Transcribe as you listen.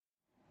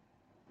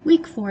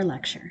Week 4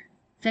 lecture,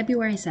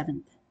 February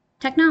 7th.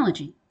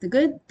 Technology, the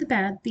good, the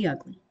bad, the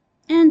ugly,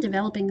 and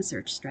developing a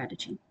search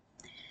strategy.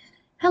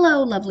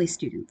 Hello, lovely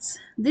students.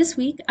 This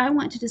week, I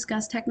want to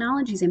discuss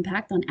technology's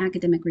impact on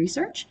academic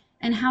research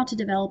and how to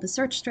develop a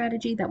search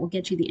strategy that will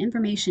get you the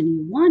information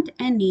you want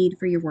and need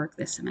for your work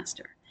this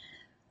semester.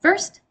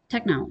 First,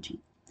 technology.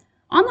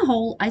 On the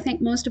whole, I think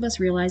most of us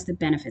realize the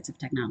benefits of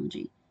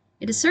technology.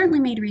 It has certainly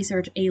made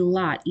research a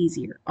lot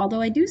easier, although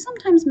I do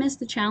sometimes miss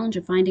the challenge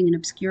of finding an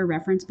obscure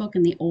reference book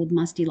in the old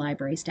musty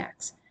library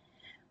stacks.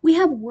 We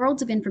have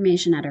worlds of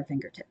information at our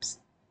fingertips.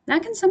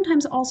 That can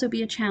sometimes also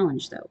be a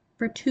challenge, though,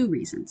 for two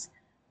reasons.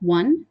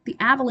 One, the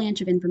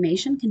avalanche of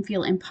information can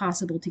feel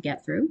impossible to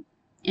get through,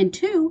 and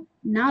two,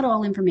 not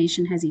all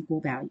information has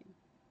equal value.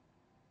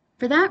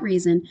 For that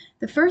reason,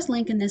 the first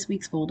link in this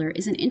week's folder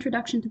is an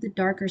introduction to the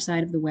darker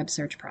side of the web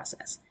search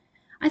process.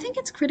 I think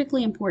it's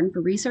critically important for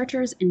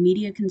researchers and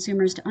media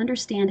consumers to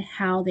understand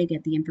how they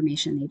get the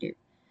information they do.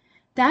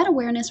 That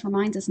awareness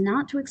reminds us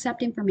not to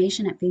accept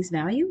information at face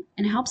value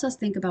and helps us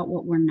think about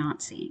what we're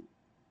not seeing.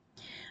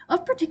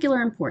 Of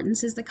particular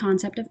importance is the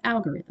concept of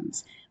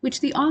algorithms, which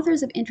the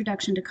authors of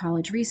Introduction to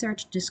College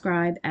Research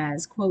describe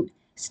as, quote,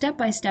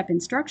 step-by-step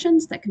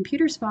instructions that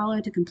computers follow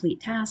to complete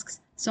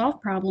tasks,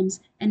 solve problems,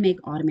 and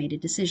make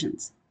automated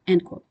decisions,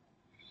 end quote.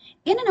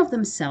 In and of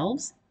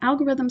themselves,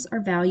 algorithms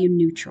are value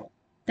neutral.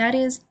 That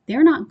is,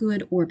 they're not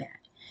good or bad.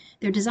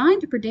 They're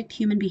designed to predict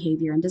human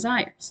behavior and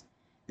desires.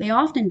 They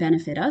often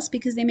benefit us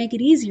because they make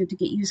it easier to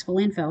get useful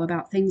info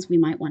about things we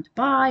might want to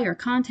buy or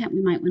content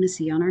we might want to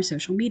see on our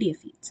social media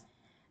feeds.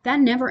 That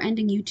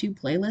never-ending YouTube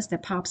playlist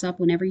that pops up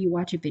whenever you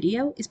watch a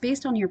video is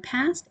based on your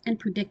past and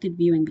predicted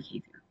viewing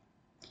behavior.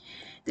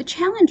 The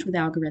challenge with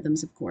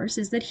algorithms, of course,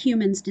 is that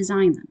humans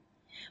design them.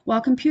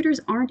 While computers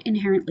aren't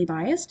inherently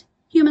biased,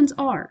 humans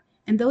are,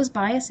 and those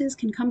biases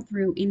can come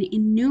through in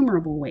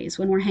innumerable ways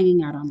when we're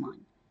hanging out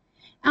online.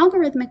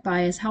 Algorithmic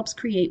bias helps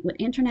create what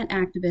internet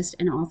activist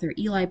and author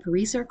Eli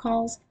Pariser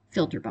calls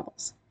filter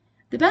bubbles.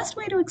 The best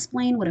way to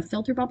explain what a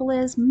filter bubble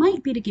is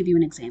might be to give you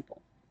an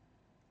example.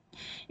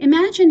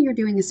 Imagine you're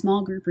doing a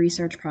small group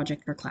research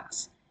project for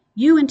class.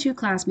 You and two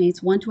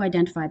classmates want to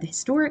identify the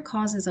historic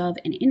causes of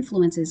and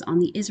influences on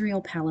the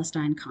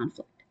Israel-Palestine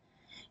conflict.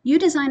 You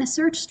design a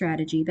search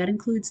strategy that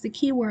includes the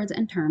keywords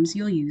and terms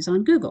you'll use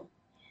on Google.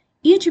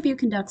 Each of you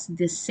conducts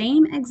the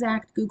same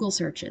exact Google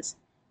searches,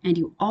 and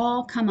you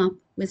all come up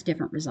with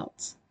different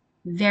results.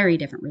 Very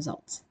different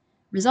results.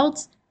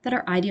 Results that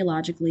are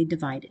ideologically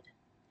divided.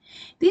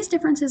 These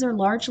differences are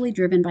largely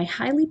driven by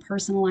highly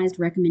personalized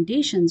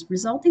recommendations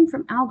resulting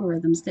from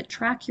algorithms that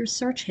track your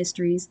search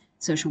histories,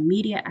 social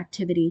media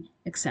activity,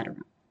 etc.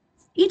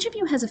 Each of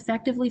you has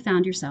effectively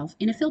found yourself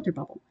in a filter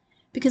bubble,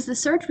 because the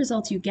search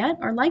results you get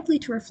are likely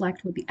to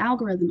reflect what the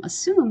algorithm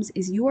assumes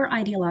is your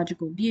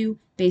ideological view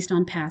based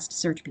on past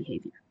search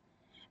behavior.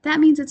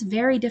 That means it's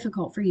very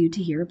difficult for you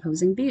to hear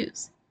opposing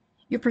views.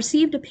 Your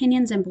perceived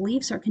opinions and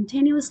beliefs are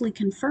continuously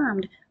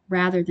confirmed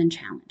rather than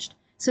challenged,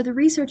 so the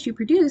research you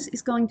produce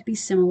is going to be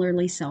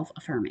similarly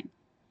self-affirming.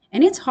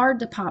 And it's hard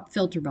to pop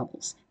filter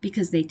bubbles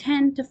because they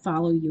tend to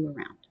follow you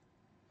around.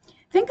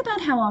 Think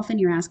about how often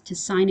you're asked to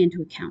sign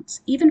into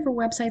accounts, even for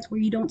websites where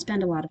you don't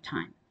spend a lot of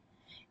time.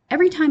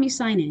 Every time you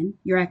sign in,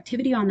 your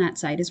activity on that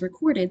site is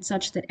recorded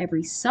such that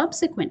every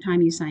subsequent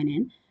time you sign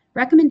in,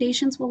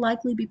 recommendations will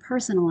likely be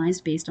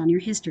personalized based on your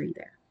history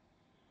there.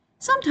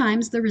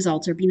 Sometimes the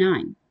results are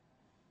benign.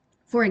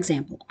 For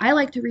example, I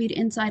like to read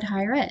Inside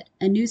Higher Ed,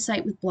 a news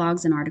site with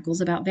blogs and articles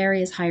about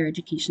various higher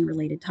education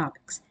related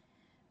topics.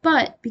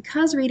 But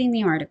because reading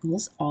the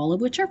articles, all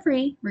of which are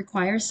free,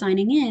 requires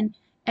signing in,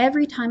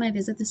 every time I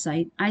visit the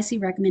site, I see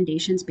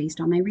recommendations based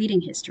on my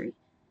reading history.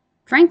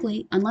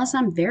 Frankly, unless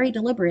I'm very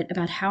deliberate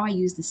about how I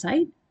use the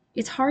site,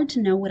 it's hard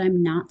to know what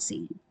I'm not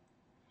seeing.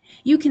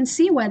 You can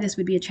see why this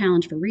would be a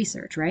challenge for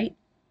research, right?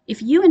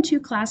 If you and two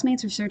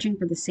classmates are searching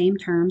for the same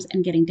terms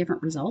and getting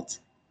different results,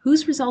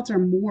 whose results are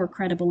more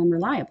credible and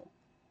reliable?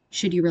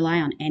 Should you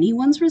rely on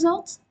anyone's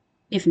results?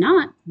 If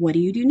not, what do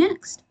you do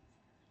next?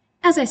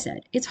 As I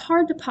said, it's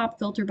hard to pop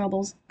filter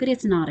bubbles, but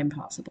it's not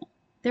impossible.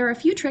 There are a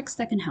few tricks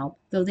that can help,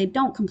 though they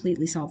don't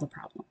completely solve the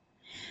problem.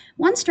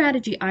 One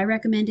strategy I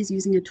recommend is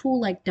using a tool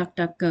like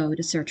DuckDuckGo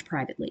to search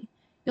privately.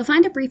 You'll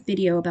find a brief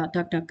video about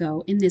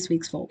DuckDuckGo in this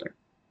week's folder.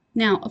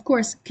 Now, of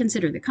course,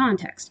 consider the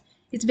context.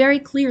 It's very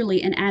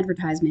clearly an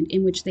advertisement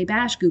in which they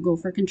bash Google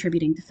for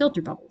contributing to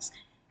filter bubbles,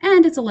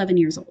 and it's 11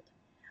 years old.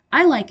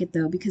 I like it,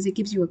 though, because it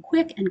gives you a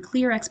quick and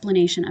clear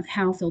explanation of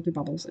how filter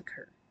bubbles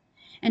occur.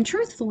 And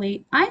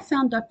truthfully, I've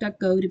found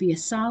DuckDuckGo to be a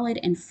solid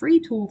and free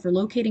tool for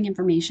locating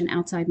information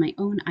outside my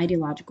own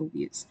ideological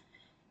views.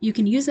 You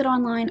can use it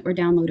online or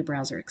download a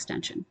browser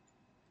extension.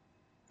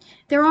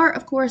 There are,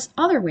 of course,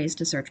 other ways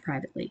to search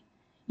privately.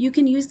 You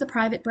can use the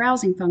private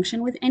browsing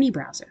function with any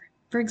browser.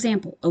 For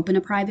example, open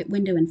a private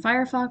window in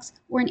Firefox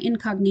or an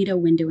incognito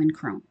window in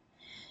Chrome.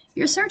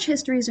 Your search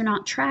histories are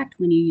not tracked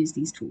when you use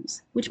these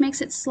tools, which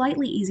makes it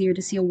slightly easier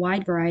to see a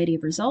wide variety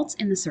of results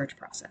in the search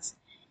process.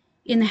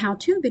 In the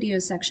How-To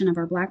videos section of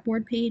our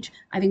Blackboard page,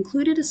 I've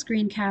included a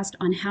screencast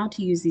on how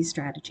to use these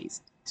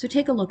strategies. so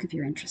take a look if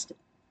you're interested.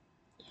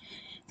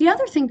 The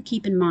other thing to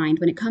keep in mind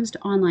when it comes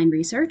to online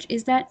research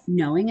is that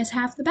knowing is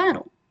half the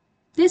battle.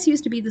 This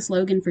used to be the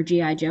slogan for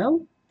G.I.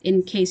 Joe,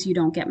 in case you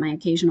don't get my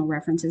occasional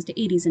references to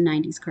 80s and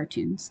 90s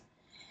cartoons.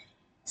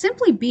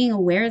 Simply being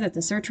aware that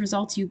the search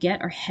results you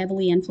get are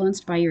heavily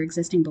influenced by your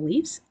existing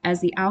beliefs,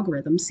 as the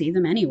algorithms see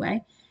them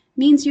anyway,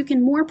 means you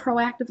can more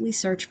proactively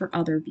search for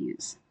other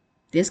views.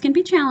 This can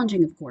be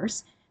challenging, of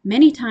course.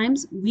 Many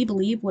times we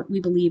believe what we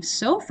believe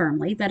so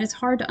firmly that it's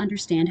hard to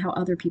understand how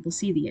other people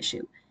see the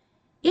issue.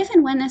 If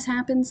and when this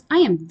happens, I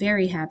am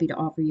very happy to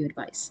offer you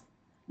advice.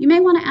 You may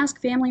want to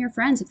ask family or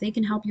friends if they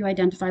can help you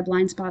identify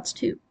blind spots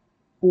too,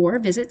 or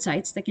visit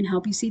sites that can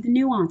help you see the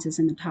nuances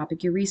in the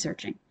topic you're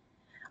researching.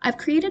 I've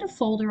created a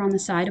folder on the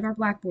side of our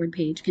Blackboard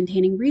page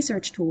containing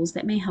research tools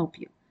that may help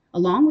you,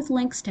 along with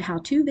links to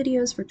how-to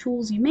videos for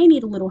tools you may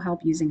need a little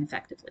help using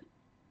effectively.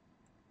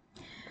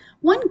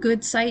 One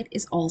good site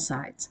is All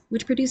Sides,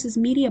 which produces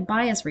media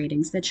bias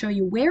ratings that show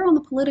you where on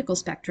the political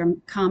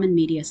spectrum common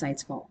media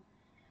sites fall.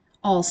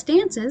 All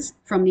Stances,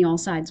 from the All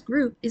Sides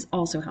group, is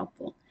also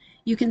helpful.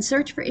 You can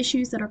search for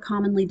issues that are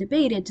commonly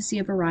debated to see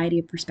a variety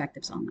of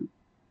perspectives on them.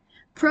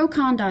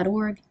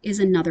 Procon.org is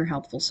another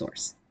helpful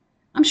source.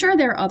 I'm sure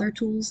there are other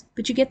tools,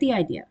 but you get the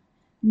idea.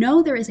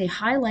 Know there is a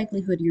high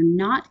likelihood you're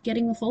not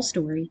getting the full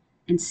story,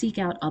 and seek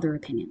out other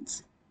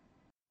opinions.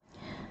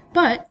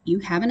 But you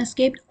haven't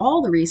escaped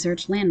all the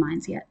research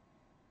landmines yet.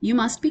 You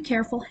must be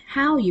careful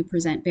how you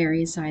present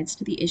various sides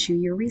to the issue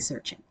you're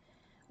researching.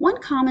 One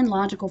common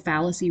logical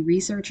fallacy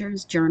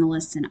researchers,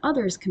 journalists, and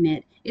others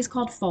commit is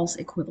called false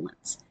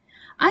equivalence.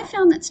 I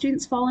found that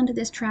students fall into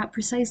this trap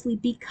precisely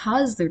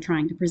because they're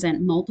trying to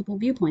present multiple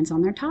viewpoints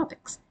on their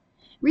topics.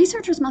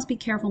 Researchers must be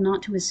careful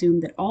not to assume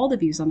that all the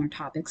views on their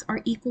topics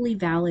are equally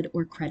valid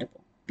or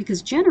credible,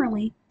 because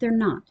generally they're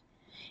not.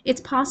 It's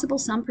possible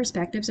some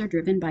perspectives are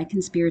driven by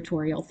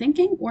conspiratorial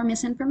thinking or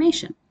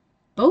misinformation,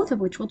 both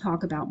of which we'll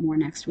talk about more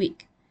next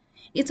week.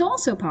 It's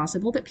also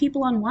possible that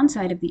people on one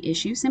side of the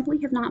issue simply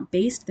have not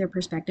based their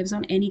perspectives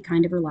on any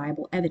kind of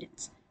reliable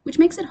evidence, which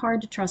makes it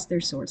hard to trust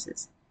their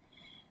sources.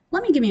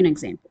 Let me give you an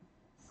example.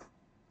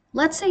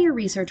 Let's say your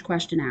research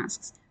question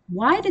asks,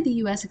 why did the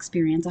U.S.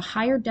 experience a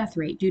higher death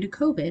rate due to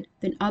COVID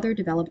than other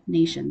developed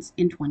nations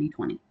in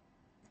 2020?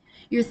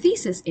 Your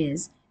thesis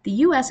is, the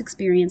U.S.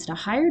 experienced a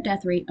higher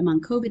death rate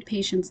among COVID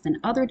patients than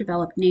other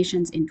developed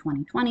nations in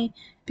 2020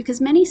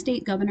 because many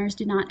state governors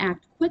did not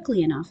act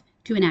quickly enough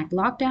to enact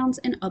lockdowns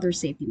and other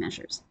safety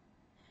measures.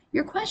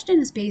 Your question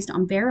is based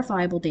on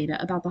verifiable data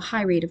about the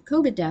high rate of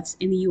COVID deaths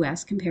in the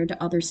U.S. compared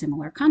to other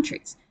similar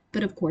countries,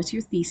 but of course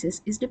your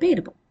thesis is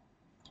debatable.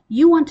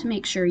 You want to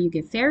make sure you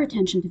give fair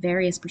attention to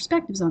various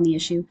perspectives on the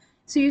issue,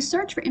 so you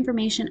search for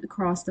information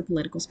across the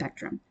political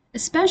spectrum,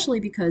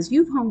 especially because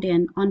you've homed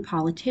in on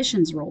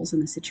politicians' roles in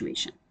the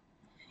situation.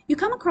 You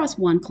come across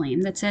one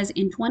claim that says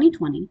in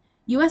 2020,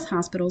 U.S.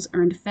 hospitals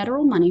earned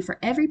federal money for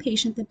every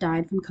patient that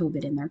died from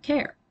COVID in their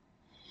care.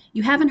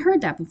 You haven't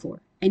heard that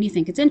before, and you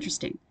think it's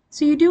interesting,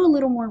 so you do a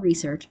little more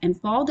research and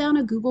fall down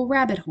a Google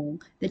rabbit hole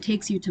that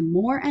takes you to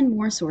more and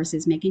more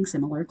sources making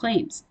similar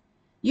claims.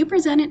 You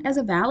present it as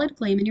a valid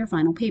claim in your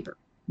final paper,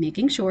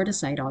 making sure to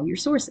cite all your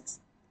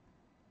sources.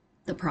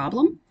 The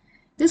problem?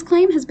 This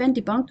claim has been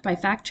debunked by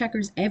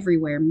fact-checkers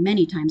everywhere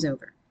many times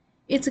over.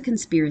 It's a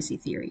conspiracy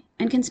theory,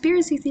 and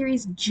conspiracy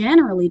theories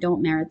generally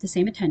don't merit the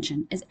same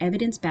attention as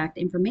evidence-backed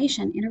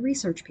information in a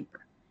research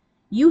paper.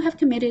 You have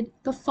committed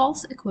the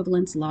false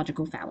equivalence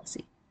logical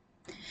fallacy.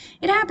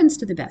 It happens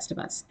to the best of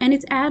us, and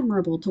it's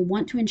admirable to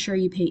want to ensure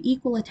you pay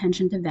equal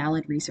attention to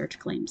valid research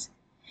claims.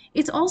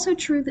 It's also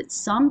true that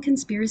some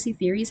conspiracy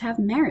theories have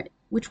merit,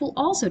 which we'll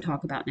also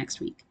talk about next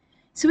week,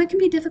 so it can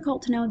be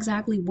difficult to know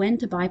exactly when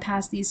to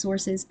bypass these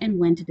sources and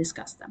when to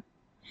discuss them.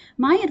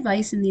 My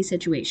advice in these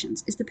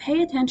situations is to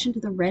pay attention to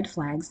the red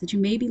flags that you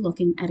may be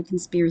looking at a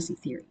conspiracy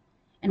theory,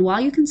 and while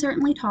you can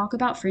certainly talk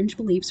about fringe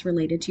beliefs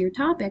related to your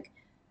topic,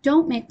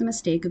 don't make the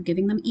mistake of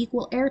giving them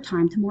equal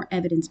airtime to more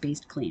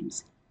evidence-based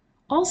claims.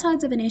 All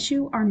sides of an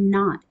issue are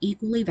not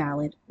equally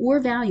valid or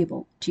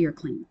valuable to your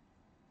claim.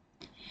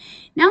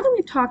 Now that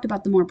we've talked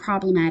about the more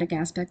problematic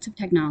aspects of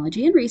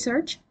technology and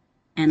research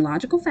and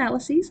logical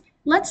fallacies,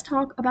 let's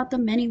talk about the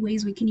many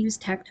ways we can use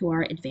tech to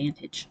our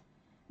advantage.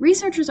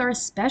 Researchers are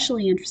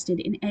especially interested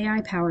in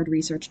AI-powered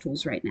research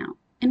tools right now,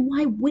 and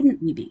why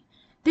wouldn't we be?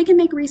 They can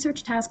make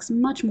research tasks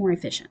much more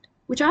efficient,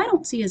 which I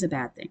don't see as a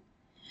bad thing.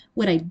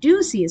 What I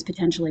do see as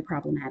potentially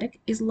problematic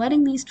is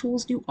letting these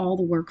tools do all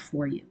the work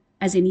for you,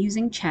 as in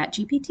using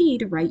ChatGPT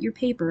to write your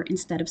paper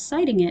instead of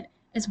citing it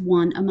as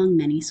one among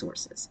many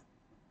sources.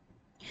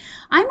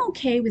 I'm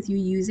okay with you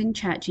using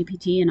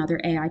ChatGPT and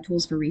other AI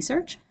tools for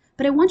research,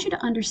 but I want you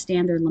to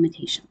understand their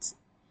limitations.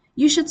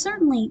 You should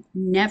certainly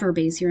never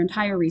base your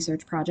entire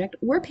research project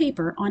or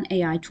paper on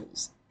AI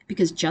tools,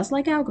 because just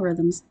like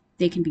algorithms,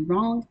 they can be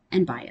wrong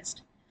and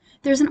biased.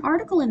 There's an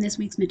article in this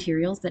week's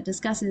materials that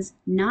discusses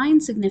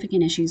 9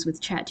 significant issues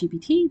with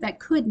ChatGPT that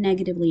could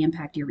negatively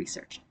impact your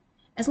research.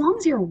 As long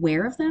as you're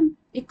aware of them,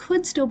 it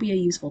could still be a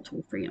useful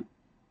tool for you.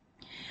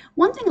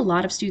 One thing a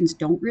lot of students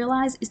don't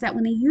realize is that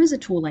when they use a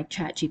tool like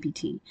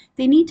ChatGPT,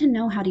 they need to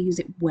know how to use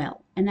it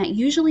well, and that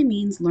usually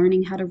means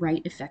learning how to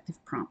write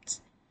effective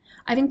prompts.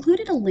 I've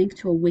included a link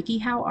to a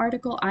WikiHow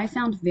article I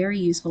found very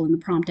useful in the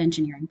prompt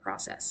engineering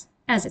process,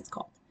 as it's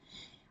called.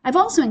 I've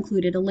also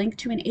included a link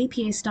to an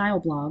APA style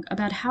blog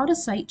about how to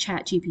cite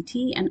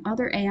ChatGPT and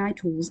other AI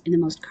tools in the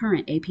most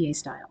current APA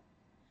style.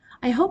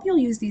 I hope you'll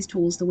use these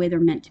tools the way they're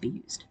meant to be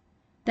used.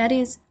 That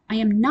is, I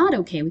am not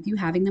okay with you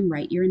having them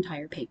write your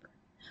entire paper.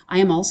 I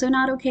am also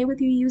not okay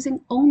with you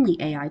using only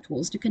AI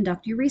tools to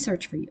conduct your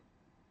research for you.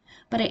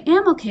 But I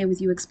am okay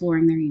with you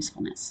exploring their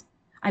usefulness.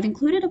 I've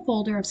included a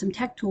folder of some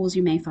tech tools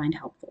you may find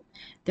helpful.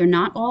 They're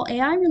not all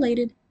AI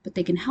related, but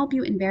they can help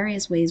you in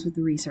various ways with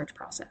the research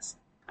process.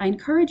 I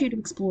encourage you to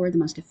explore the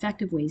most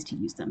effective ways to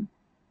use them.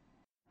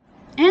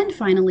 And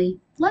finally,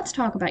 let's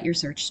talk about your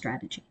search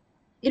strategy.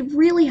 It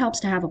really helps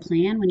to have a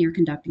plan when you're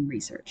conducting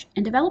research,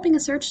 and developing a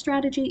search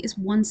strategy is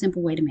one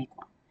simple way to make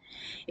one.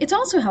 It's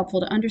also helpful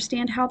to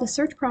understand how the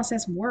search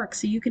process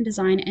works so you can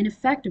design an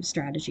effective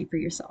strategy for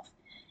yourself.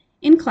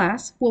 In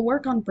class, we'll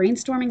work on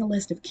brainstorming a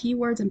list of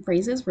keywords and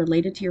phrases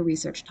related to your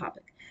research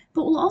topic,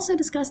 but we'll also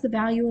discuss the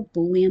value of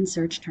Boolean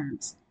search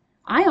terms.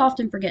 I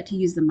often forget to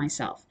use them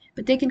myself,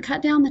 but they can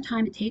cut down the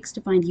time it takes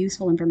to find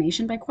useful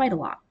information by quite a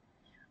lot.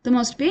 The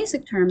most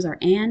basic terms are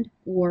and,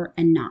 or,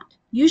 and not,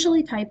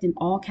 usually typed in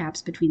all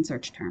caps between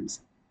search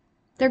terms.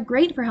 They're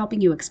great for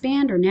helping you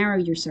expand or narrow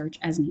your search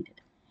as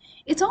needed.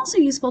 It's also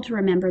useful to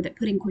remember that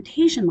putting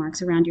quotation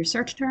marks around your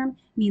search term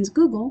means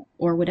Google,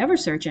 or whatever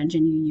search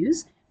engine you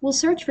use, will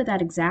search for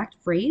that exact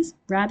phrase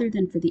rather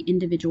than for the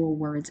individual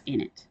words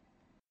in it.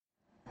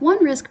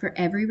 One risk for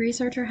every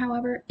researcher,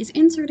 however, is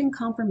inserting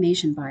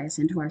confirmation bias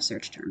into our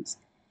search terms.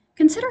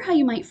 Consider how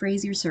you might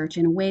phrase your search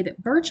in a way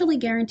that virtually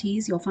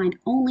guarantees you'll find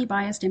only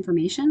biased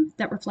information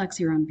that reflects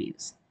your own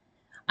views.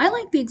 I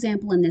like the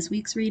example in this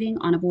week's reading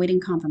on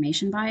avoiding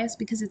confirmation bias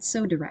because it's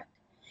so direct.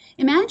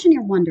 Imagine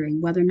you're wondering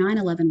whether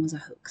 9/11 was a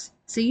hoax.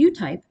 So you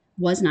type,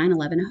 "Was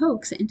 9/11 a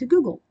hoax?" into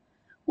Google.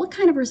 What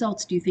kind of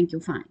results do you think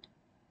you'll find?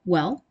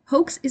 Well,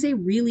 hoax is a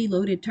really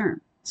loaded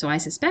term, so I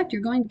suspect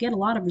you're going to get a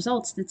lot of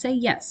results that say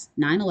yes,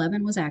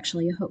 9/11 was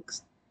actually a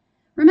hoax.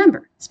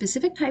 Remember,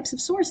 specific types of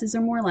sources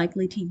are more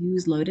likely to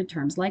use loaded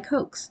terms like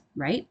hoax,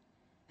 right?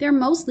 They're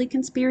mostly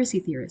conspiracy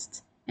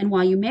theorists, and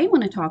while you may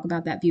want to talk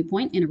about that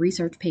viewpoint in a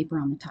research paper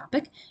on the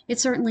topic,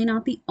 it's certainly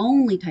not the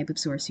only type of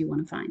source you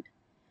want to find.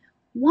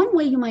 One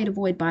way you might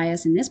avoid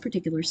bias in this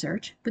particular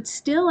search, but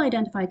still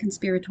identify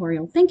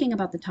conspiratorial thinking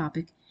about the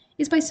topic,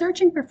 is by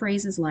searching for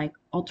phrases like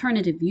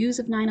alternative views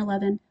of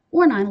 9/11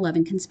 or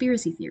 9/11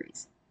 conspiracy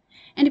theories.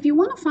 And if you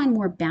want to find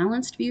more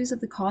balanced views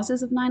of the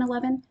causes of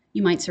 9/11,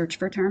 you might search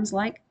for terms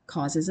like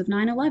causes of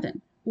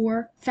 9/11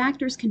 or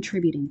factors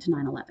contributing to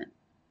 9/11.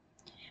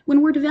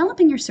 When we're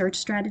developing your search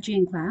strategy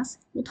in class,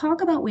 we'll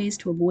talk about ways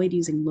to avoid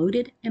using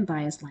loaded and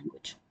biased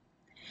language.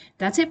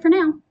 That's it for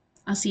now.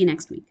 I'll see you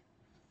next week.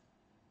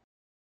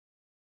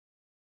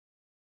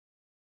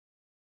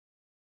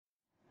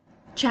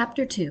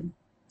 Chapter 2,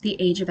 The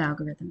Age of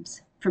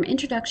Algorithms, From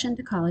Introduction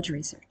to College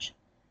Research.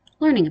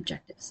 Learning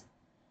Objectives.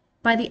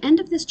 By the end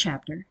of this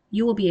chapter,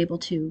 you will be able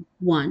to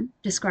 1.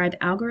 Describe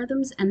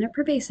algorithms and their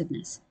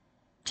pervasiveness,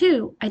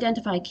 2.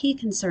 Identify key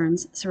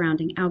concerns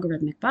surrounding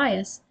algorithmic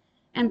bias,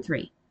 and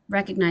 3.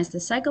 Recognize the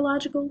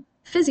psychological,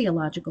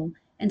 physiological,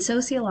 and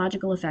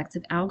sociological effects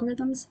of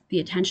algorithms,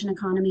 the attention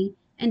economy,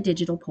 and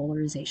digital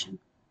polarization.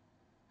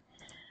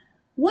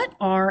 What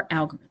are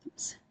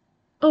algorithms?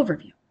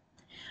 Overview.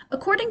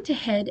 According to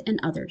Head and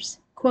others,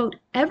 quote,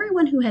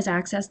 everyone who has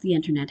accessed the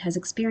internet has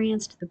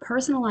experienced the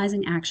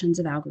personalizing actions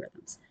of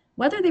algorithms,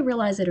 whether they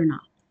realize it or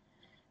not.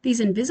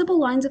 These invisible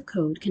lines of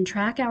code can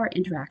track our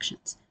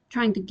interactions,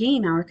 trying to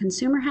game our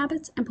consumer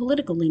habits and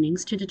political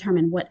leanings to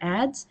determine what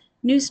ads,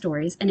 news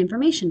stories, and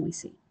information we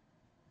see.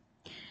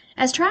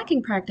 As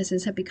tracking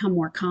practices have become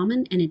more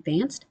common and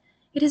advanced,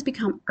 it has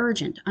become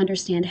urgent to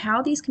understand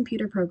how these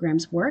computer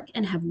programs work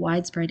and have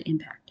widespread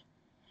impact.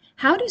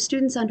 How do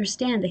students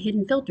understand the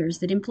hidden filters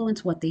that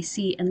influence what they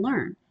see and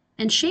learn,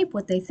 and shape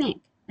what they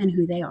think and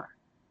who they are?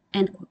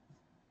 End quote.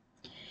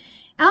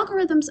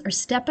 Algorithms are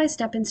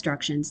step-by-step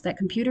instructions that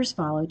computers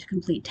follow to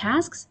complete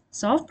tasks,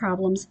 solve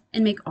problems,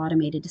 and make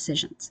automated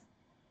decisions.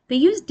 They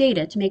use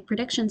data to make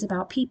predictions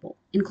about people,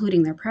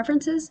 including their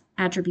preferences,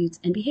 attributes,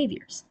 and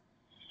behaviors.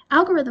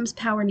 Algorithms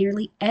power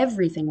nearly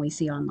everything we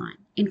see online,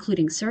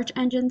 including search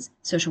engines,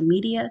 social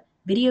media,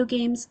 video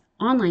games,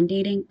 online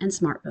dating, and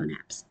smartphone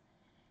apps.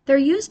 They're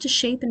used to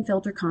shape and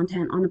filter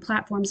content on the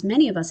platforms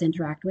many of us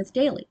interact with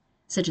daily,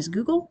 such as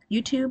Google,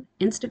 YouTube,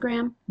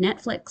 Instagram,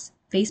 Netflix,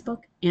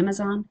 Facebook,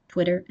 Amazon,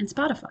 Twitter, and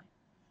Spotify.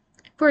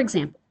 For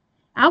example,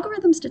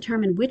 algorithms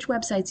determine which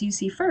websites you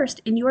see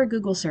first in your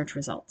Google search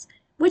results,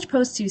 which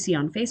posts you see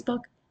on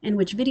Facebook, and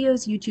which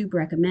videos YouTube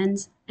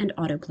recommends and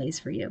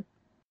autoplays for you.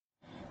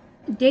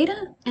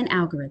 Data and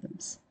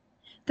algorithms.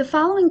 The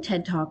following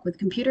TED Talk with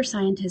computer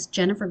scientist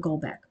Jennifer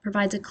Goldbeck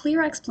provides a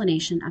clear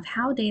explanation of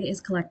how data is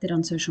collected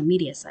on social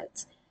media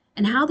sites,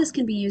 and how this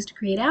can be used to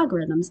create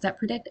algorithms that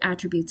predict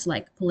attributes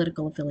like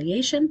political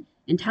affiliation,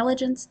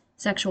 intelligence,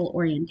 sexual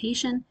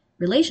orientation,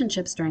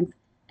 relationship strength,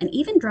 and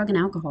even drug and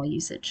alcohol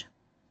usage.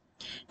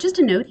 Just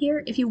a note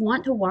here, if you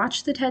want to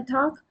watch the TED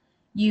Talk,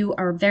 you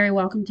are very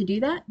welcome to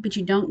do that, but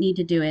you don't need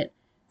to do it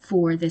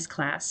for this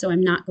class, so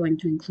I'm not going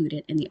to include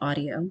it in the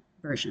audio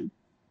version.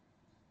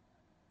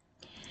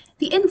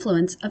 The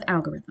influence of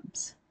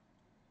algorithms.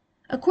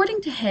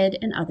 According to Head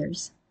and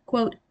others,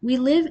 quote, "We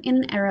live in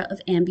an era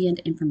of ambient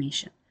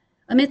information.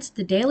 Amidst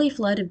the daily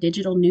flood of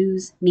digital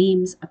news,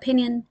 memes,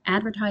 opinion,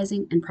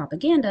 advertising, and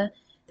propaganda,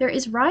 there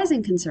is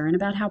rising concern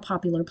about how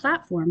popular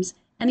platforms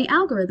and the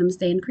algorithms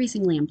they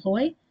increasingly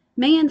employ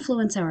may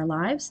influence our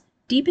lives,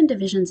 deepen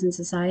divisions in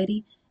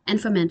society,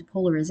 and foment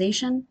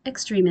polarization,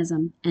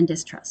 extremism, and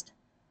distrust."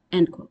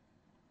 End quote.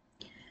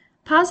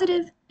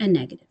 Positive and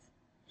negative.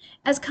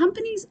 As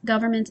companies,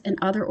 governments, and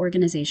other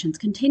organizations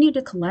continue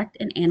to collect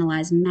and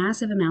analyze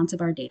massive amounts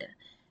of our data,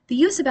 the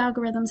use of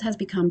algorithms has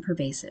become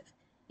pervasive.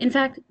 In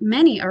fact,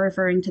 many are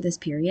referring to this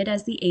period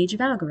as the age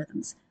of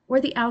algorithms, or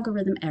the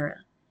algorithm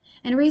era,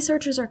 and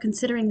researchers are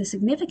considering the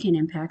significant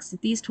impacts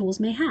that these tools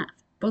may have,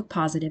 both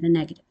positive and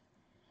negative.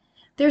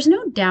 There's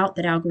no doubt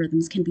that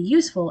algorithms can be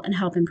useful and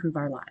help improve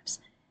our lives.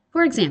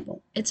 For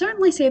example, it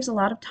certainly saves a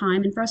lot of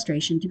time and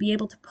frustration to be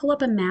able to pull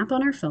up a map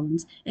on our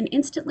phones and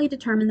instantly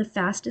determine the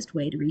fastest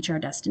way to reach our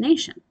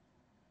destination.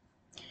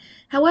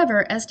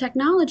 However, as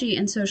technology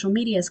and social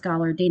media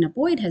scholar Dana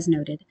Boyd has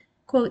noted,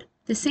 quote,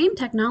 "The same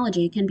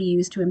technology can be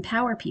used to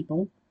empower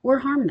people or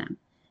harm them.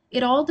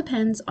 It all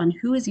depends on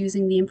who is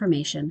using the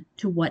information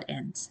to what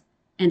ends."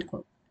 End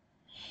quote.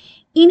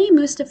 Ini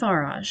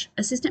Mustafaraj,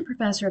 assistant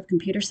professor of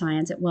computer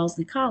science at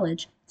Wellesley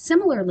College,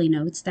 similarly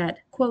notes that,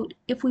 quote,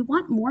 "If we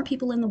want more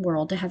people in the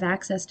world to have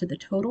access to the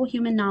total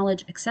human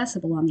knowledge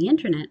accessible on the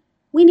internet,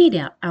 we need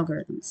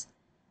algorithms.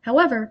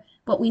 However,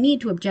 what we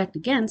need to object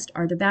against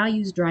are the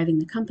values driving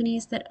the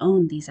companies that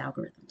own these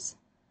algorithms."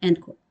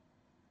 End quote.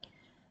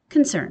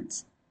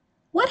 Concerns.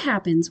 What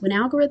happens when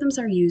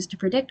algorithms are used to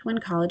predict when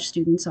college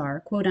students are,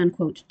 quote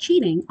unquote,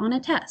 cheating on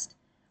a test,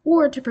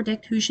 or to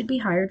predict who should be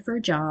hired for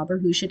a job or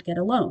who should get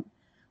a loan,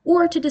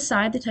 or to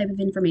decide the type of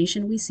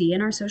information we see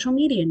in our social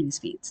media news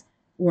feeds,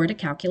 or to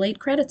calculate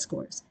credit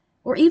scores,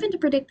 or even to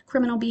predict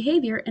criminal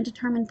behavior and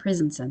determine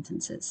prison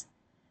sentences?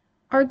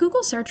 Are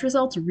Google search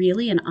results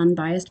really an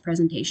unbiased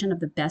presentation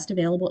of the best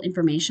available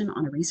information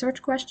on a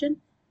research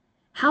question?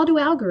 How do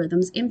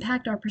algorithms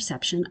impact our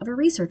perception of a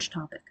research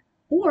topic,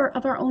 or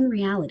of our own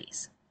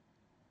realities?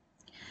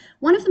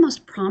 One of the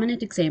most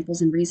prominent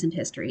examples in recent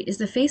history is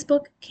the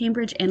Facebook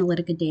Cambridge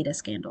Analytica data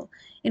scandal,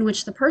 in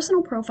which the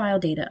personal profile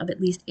data of at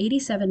least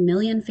 87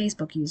 million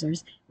Facebook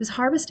users was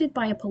harvested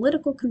by a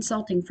political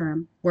consulting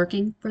firm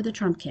working for the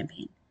Trump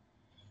campaign.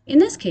 In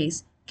this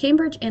case,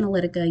 Cambridge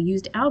Analytica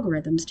used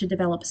algorithms to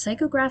develop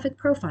psychographic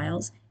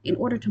profiles in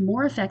order to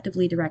more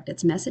effectively direct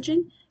its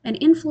messaging and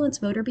influence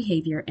voter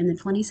behavior in the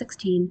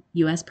 2016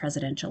 U.S.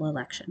 presidential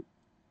election.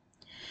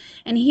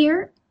 And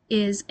here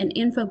is an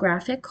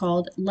infographic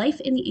called "Life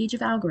in the Age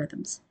of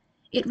Algorithms."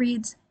 It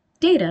reads,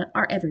 "Data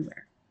are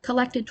everywhere,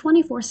 collected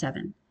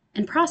 24/7,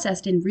 and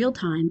processed in real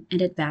time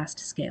and at vast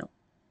scale.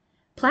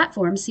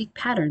 Platforms seek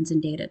patterns in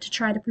data to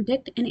try to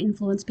predict and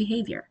influence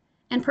behavior,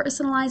 and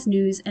personalize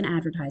news and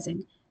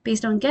advertising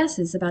based on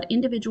guesses about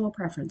individual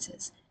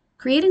preferences,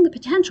 creating the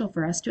potential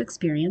for us to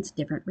experience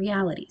different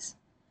realities.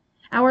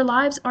 Our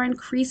lives are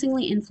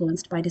increasingly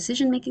influenced by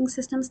decision-making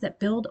systems that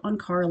build on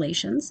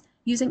correlations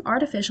using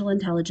artificial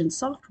intelligence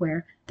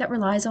software that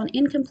relies on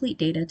incomplete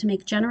data to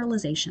make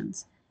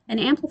generalizations and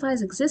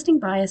amplifies existing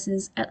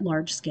biases at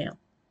large scale.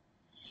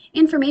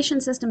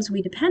 Information systems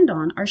we depend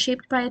on are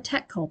shaped by a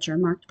tech culture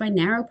marked by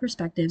narrow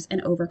perspectives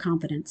and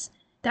overconfidence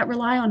that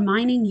rely on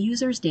mining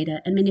users'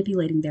 data and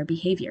manipulating their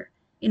behavior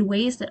in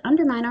ways that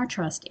undermine our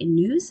trust in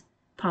news,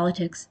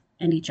 politics,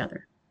 and each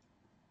other."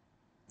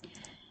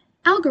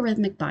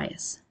 Algorithmic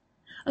bias.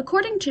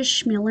 According to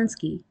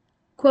Chmielinski,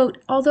 quote,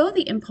 "Although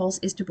the impulse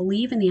is to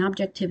believe in the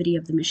objectivity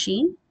of the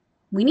machine,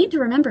 we need to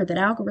remember that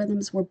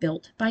algorithms were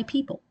built by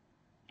people."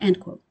 End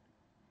quote.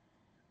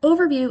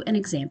 Overview and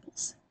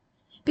examples.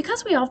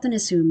 Because we often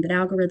assume that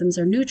algorithms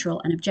are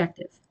neutral and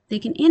objective, they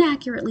can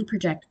inaccurately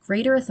project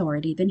greater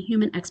authority than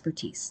human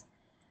expertise.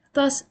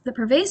 Thus, the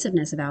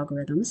pervasiveness of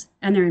algorithms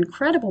and their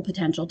incredible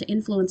potential to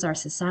influence our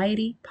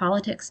society,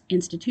 politics,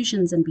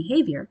 institutions, and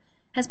behavior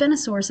has been a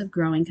source of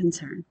growing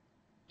concern.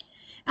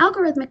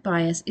 Algorithmic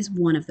bias is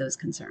one of those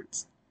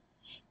concerns.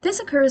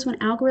 This occurs when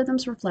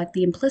algorithms reflect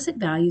the implicit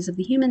values of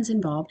the humans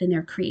involved in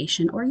their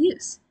creation or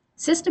use,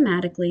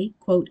 systematically,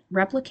 quote,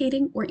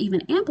 "replicating or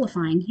even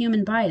amplifying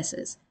human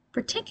biases,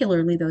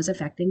 particularly those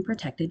affecting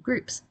protected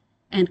groups."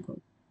 End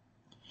quote.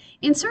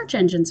 In search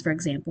engines, for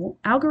example,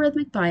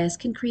 algorithmic bias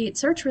can create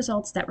search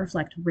results that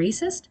reflect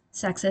racist,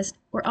 sexist,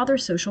 or other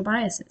social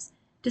biases,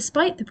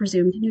 despite the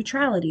presumed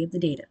neutrality of the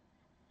data.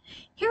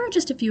 Here are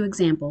just a few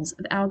examples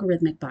of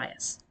algorithmic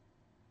bias.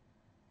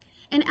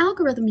 An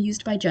algorithm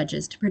used by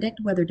judges to predict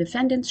whether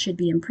defendants should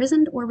be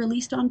imprisoned or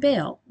released on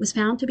bail was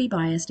found to be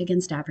biased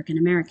against African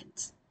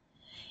Americans.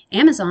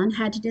 Amazon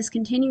had to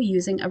discontinue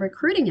using a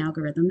recruiting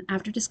algorithm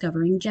after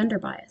discovering gender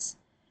bias.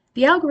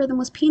 The algorithm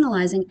was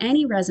penalizing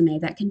any resume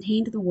that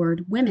contained the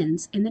word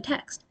women's in the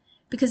text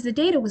because the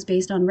data was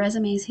based on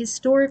resumes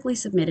historically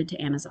submitted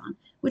to Amazon,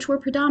 which were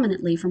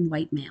predominantly from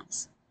white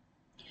males.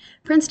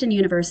 Princeton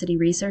University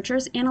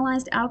researchers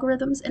analyzed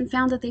algorithms and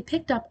found that they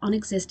picked up on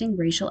existing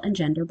racial and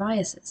gender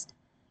biases.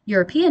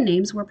 European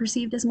names were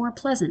perceived as more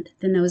pleasant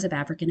than those of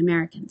African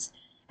Americans,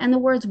 and the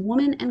words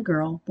woman and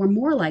girl were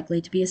more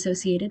likely to be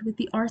associated with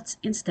the arts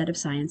instead of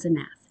science and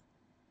math.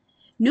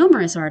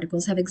 Numerous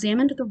articles have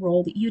examined the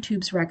role that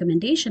YouTube's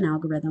recommendation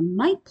algorithm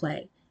might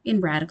play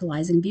in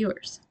radicalizing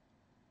viewers.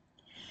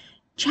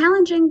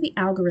 Challenging the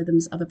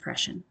algorithms of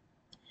oppression.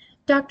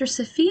 Dr.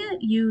 Sophia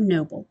U.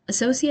 Noble,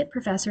 Associate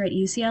Professor at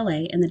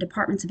UCLA in the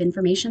Departments of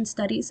Information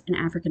Studies and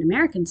African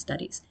American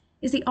Studies,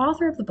 is the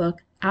author of the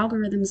book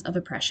Algorithms of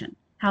Oppression: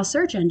 How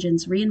Search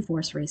Engines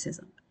Reinforce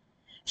Racism.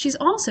 She's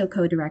also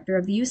co-director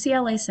of the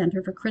UCLA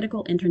Center for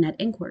Critical Internet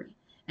Inquiry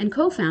and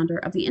co-founder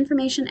of the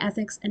Information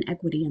Ethics and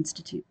Equity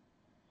Institute.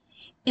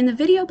 In the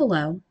video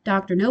below,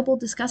 Dr. Noble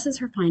discusses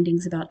her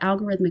findings about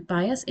algorithmic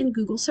bias in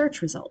Google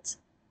search results,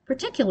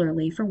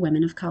 particularly for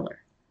women of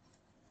color.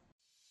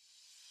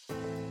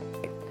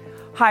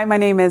 Hi, my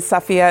name is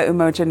Safia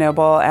Umoja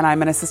Noble, and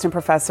I'm an assistant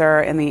professor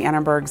in the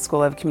Annenberg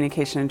School of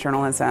Communication and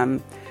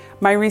Journalism.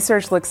 My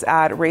research looks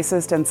at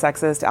racist and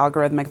sexist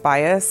algorithmic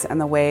bias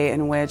and the way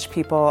in which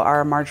people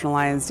are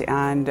marginalized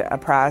and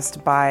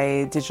oppressed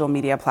by digital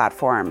media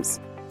platforms.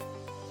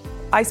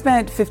 I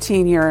spent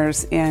 15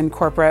 years in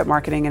corporate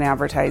marketing and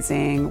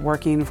advertising,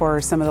 working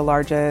for some of the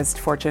largest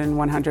Fortune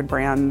 100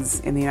 brands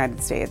in the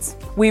United States.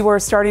 We were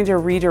starting to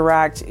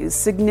redirect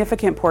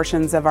significant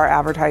portions of our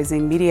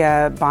advertising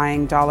media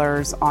buying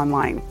dollars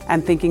online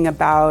and thinking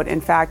about, in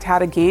fact, how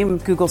to game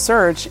Google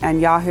search and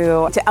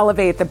Yahoo to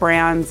elevate the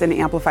brands and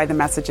amplify the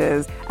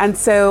messages. And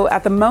so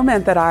at the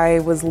moment that I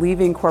was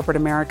leaving corporate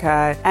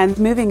America and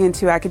moving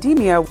into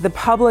academia, the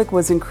public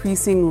was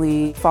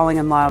increasingly falling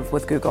in love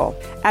with Google.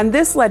 And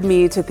this led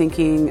me to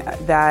thinking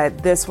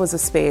that this was a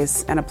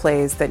space and a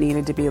place that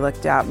needed to be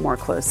looked at more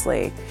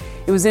closely.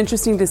 It was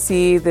interesting to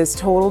see this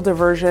total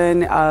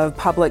diversion of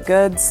public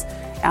goods,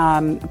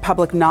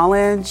 public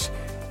knowledge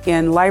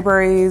in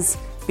libraries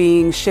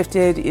being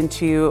shifted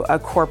into a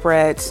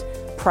corporate,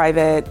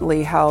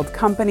 privately held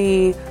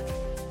company.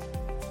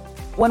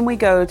 When we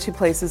go to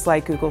places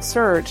like Google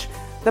Search,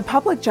 the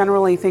public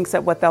generally thinks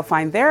that what they'll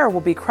find there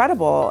will be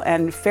credible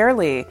and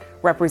fairly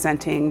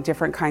representing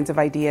different kinds of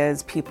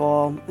ideas,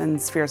 people,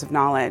 and spheres of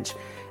knowledge.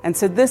 And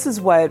so this is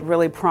what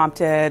really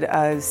prompted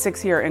a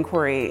 6-year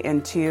inquiry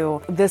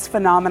into this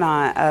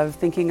phenomena of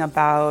thinking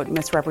about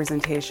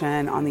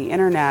misrepresentation on the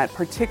internet,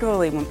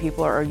 particularly when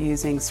people are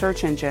using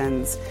search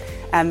engines.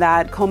 And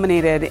that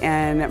culminated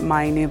in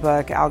my new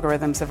book,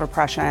 Algorithms of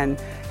Oppression: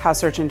 How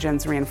Search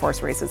Engines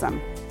Reinforce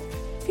Racism.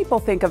 People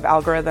think of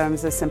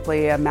algorithms as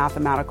simply a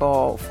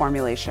mathematical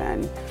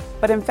formulation,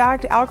 but in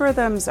fact,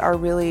 algorithms are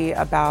really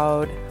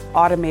about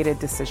automated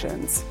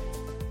decisions.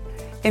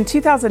 In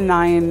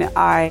 2009,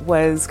 I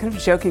was kind of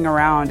joking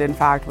around, in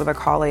fact, with a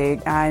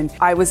colleague, and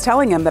I was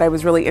telling him that I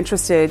was really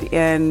interested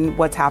in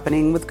what's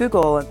happening with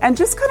Google. And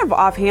just kind of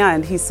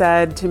offhand, he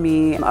said to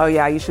me, "Oh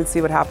yeah, you should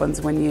see what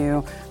happens when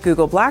you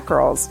Google black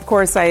girls." Of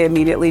course, I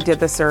immediately did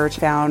the search,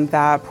 found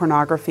that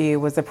pornography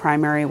was the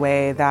primary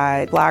way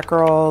that black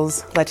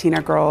girls,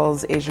 Latina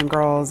girls, Asian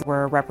girls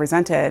were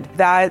represented.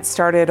 That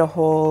started a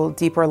whole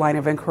deeper line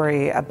of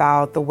inquiry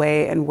about the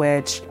way in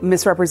which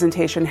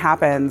misrepresentation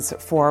happens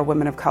for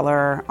women of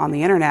color on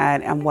the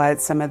internet and what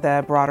some of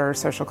the broader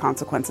social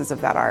consequences of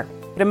that are.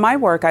 But in my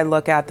work, I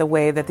look at the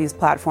way that these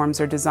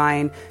platforms are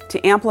designed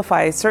to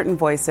amplify certain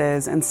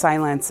voices and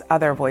silence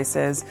other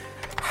voices.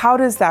 How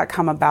does that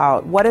come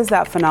about? What is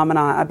that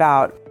phenomena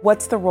about?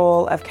 What's the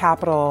role of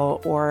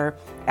capital or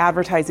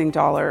advertising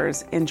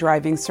dollars in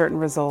driving certain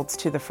results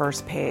to the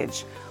first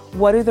page?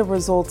 What do the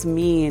results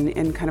mean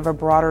in kind of a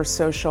broader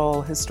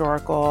social,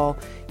 historical,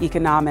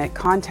 economic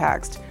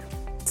context?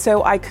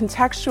 So I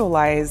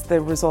contextualize the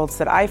results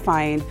that I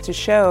find to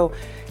show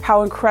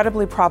how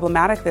incredibly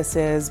problematic this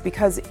is,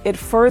 because it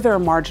further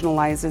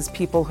marginalizes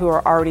people who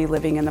are already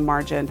living in the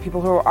margin,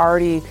 people who are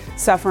already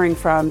suffering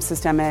from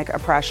systemic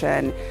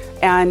oppression.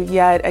 And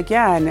yet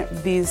again,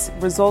 these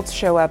results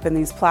show up in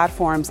these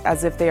platforms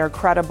as if they are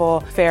credible,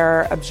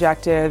 fair,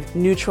 objective,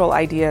 neutral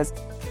ideas.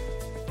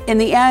 In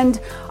the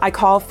end, I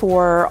call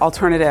for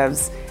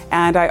alternatives.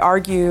 And I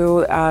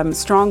argue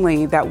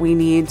strongly that we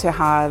need to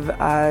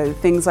have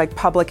things like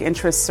public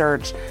interest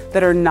search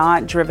that are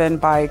not driven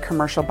by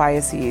commercial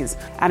biases.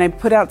 And I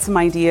put out some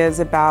ideas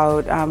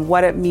about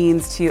what it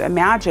means to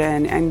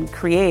imagine and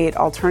create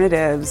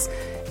alternatives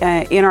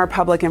in our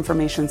public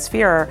information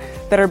sphere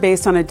that are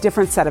based on a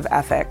different set of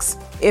ethics.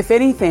 If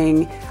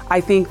anything,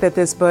 I think that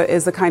this book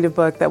is the kind of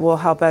book that will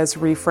help us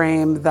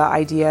reframe the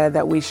idea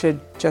that we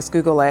should just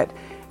Google it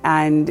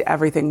and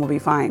everything will be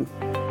fine.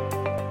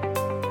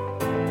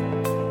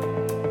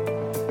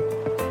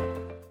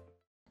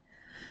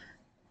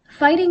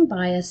 Fighting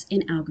bias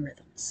in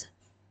algorithms.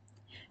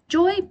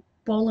 Joy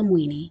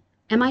Buolamwini,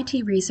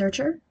 MIT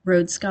researcher,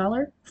 Rhodes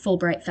Scholar,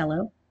 Fulbright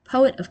Fellow,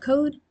 poet of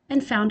code,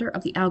 and founder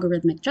of the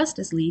Algorithmic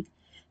Justice League,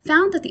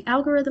 found that the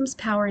algorithms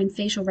powering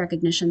facial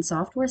recognition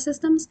software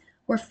systems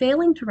were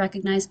failing to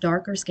recognize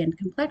darker-skinned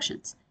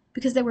complexions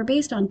because they were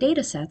based on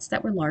data sets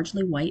that were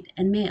largely white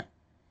and male.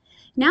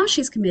 Now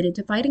she's committed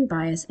to fighting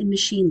bias in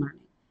machine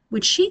learning,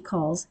 which she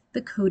calls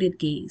the coded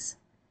gaze.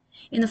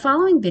 In the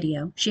following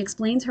video, she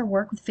explains her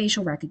work with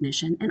facial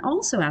recognition and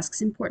also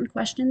asks important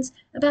questions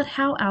about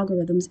how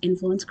algorithms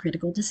influence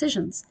critical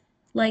decisions,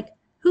 like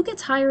who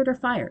gets hired or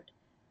fired?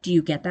 Do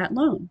you get that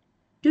loan?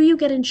 Do you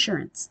get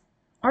insurance?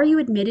 Are you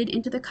admitted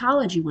into the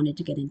college you wanted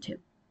to get into?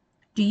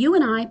 Do you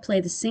and I pay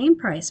the same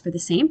price for the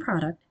same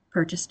product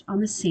purchased on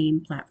the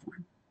same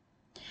platform?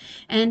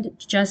 And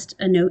just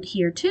a note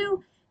here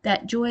too,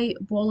 that Joy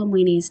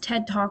Buolamwini's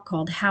TED Talk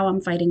called How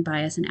I'm Fighting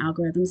Bias in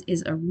Algorithms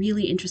is a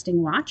really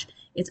interesting watch.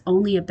 It's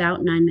only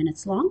about 9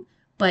 minutes long,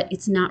 but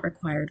it's not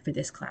required for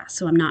this class,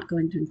 so I'm not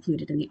going to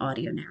include it in the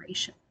audio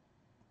narration.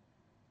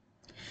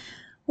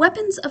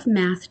 Weapons of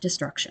Math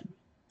Destruction.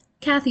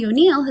 Cathy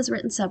O'Neil has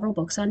written several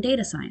books on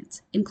data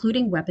science,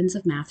 including Weapons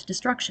of Math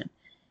Destruction.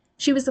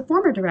 She was the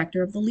former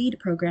director of the LEAD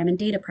program in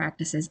data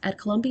practices at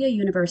Columbia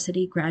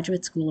University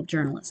Graduate School of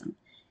Journalism.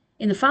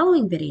 In the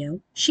following video,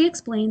 she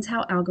explains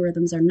how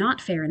algorithms are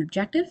not fair and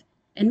objective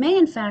and may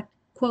in fact,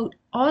 quote,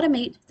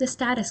 automate the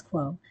status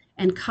quo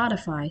and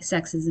codify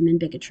sexism and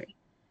bigotry.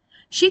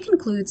 She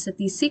concludes that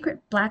these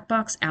secret black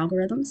box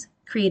algorithms,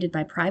 created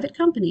by private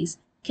companies,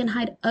 can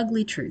hide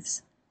ugly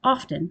truths,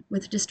 often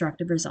with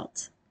destructive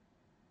results.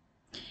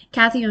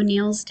 Cathy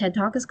O'Neil's TED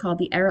Talk is called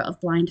The Era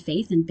of Blind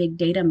Faith and Big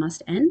Data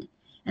Must End,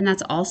 and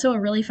that's also a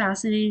really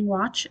fascinating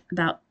watch,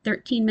 about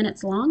 13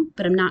 minutes long,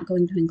 but I'm not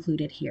going to include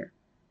it here.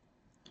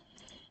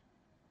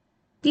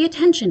 The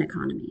attention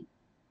economy.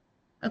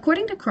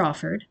 According to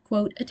Crawford,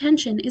 quote,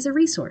 attention is a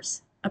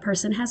resource. A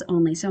person has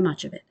only so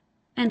much of it,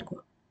 end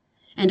quote.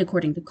 And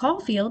according to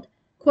Caulfield,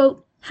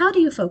 quote, how do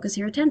you focus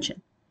your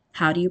attention?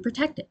 How do you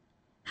protect it?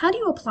 How do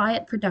you apply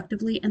it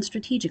productively and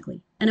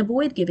strategically and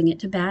avoid giving it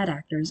to bad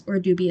actors or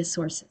dubious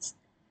sources?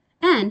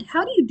 And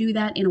how do you do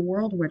that in a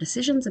world where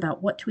decisions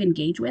about what to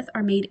engage with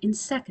are made in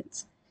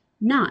seconds,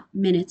 not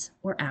minutes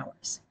or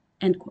hours,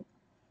 end quote.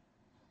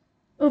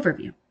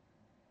 Overview.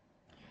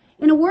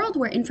 In a world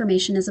where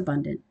information is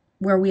abundant,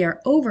 where we are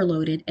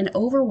overloaded and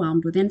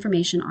overwhelmed with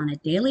information on a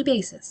daily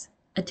basis,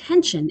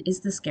 attention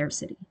is the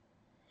scarcity.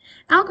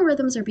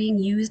 Algorithms are being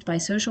used by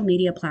social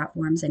media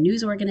platforms and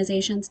news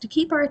organizations to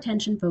keep our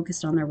attention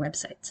focused on their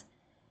websites.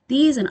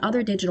 These and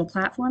other digital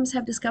platforms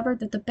have discovered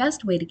that the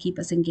best way to keep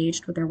us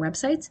engaged with their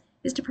websites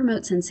is to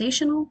promote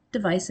sensational,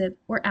 divisive,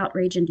 or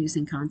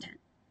outrage-inducing content.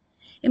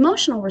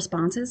 Emotional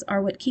responses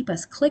are what keep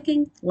us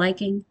clicking,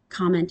 liking,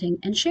 commenting,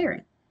 and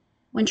sharing.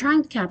 When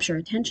trying to capture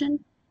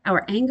attention,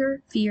 our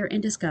anger, fear,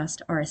 and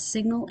disgust are a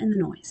signal in the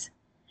noise.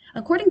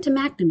 According to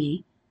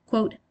McNamee,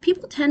 quote,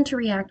 people tend to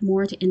react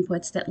more to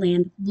inputs that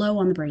land low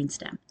on the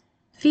brainstem.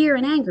 Fear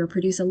and anger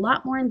produce a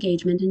lot more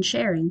engagement and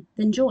sharing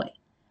than joy.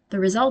 The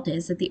result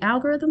is that the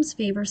algorithms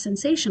favor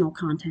sensational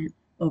content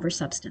over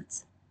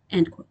substance,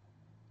 end quote.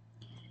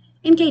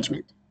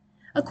 Engagement.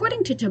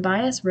 According to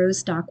Tobias Rose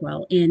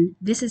Stockwell in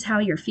This Is How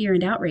Your Fear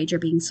and Outrage Are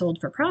Being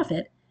Sold for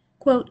Profit,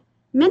 quote,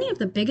 many of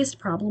the biggest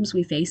problems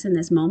we face in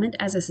this moment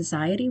as a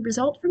society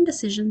result from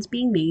decisions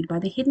being made by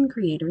the hidden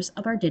creators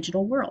of our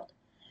digital world,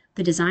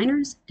 the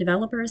designers,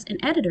 developers, and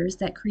editors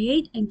that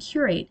create and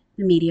curate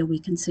the media we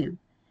consume.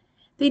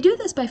 They do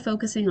this by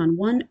focusing on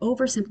one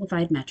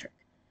oversimplified metric,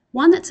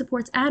 one that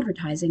supports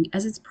advertising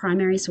as its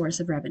primary source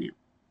of revenue.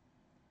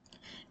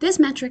 This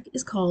metric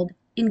is called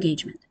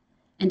engagement,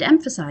 and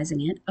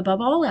emphasizing it,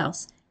 above all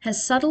else,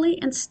 has subtly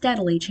and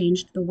steadily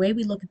changed the way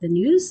we look at the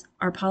news,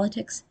 our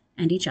politics,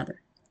 and each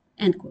other.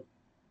 End quote.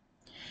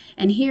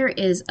 And here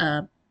is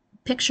a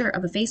picture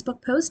of a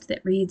Facebook post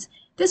that reads,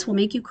 "This will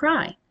make you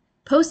cry.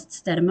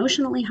 Posts that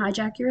emotionally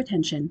hijack your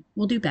attention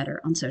will do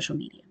better on social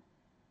media."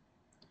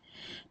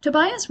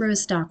 Tobias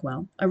Rose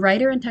Stockwell, a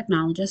writer and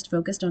technologist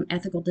focused on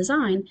ethical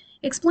design,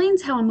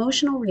 explains how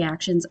emotional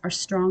reactions are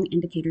strong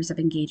indicators of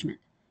engagement,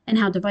 and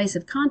how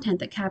divisive content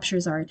that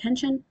captures our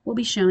attention will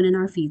be shown in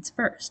our feeds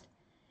first.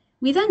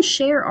 We then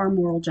share our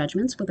moral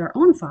judgments with our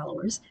own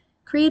followers,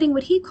 creating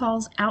what he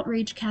calls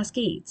outrage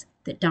cascades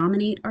that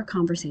dominate our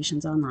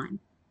conversations online.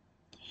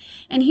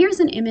 And here's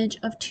an image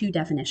of two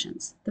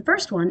definitions. The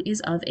first one is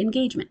of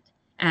engagement,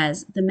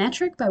 as the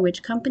metric by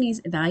which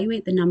companies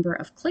evaluate the number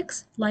of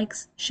clicks,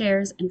 likes,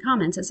 shares, and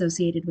comments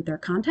associated with their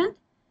content,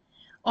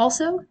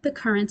 also the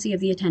currency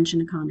of the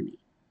attention economy.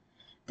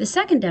 The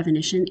second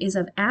definition is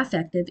of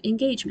affective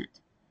engagement,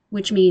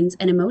 which means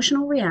an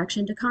emotional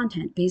reaction to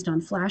content based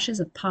on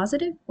flashes of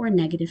positive or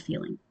negative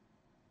feeling.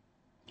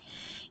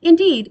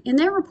 Indeed, in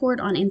their report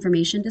on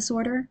information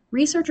disorder,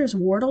 researchers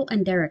Wardle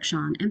and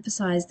Derrickson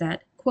emphasize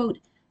that, quote,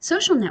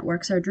 social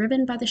networks are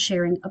driven by the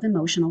sharing of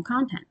emotional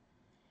content.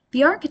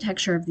 The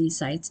architecture of these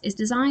sites is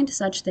designed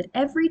such that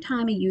every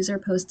time a user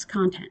posts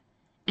content,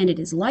 and it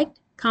is liked,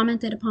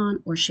 commented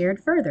upon, or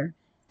shared further,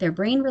 their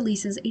brain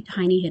releases a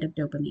tiny hit of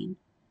dopamine,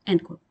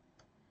 end quote.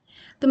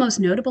 The most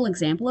notable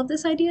example of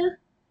this idea?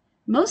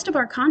 Most of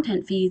our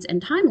content feeds and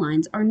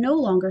timelines are no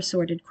longer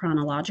sorted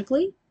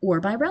chronologically or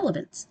by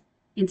relevance.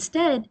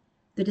 Instead,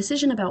 the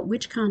decision about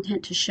which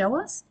content to show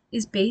us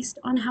is based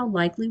on how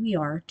likely we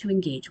are to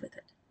engage with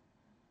it.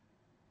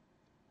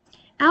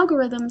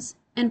 Algorithms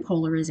and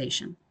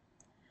polarization.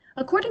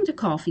 According to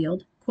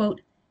Caulfield,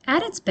 quote,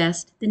 "At its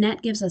best, the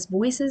net gives us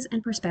voices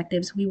and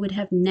perspectives we would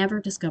have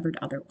never discovered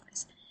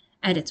otherwise.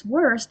 At its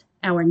worst,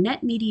 our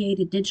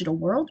net-mediated digital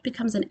world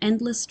becomes an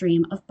endless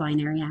stream of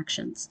binary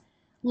actions.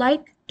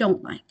 Like,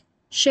 don't like,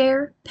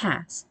 share,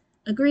 pass,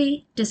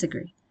 agree,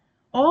 disagree,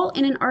 all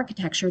in an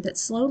architecture that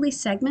slowly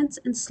segments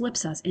and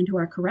slips us into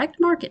our correct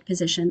market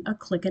position a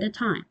click at a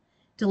time,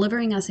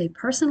 delivering us a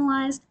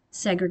personalized,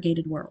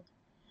 segregated world.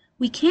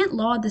 We can't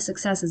laud the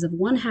successes of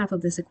one half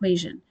of this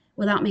equation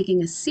without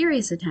making a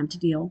serious attempt to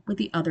deal with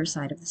the other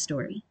side of the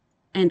story."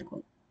 End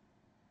quote.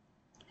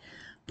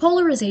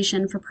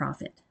 Polarization for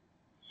profit.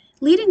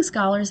 Leading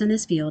scholars in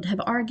this field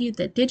have argued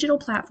that digital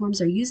platforms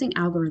are using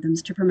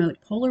algorithms to promote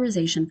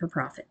polarization for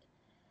profit.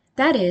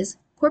 That is,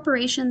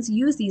 corporations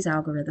use these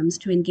algorithms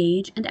to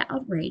engage and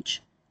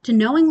outrage, to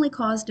knowingly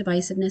cause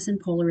divisiveness and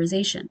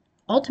polarization,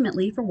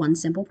 ultimately for one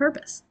simple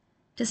purpose: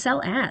 to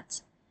sell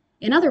ads.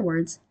 In other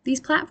words, these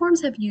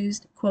platforms have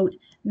used, quote,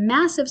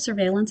 "massive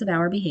surveillance of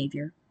our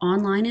behavior,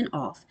 online and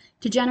off,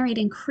 to generate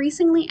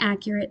increasingly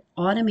accurate,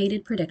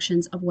 automated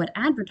predictions of what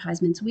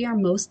advertisements we are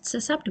most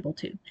susceptible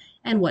to,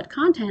 and what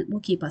content will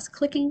keep us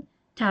clicking,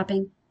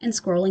 tapping, and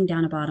scrolling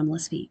down a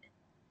bottomless feed."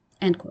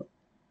 End quote.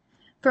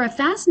 For a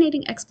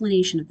fascinating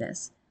explanation of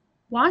this,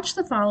 watch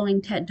the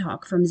following TED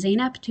Talk from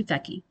Zeynep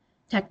Tufekci,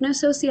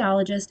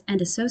 technosociologist and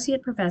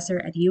associate professor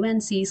at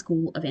UNC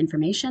School of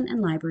Information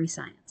and Library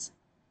Science.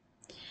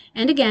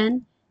 And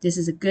again, this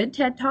is a good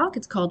TED Talk.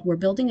 It's called "We're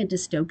Building a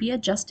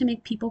Dystopia Just to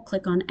Make People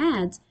Click on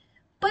Ads,"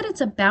 but it's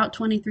about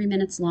 23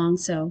 minutes long,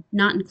 so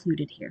not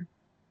included here.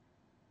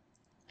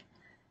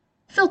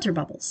 Filter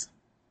bubbles.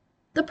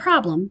 The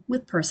problem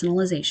with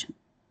personalization.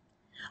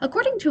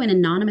 According to an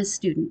anonymous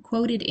student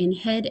quoted in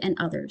Head and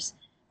Others,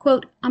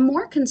 quote, "I'm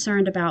more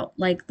concerned about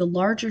like the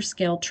larger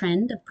scale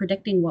trend of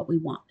predicting what we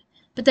want,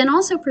 but then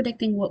also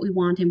predicting what we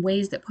want in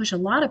ways that push a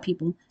lot of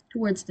people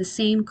towards the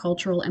same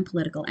cultural and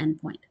political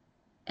endpoint."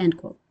 End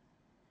quote.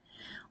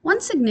 One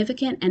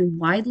significant and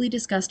widely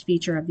discussed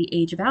feature of the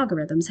age of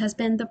algorithms has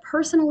been the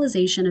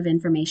personalization of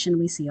information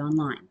we see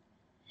online.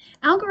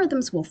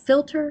 Algorithms will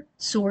filter,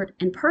 sort,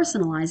 and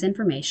personalize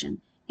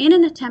information in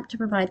an attempt to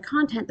provide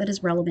content that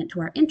is relevant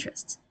to our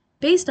interests,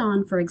 based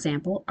on, for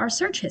example, our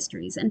search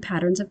histories and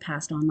patterns of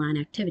past online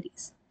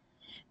activities.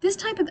 This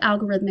type of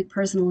algorithmic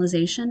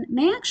personalization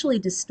may actually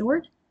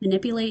distort,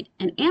 manipulate,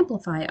 and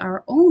amplify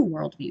our own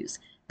worldviews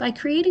by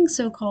creating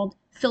so-called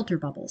filter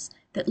bubbles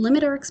that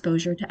limit our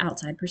exposure to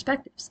outside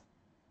perspectives.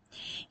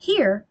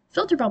 Here,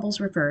 filter bubbles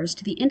refers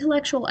to the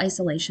intellectual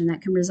isolation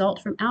that can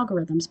result from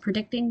algorithms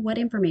predicting what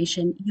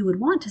information you would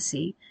want to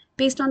see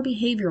based on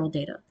behavioral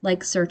data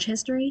like search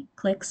history,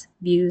 clicks,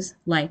 views,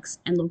 likes,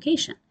 and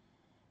location.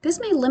 This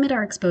may limit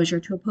our exposure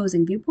to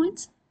opposing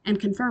viewpoints and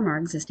confirm our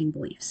existing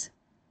beliefs.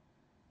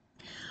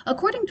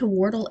 According to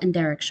Wardle and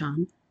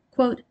Derrickson,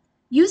 quote,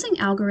 "Using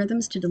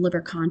algorithms to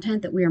deliver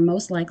content that we are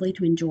most likely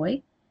to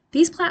enjoy,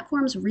 these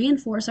platforms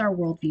reinforce our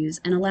worldviews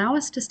and allow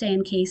us to stay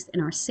encased in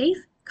our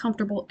safe,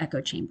 comfortable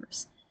echo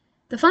chambers.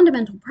 The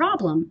fundamental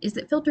problem is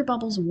that filter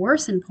bubbles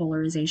worsen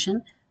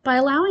polarization by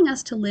allowing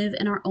us to live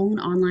in our own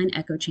online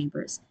echo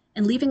chambers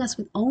and leaving us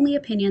with only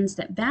opinions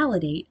that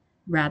validate,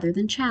 rather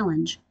than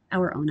challenge,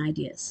 our own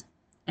ideas."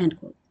 End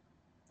quote.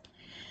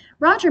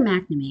 Roger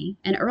McNamee,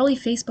 an early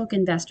Facebook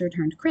investor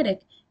turned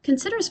critic,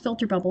 considers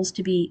filter bubbles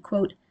to be,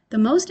 quote, "the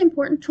most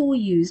important tool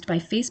used by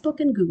Facebook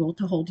and Google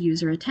to hold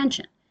user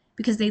attention,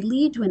 because they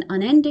lead to an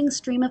unending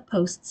stream of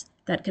posts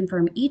that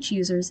confirm each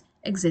user's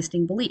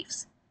existing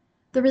beliefs.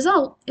 The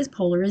result is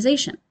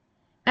polarization.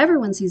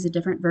 Everyone sees a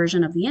different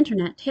version of the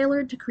internet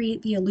tailored to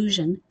create the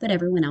illusion that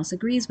everyone else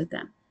agrees with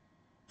them.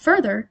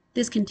 Further,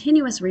 this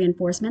continuous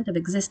reinforcement of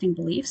existing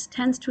beliefs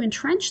tends to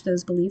entrench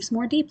those beliefs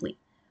more deeply,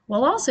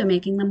 while also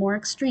making them more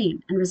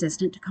extreme and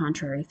resistant to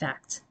contrary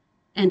facts."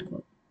 End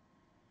quote.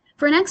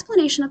 For an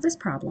explanation of this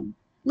problem,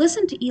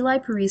 listen to Eli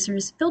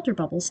Pariser's Filter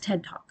Bubbles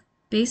TED Talk,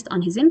 based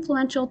on his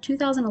influential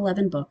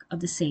 2011 book of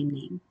the same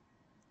name.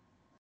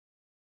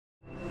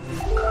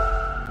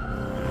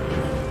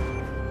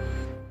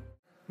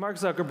 Mark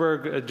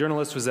Zuckerberg, a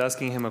journalist, was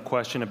asking him a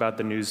question about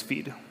the news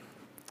feed.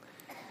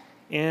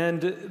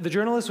 And the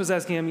journalist was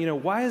asking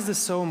him, why is this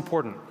so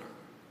important?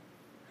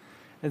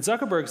 And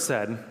Zuckerberg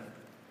said,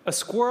 "A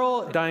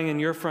squirrel dying in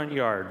your front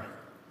yard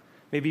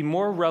may be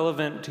more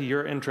relevant to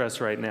your interests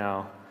right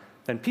now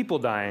than people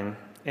dying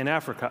in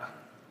Africa."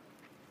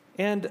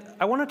 And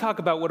I want to talk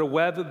about what a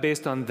web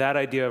based on that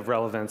idea of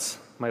relevance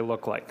might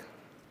look like.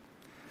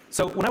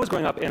 So when I was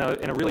growing up in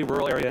a really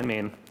rural area in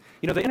Maine,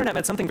 the internet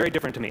meant something very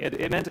different to me.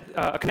 It meant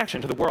a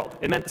connection to the world.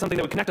 It meant something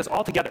that would connect us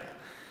all together.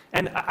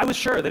 And I was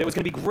sure that it was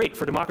going to be great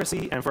for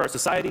democracy and for our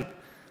society.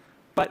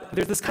 But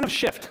there's this kind of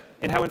shift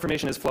in how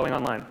information is flowing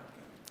online.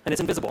 And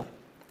it's invisible.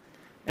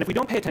 And if we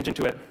don't pay attention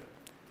to it,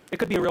 it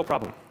could be a real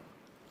problem.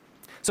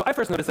 So I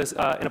first noticed this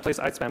in a place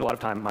I spend a lot of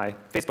time, my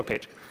Facebook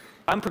page.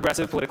 I'm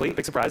progressive politically,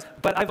 big surprise,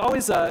 but I've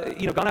always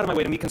gone out of my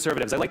way to meet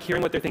conservatives. I like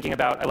hearing what they're thinking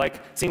about. I like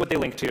seeing what they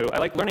link to. I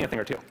like learning a thing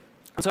or two.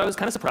 And so I was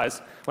kind of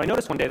surprised when I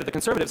noticed one day that the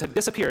conservatives had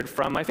disappeared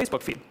from my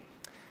Facebook feed.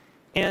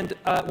 And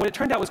what it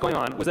turned out was going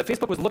on was that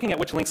Facebook was looking at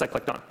which links I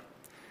clicked on.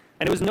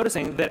 And it was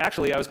noticing that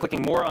actually I was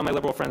clicking more on my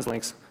liberal friends'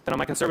 links than on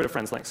my conservative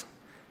friends' links.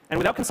 And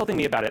without consulting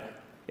me about it,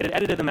 it had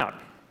edited them out.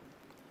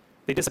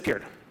 They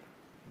disappeared.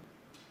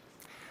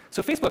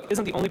 So Facebook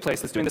isn't the only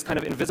place that's doing this kind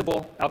of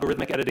invisible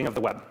algorithmic editing of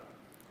the web.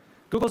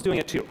 Google's doing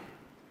it too.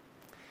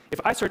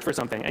 If I search for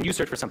something and you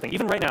search for something,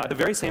 even right now at the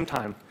very same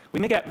time, we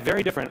may get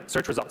very different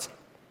search results.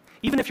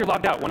 Even if you're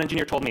logged out, one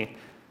engineer told me,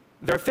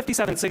 there are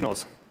 57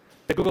 signals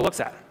that Google looks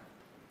at.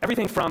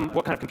 Everything from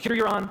what kind of computer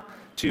you're on,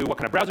 to what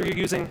kind of browser you're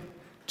using,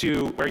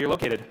 to where you're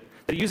located,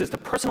 that it uses to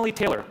personally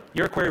tailor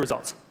your query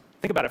results.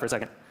 Think about it for a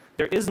second.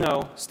 There is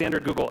no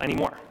standard Google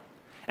anymore.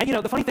 And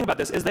the funny thing about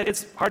this is that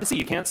it's hard to see.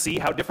 You can't see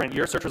how different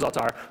your search results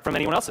are from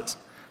anyone else's.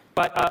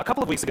 But a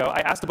couple of weeks ago,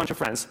 I asked a bunch of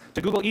friends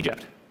to Google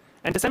Egypt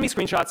and to send me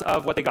screenshots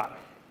of what they got.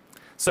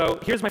 So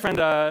here's my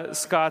friend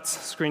Scott's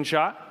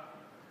screenshot.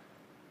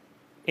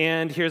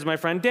 And here's my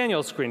friend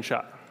Daniel's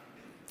screenshot.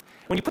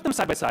 When you put them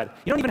side by side,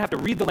 you don't even have to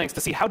read the links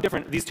to see how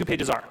different these two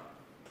pages are.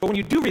 But when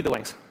you do read the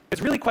links,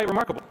 it's really quite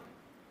remarkable.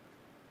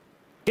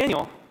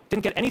 Daniel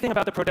didn't get anything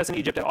about the protests in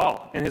Egypt at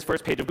all in his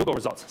first page of Google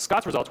results.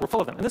 Scott's results were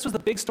full of them. And this was the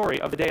big story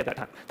of the day at that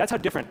time. That's how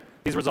different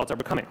these results are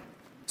becoming.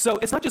 So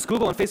it's not just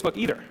Google and Facebook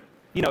either.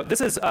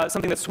 This is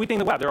something that's sweeping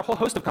the web. There are a whole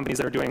host of companies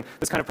that are doing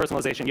this kind of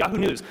personalization. Yahoo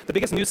News, the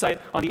biggest news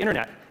site on the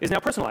internet, is now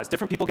personalized.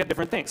 Different people get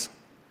different things.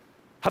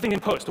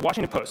 Huffington Post, the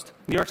Washington Post,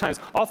 New York Times,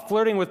 all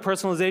flirting with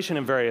personalization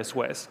in various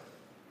ways.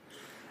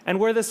 And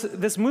where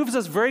this moves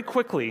us very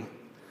quickly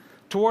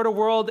toward a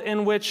world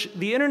in which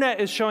the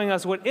internet is showing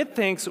us what it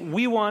thinks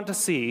we want to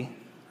see,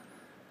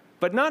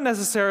 but not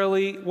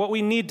necessarily what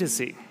we need to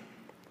see.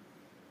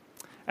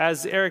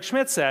 As Eric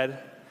Schmidt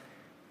said,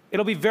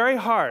 it'll be very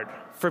hard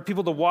for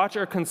people to watch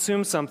or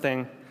consume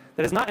something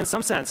that has not, in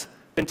some sense,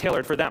 been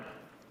tailored for them.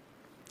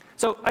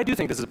 So I do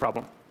think this is a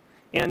problem.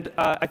 And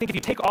I think if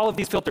you take all of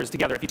these filters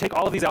together, if you take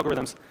all of these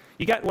algorithms,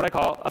 you get what I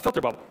call a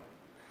filter bubble.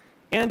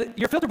 And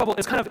your filter bubble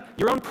is kind of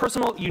your own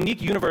personal,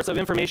 unique universe of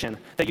information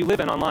that you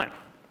live in online.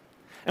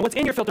 And what's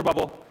in your filter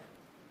bubble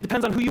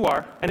depends on who you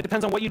are, and it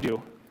depends on what you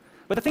do.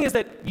 But the thing is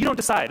that you don't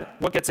decide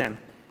what gets in.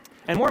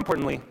 And more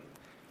importantly,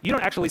 you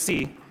don't actually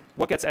see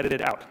what gets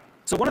edited out.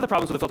 So one of the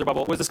problems with the filter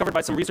bubble was discovered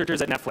by some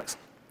researchers at Netflix.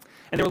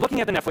 And they were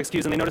looking at the Netflix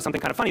queues, and they noticed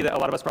something kind of funny that a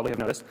lot of us probably have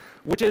noticed,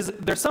 which is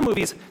there's some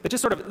movies that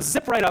just sort of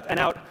zip right up and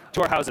out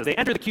to our houses. They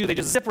enter the queue, they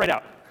just zip right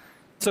out.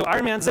 So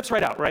Iron Man zips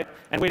right out, right?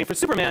 And waiting for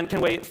Superman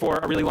can wait for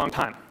a really long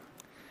time.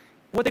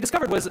 What they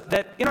discovered was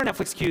that in our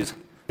Netflix queues,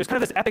 there's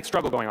kind of this epic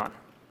struggle going on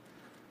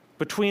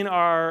between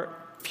our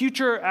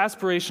future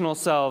aspirational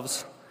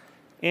selves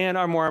and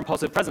our more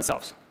impulsive present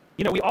selves.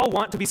 We all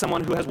want to be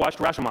someone who has watched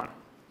Rashomon.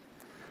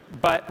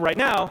 But right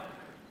now,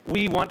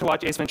 we want to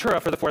watch Ace Ventura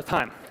for the 4th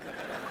time.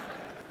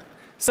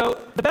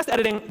 So the best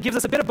editing gives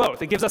us a bit of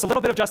both. It gives us a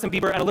little bit of Justin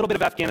Bieber and a little bit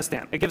of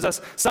Afghanistan. It gives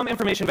us some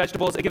information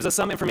vegetables. It gives us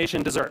some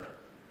information dessert.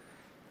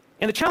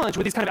 And the challenge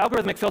with these kind of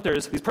algorithmic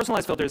filters, these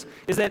personalized filters,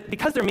 is that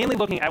because they're mainly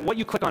looking at what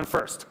you click on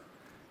first,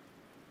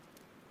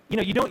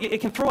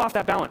 it can throw off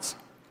that balance.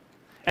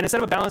 And instead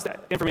of a balanced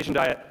information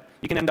diet,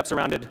 you can end up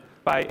surrounded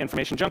by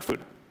information junk food.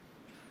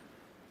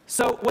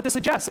 So what this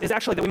suggests is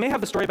actually that we may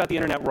have the story about the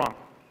internet wrong.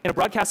 In a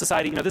broadcast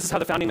society, this is how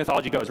the founding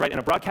mythology goes, right? In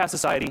a broadcast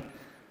society,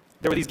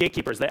 there were these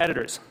gatekeepers, the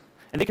editors,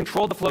 and they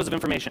controlled the flows of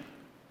information.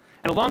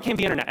 And along came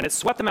the internet, and it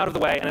swept them out of the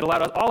way, and it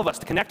allowed all of us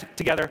to connect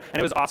together, and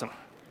it was awesome.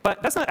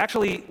 But that's not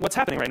actually what's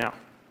happening right now.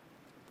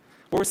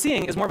 What we're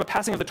seeing is more of a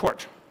passing of the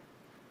torch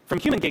from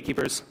human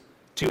gatekeepers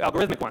to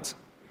algorithmic ones.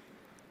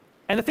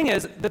 And the thing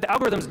is that the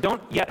algorithms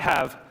don't yet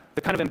have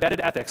the kind of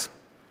embedded ethics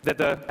that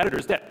the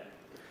editors did.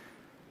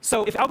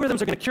 So if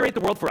algorithms are going to curate the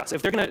world for us,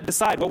 if they're going to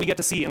decide what we get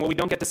to see and what we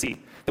don't get to see,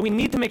 then we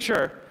need to make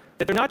sure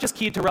that they're not just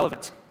keyed to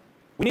relevance.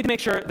 We need to make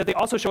sure that they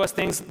also show us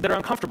things that are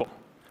uncomfortable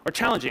or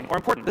challenging or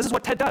important. This is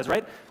what TED does,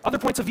 right? Other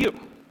points of view.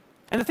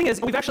 And the thing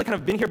is, we've actually kind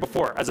of been here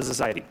before as a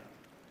society.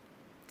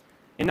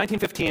 In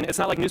 1915, it's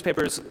not like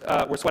newspapers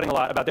were sweating a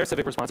lot about their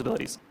civic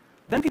responsibilities.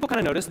 Then people kind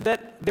of noticed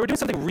that they were doing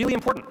something really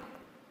important.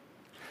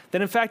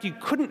 That in fact, you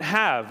couldn't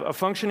have a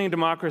functioning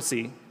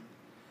democracy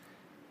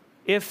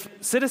if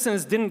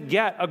citizens didn't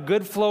get a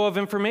good flow of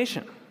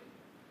information.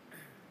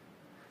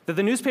 That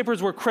the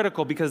newspapers were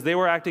critical because they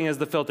were acting as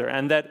the filter,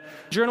 and that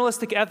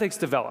journalistic ethics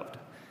developed.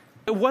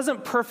 It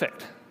wasn't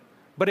perfect,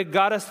 but it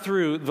got us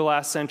through the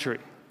last century.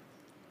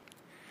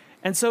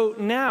 And so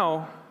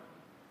now,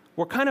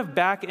 we're kind of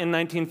back in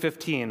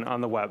 1915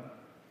 on the web.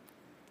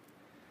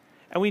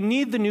 And we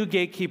need the new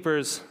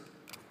gatekeepers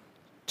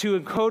to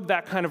encode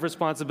that kind of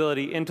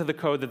responsibility into the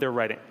code that they're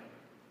writing.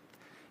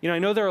 I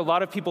know there are a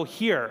lot of people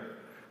here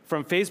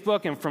from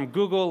Facebook and from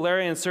Google,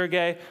 Larry and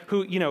Sergey,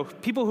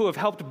 people who have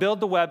helped build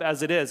the web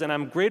as it is, and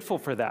I'm grateful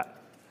for that.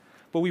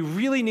 But we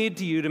really need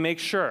you to make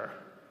sure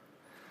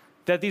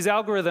that these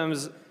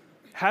algorithms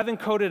have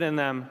encoded in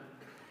them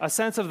a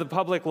sense of the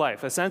public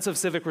life, a sense of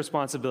civic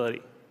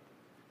responsibility.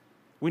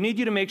 We need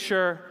you to make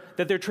sure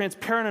that they're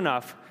transparent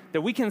enough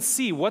that we can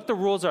see what the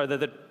rules are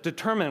that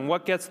determine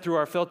what gets through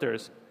our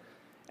filters.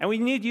 And we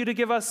need you to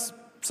give us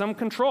some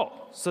control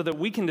so that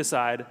we can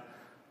decide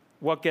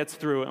what gets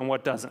through and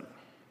what doesn't.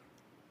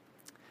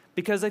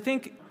 Because I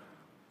think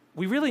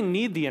we really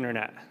need the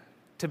internet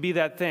to be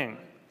that thing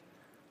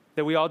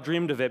that we all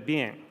dreamed of it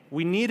being.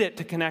 We need it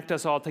to connect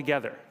us all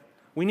together.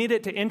 We need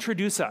it to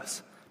introduce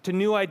us to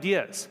new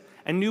ideas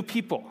and new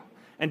people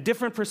and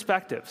different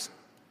perspectives.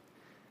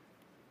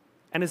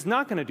 And it's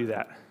not going to do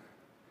that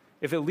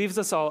if it leaves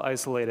us all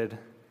isolated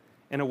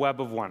in a web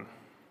of one.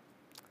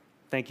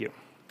 Thank you.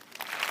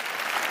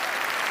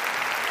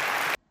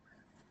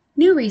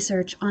 New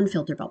research on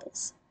filter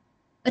bubbles.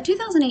 A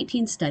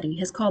 2018 study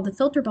has called the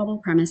filter bubble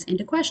premise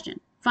into question,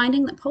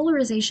 finding that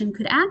polarization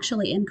could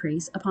actually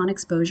increase upon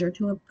exposure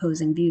to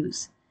opposing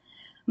views.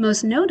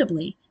 Most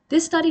notably,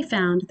 this study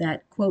found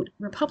that, quote,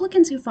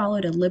 Republicans who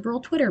followed a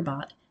liberal Twitter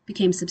bot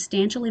became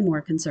substantially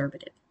more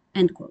conservative,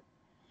 end quote.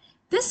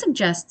 This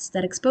suggests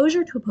that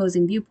exposure to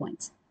opposing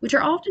viewpoints, which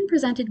are often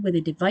presented with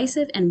a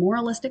divisive and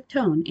moralistic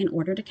tone in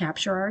order to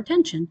capture our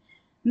attention,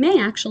 may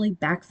actually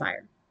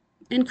backfire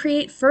and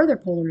create further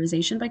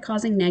polarization by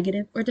causing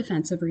negative or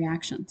defensive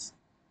reactions.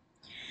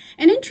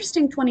 An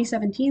interesting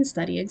 2017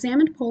 study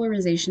examined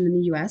polarization in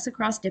the U.S.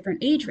 across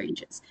different age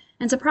ranges,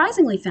 and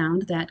surprisingly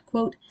found that,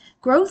 quote,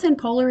 growth in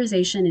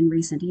polarization in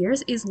recent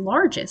years is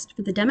largest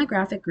for the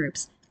demographic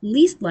groups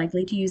least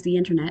likely to use the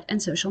internet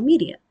and social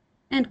media,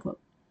 end quote,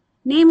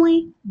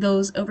 namely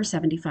those over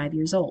 75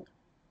 years old.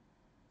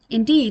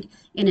 Indeed,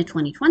 in a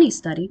 2020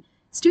 study,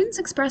 students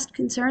expressed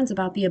concerns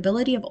about the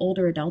ability of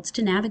older adults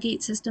to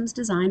navigate systems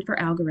designed for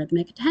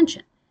algorithmic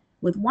attention,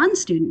 with one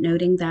student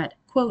noting that,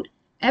 quote,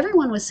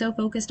 everyone was so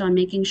focused on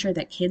making sure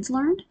that kids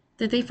learned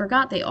that they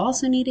forgot they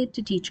also needed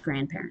to teach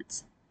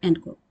grandparents,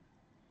 end quote.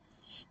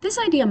 This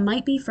idea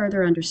might be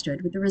further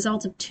understood with the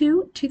results of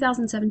two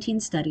 2017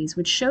 studies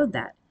which showed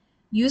that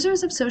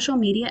users of social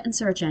media and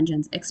search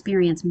engines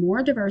experience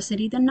more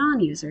diversity than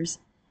non-users,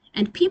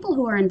 and people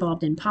who are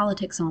involved in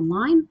politics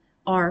online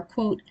are,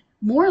 quote,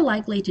 more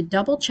likely to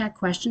double-check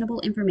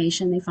questionable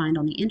information they find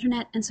on the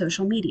internet and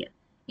social media,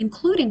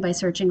 including by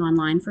searching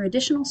online for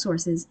additional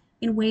sources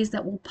in ways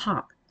that will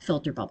pop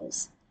filter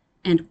bubbles,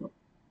 end quote.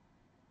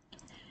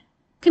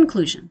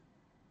 Conclusion.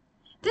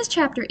 This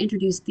chapter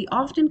introduced the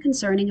often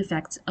concerning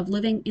effects of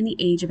living in the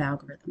age of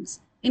algorithms,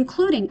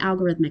 including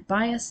algorithmic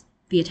bias,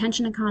 the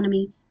attention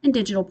economy, and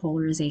digital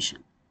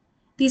polarization.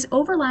 These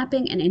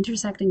overlapping and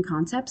intersecting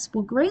concepts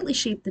will greatly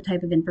shape the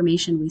type of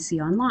information we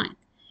see online,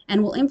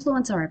 and will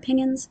influence our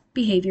opinions,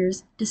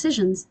 behaviors,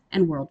 decisions,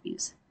 and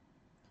worldviews.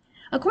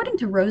 According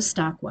to Rose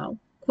Stockwell,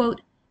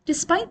 quote,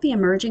 despite the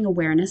emerging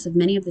awareness of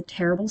many of the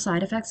terrible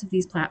side effects of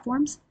these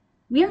platforms,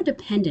 we are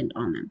dependent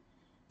on them.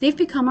 They've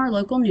become our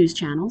local news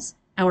channels,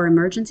 our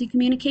emergency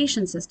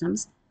communication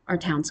systems, our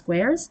town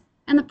squares,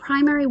 and the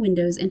primary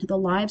windows into the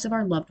lives of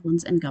our loved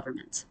ones and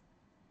governments.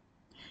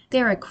 They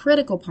are a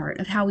critical part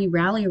of how we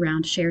rally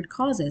around shared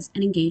causes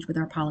and engage with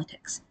our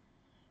politics.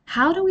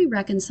 How do we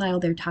reconcile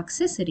their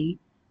toxicity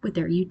with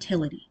their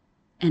utility,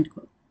 end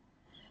quote.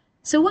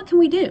 So what can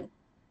we do?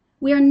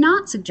 We are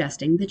not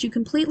suggesting that you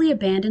completely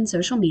abandon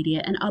social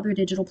media and other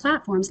digital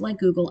platforms like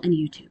Google and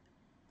YouTube.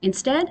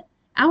 Instead,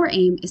 our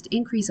aim is to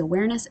increase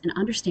awareness and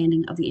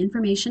understanding of the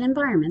information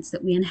environments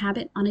that we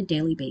inhabit on a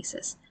daily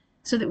basis,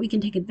 so that we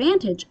can take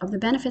advantage of the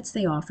benefits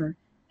they offer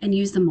and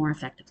use them more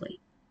effectively.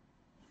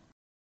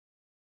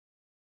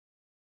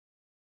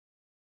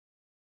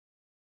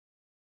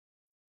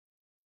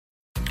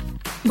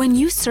 When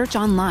you search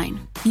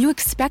online, you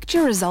expect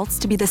your results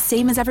to be the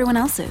same as everyone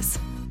else's.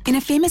 In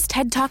a famous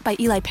TED Talk by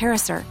Eli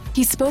Pariser,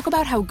 he spoke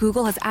about how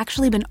Google has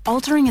actually been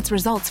altering its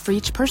results for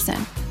each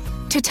person.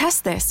 To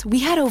test this, we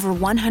had over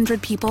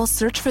 100 people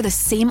search for the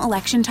same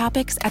election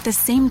topics at the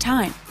same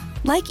time.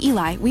 Like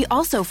Eli, we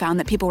also found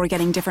that people were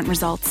getting different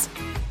results,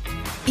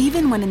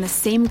 even when in the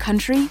same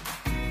country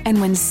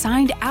and when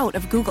signed out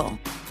of Google.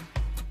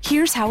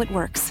 Here's how it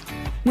works.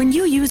 When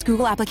you use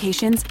Google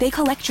applications, they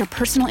collect your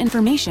personal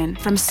information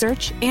from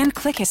search and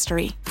click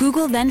history.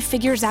 Google then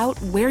figures out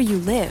where you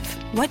live,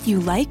 what you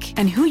like,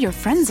 and who your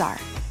friends are.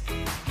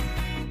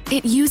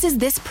 It uses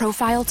this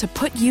profile to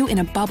put you in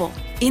a bubble.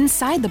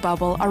 Inside the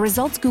bubble are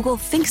results Google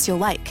thinks you'll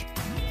like.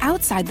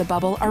 Outside the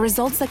bubble are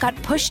results that got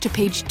pushed to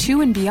page 2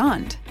 and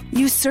beyond.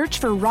 You search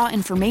for raw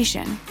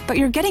information, but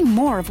you're getting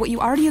more of what you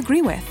already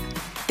agree with.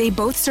 They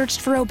both searched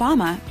for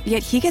Obama,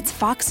 yet he gets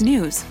Fox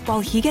News,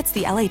 while he gets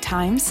the LA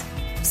Times.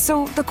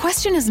 So the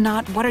question is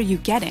not what are you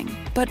getting,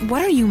 but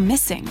what are you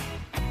missing?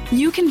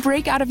 You can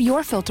break out of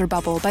your filter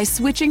bubble by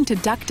switching to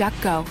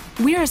DuckDuckGo.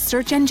 We're a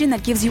search engine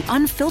that gives you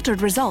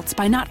unfiltered results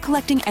by not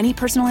collecting any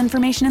personal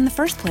information in the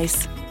first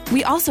place.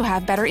 We also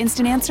have better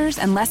instant answers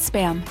and less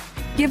spam.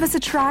 Give us a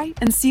try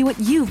and see what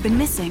you've been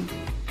missing.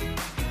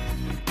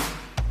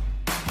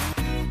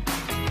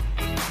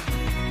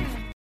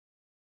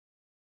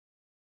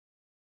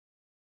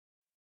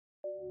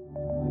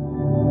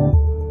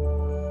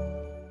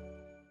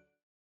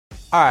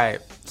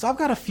 Alright, so I've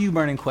got a few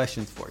burning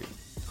questions for you.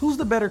 Who's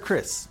the better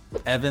Chris,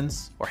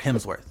 Evans or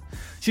Hemsworth?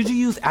 Should you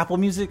use Apple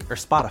Music or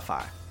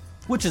Spotify?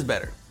 Which is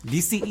better,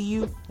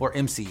 DCEU or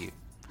MCU?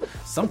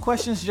 Some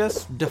questions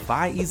just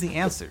defy easy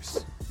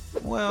answers.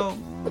 Well,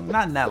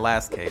 not in that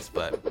last case,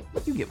 but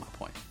you get my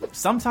point.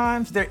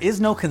 Sometimes there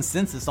is no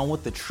consensus on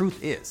what the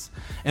truth is.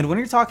 And when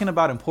you're talking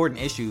about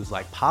important issues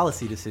like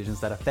policy decisions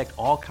that affect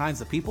all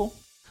kinds of people,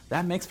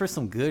 that makes for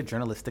some good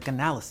journalistic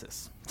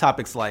analysis.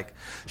 Topics like,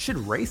 should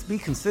race be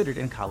considered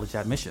in college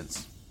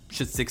admissions?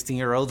 Should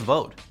 16-year-olds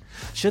vote?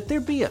 Should there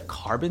be a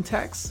carbon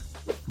tax?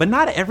 But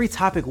not every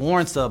topic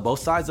warrants a both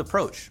sides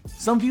approach.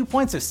 Some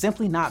viewpoints are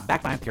simply not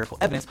backed by empirical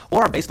evidence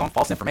or are based on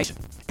false information.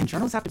 And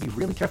journalists have to be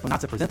really careful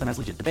not to present them as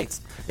legit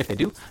debates. If they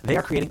do, they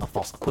are creating a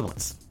false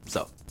equivalence.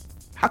 So,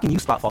 how can you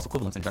spot false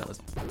equivalence in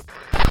journalism?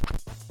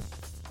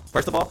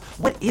 First of all,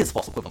 what is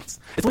false equivalence?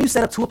 It's when you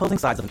set up two opposing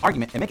sides of an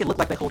argument and make it look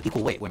like they hold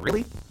equal weight, when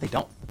really, they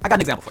don't. I got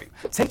an example for you.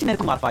 Take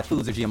genetically modified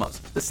foods or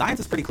GMOs. The science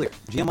is pretty clear.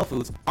 GMO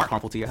foods aren't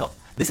harmful to your health.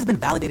 This has been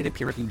validated in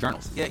peer-reviewed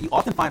journals. Yet you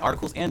often find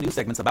articles and news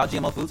segments about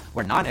GMO foods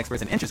where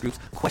non-experts and interest groups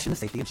question the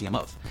safety of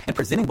GMOs. And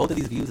presenting both of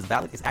these views as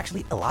valid is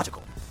actually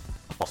illogical.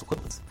 A false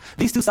equivalence.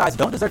 These two sides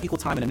don't deserve equal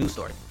time in a news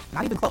story.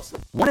 Not even close.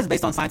 One is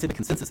based on scientific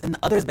consensus and the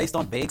other is based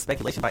on vague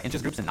speculation by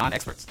interest groups and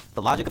non-experts.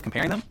 The logic of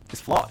comparing them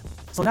is flawed.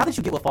 So now that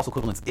you get what false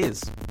equivalence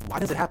is, why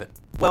does it happen?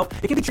 Well,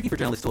 it can be tricky for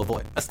journalists to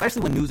avoid,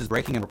 especially when news is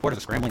breaking and reporters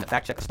are scrambling to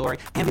fact check a story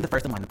and be the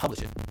first in line to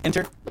publish it.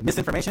 Enter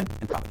misinformation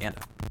and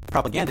propaganda.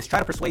 Propagandists try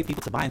to persuade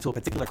people to buy into a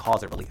particular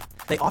cause or belief.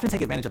 They often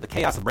take advantage of the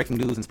chaos of breaking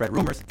news and spread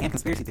rumors and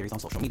conspiracy theories on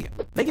social media.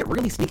 They get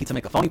really sneaky to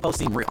make a phony post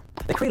seem real.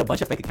 They create a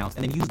bunch of fake accounts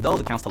and then use those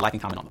accounts to like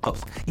and comment on the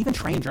post. Even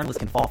trained journalists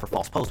can fall for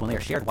false posts when they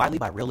are shared widely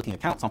by real-looking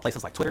accounts on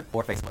places like Twitter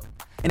or Facebook.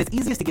 And it's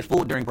easiest to get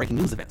fooled during breaking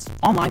news events.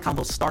 Online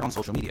convos start on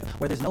social media,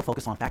 where there's no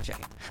focus on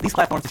fact-checking. These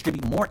platforms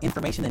distribute more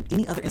information than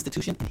any other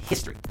institution in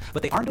history,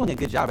 but they aren't doing a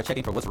good job of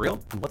checking for what's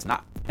real and what's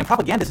not. And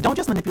propagandists don't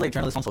just manipulate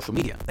journalists on social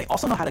media, they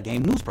also know how to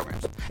game news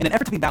programs. In an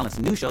effort to be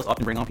balanced, news shows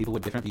often bring on people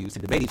with different views to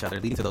debate each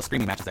other, leading to those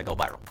screaming matches that go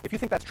viral. If you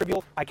think that's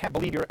trivial, I can't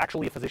believe you're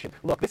actually a physician.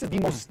 Look, this is the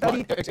most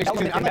studied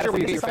element in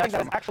medicine. This is something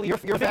that is actually your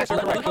facts.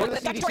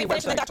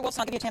 Dr.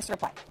 Wilson, I'll give you a chance to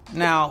reply.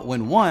 Now,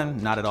 when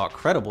one, not at all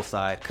credible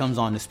side, comes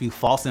on to spew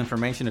false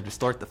information or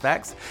distort the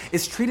facts,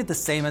 it's treated the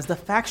same as the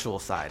factual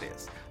side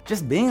is.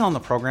 Just being on the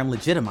program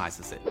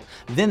legitimizes it.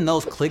 Then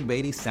those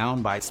clickbaity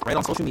sound bites spread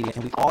on social media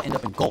and we all end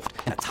up engulfed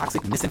in a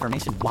toxic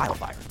misinformation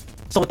wildfire.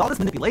 So with all this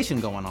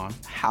manipulation going on,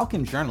 how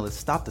can journalists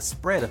stop the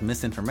spread of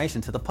misinformation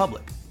to the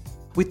public?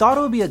 We thought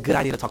it would be a good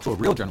idea to talk to a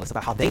real journalist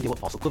about how they deal with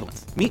false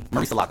equivalence. Meet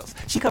Marisa Lagos.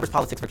 She covers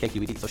politics for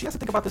KQED, so she has to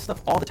think about this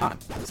stuff all the time.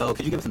 So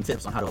could you give us some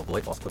tips on how to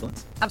avoid false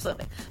equivalence?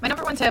 Absolutely. My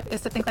number one tip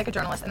is to think like a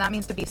journalist, and that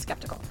means to be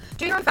skeptical.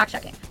 Do your own fact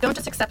checking. Don't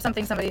just accept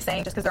something somebody's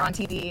saying just because they're on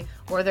TV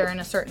or they're in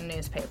a certain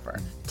newspaper.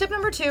 Tip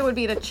number two would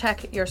be to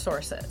check your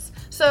sources.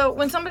 So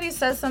when somebody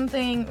says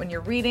something, when you're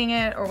reading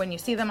it, or when you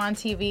see them on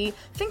TV,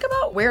 think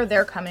about where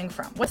they're coming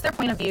from. What's their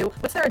point of view?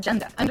 What's their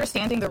agenda?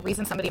 Understanding the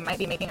reason somebody might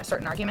be making a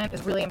certain argument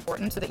is really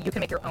important so that you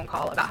can make your own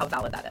call about how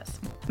valid that is.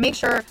 Make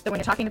sure that when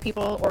you're talking to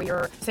people or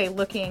you're, say,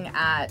 looking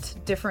at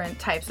different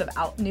types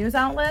of news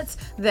outlets,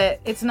 that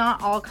it's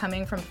not all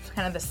coming from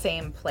kind of the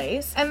same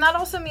place. And that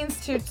also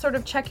means to sort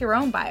of check your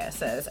own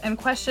biases and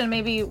question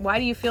maybe, why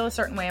do you feel a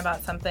certain way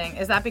about something?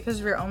 Is that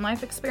because of your own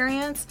life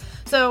experience?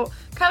 So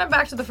kind of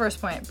back to the first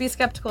point, be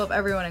skeptical of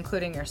everyone,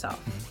 including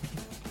yourself.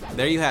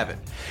 There you have it.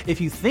 If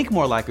you think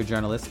more like a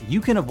journalist,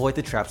 you can avoid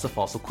the traps of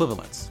false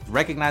equivalence.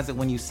 Recognize it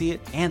when you see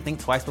it and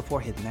think twice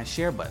before hitting that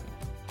share button.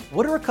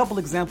 What are a couple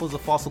examples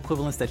of false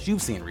equivalence that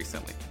you've seen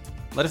recently?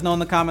 Let us know in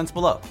the comments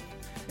below.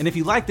 And if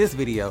you like this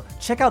video,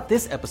 check out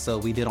this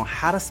episode we did on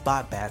how to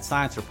spot bad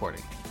science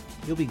reporting.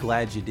 You'll be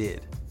glad you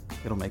did.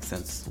 It'll make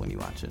sense when you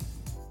watch it.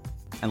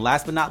 And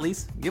last but not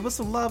least, give us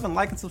some love and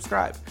like and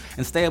subscribe.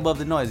 And stay above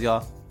the noise,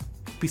 y'all.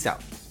 Peace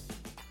out.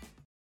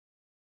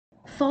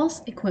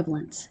 False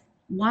Equivalence,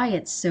 Why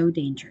It's So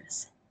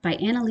Dangerous, by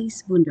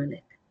Annelies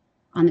Wunderlich,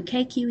 on the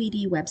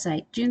KQED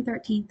website, June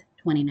 13th,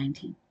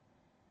 2019.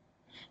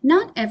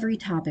 Not every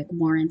topic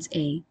warrants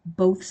a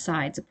both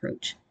sides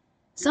approach.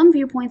 Some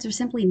viewpoints are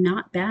simply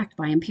not backed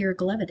by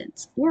empirical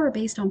evidence or are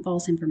based on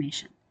false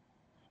information.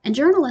 And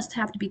journalists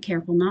have to be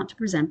careful not to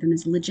present them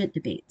as legit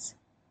debates.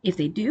 If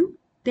they do,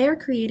 they are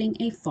creating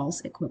a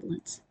false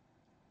equivalence.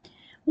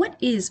 What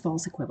is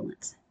false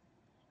equivalence?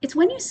 It's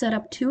when you set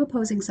up two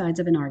opposing sides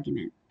of an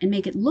argument and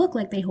make it look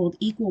like they hold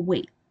equal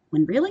weight,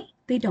 when really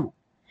they don't.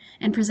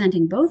 And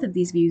presenting both of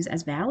these views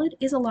as valid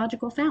is a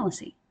logical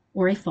fallacy,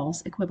 or a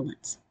false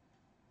equivalence.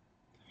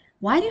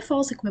 Why do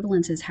false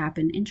equivalences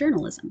happen in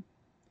journalism?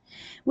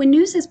 When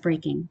news is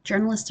breaking,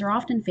 journalists are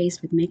often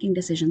faced with making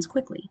decisions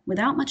quickly,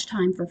 without much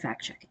time for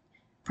fact-checking.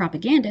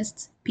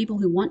 Propagandists, people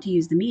who want to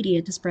use the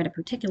media to spread a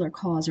particular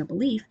cause or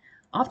belief,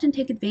 often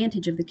take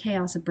advantage of the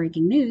chaos of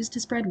breaking news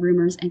to spread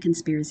rumors and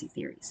conspiracy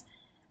theories.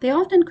 They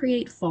often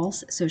create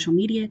false social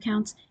media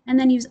accounts and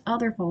then use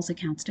other false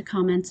accounts to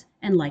comment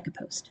and like a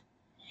post.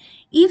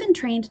 Even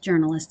trained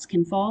journalists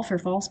can fall for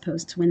false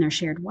posts when they're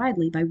shared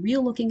widely by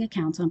real-looking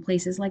accounts on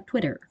places like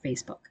Twitter or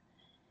Facebook.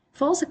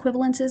 False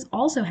equivalences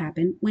also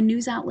happen when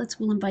news outlets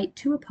will invite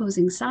two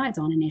opposing sides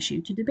on an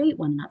issue to debate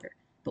one another,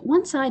 but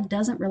one side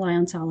doesn't rely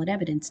on solid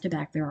evidence to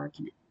back their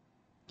argument.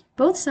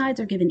 Both sides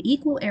are given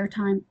equal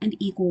airtime and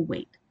equal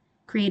weight,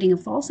 creating a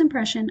false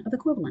impression of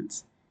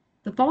equivalence.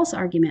 The false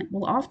argument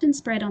will often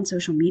spread on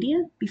social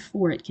media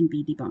before it can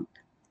be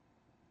debunked.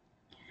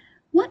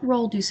 What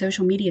role do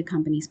social media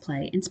companies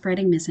play in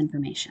spreading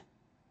misinformation?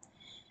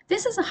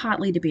 This is a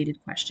hotly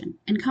debated question,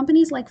 and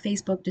companies like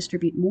Facebook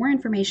distribute more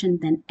information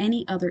than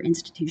any other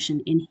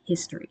institution in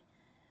history.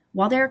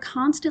 While they are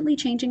constantly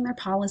changing their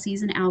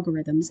policies and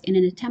algorithms in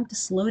an attempt to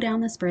slow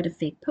down the spread of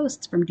fake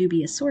posts from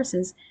dubious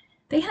sources,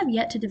 they have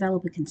yet to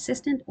develop a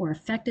consistent or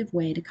effective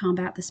way to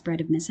combat the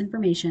spread of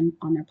misinformation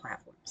on their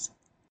platforms.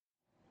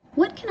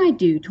 What can I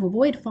do to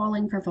avoid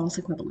falling for false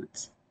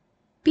equivalence?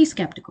 Be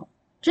skeptical.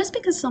 Just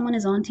because someone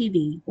is on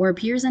TV or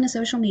appears in a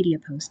social media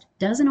post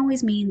doesn't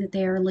always mean that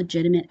they are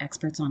legitimate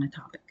experts on a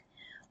topic.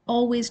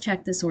 Always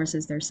check the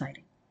sources they're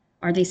citing.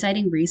 Are they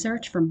citing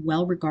research from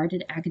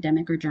well-regarded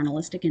academic or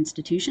journalistic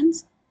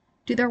institutions?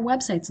 Do their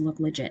websites look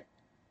legit?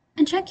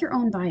 And check your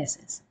own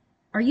biases.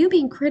 Are you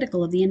being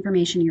critical of the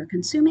information you're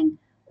consuming,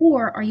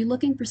 or are you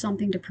looking for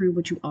something to prove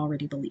what you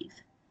already believe?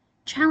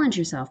 Challenge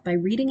yourself by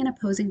reading an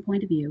opposing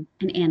point of view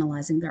and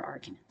analyzing their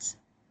arguments.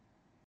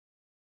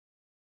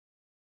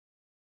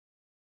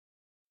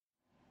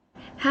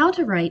 How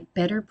to write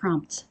better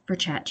prompts for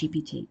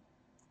ChatGPT.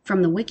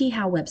 From the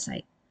WikiHow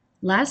website.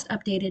 Last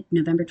updated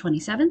November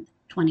 27th,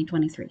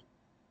 2023.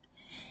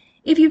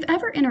 If you've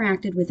ever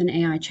interacted with an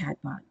AI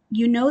chatbot,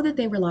 you know that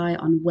they rely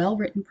on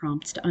well-written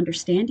prompts to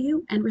understand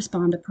you and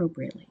respond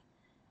appropriately.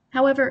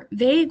 However,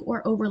 vague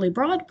or overly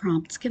broad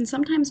prompts can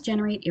sometimes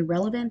generate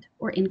irrelevant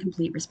or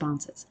incomplete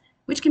responses,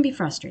 which can be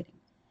frustrating.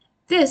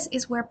 This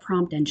is where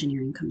prompt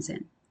engineering comes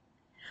in.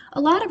 A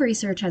lot of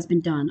research has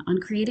been done on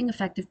creating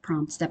effective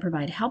prompts that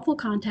provide helpful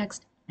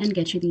context and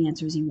get you the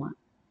answers you want.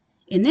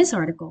 In this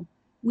article,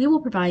 we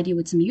will provide you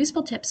with some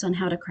useful tips on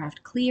how to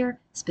craft clear,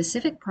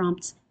 specific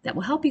prompts that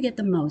will help you get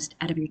the most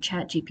out of your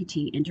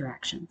ChatGPT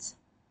interactions.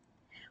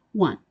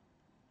 1.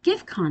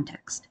 Give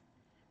context.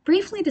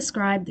 Briefly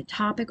describe the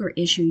topic or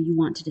issue you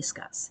want to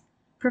discuss.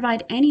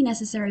 Provide any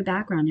necessary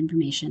background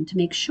information to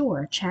make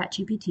sure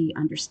ChatGPT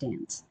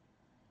understands.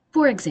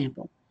 For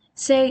example,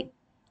 say,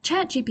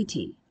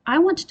 ChatGPT, I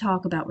want to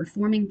talk about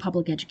reforming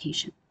public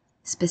education.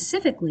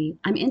 Specifically,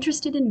 I'm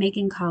interested in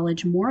making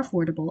college more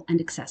affordable and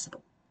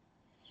accessible.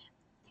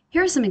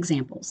 Here are some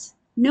examples.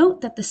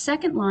 Note that the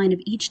second line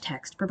of each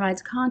text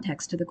provides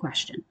context to the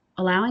question,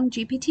 allowing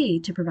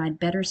GPT to provide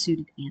better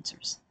suited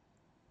answers.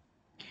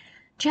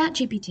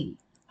 ChatGPT,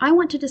 I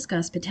want to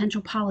discuss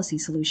potential policy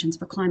solutions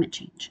for climate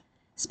change.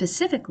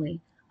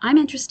 Specifically, I'm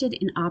interested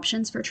in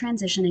options for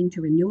transitioning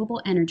to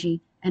renewable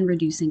energy and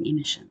reducing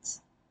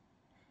emissions.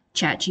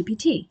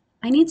 ChatGPT,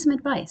 I need some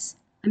advice.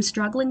 I'm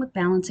struggling with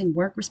balancing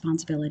work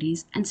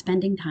responsibilities and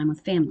spending time with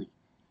family.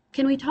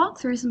 Can we talk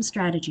through some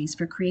strategies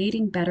for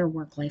creating better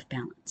work-life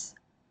balance?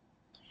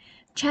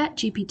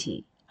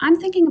 ChatGPT, I'm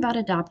thinking about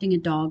adopting a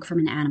dog from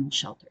an animal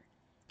shelter.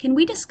 Can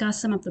we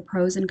discuss some of the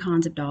pros and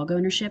cons of dog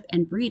ownership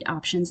and breed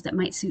options that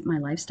might suit my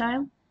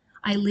lifestyle?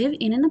 I live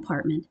in an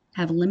apartment,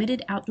 have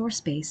limited outdoor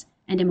space,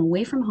 and am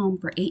away from home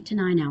for 8 to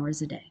 9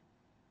 hours a day.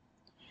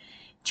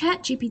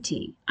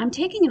 ChatGPT, I'm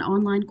taking an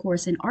online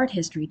course in art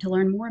history to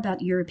learn more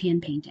about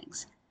European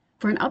paintings.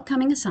 For an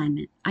upcoming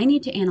assignment, I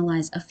need to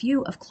analyze a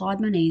few of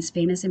Claude Monet's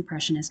famous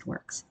Impressionist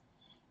works.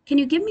 Can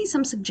you give me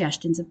some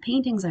suggestions of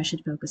paintings I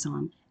should focus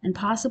on and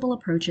possible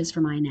approaches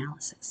for my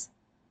analysis?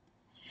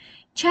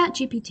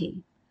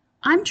 ChatGPT,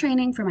 I'm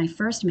training for my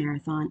first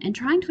marathon and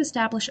trying to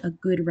establish a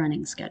good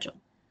running schedule.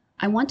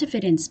 I want to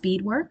fit in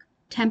speed work,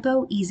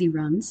 tempo, easy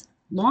runs,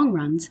 long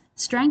runs,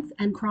 strength,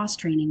 and cross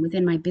training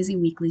within my busy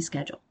weekly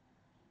schedule.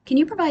 Can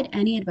you provide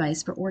any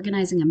advice for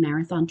organizing a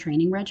marathon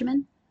training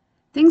regimen?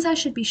 Things I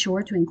should be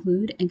sure to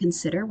include and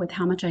consider with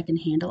how much I can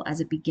handle as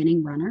a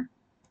beginning runner?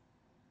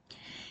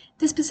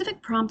 The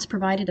specific prompts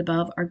provided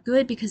above are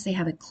good because they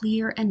have a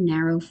clear and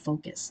narrow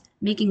focus,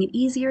 making it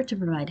easier to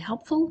provide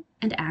helpful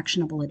and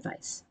actionable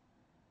advice.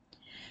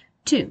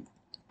 2.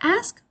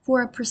 Ask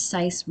for a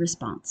precise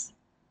response.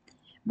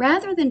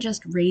 Rather than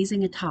just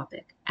raising a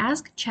topic,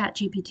 ask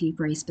ChatGPT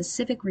for a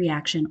specific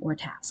reaction or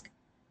task.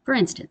 For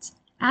instance,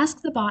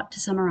 ask the bot to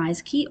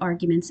summarize key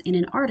arguments in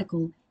an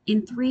article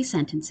in 3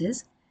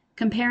 sentences,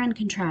 compare and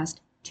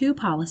contrast 2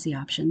 policy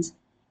options,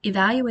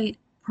 evaluate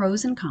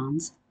pros and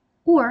cons,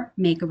 or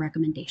make a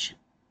recommendation.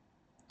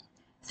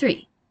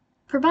 3.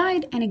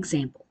 Provide an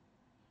example.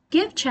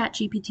 Give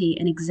ChatGPT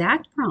an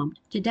exact prompt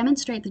to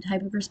demonstrate the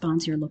type of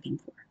response you're looking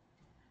for.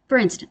 For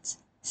instance,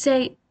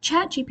 say,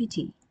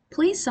 ChatGPT,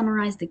 please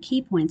summarize the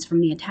key points from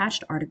the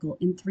attached article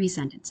in 3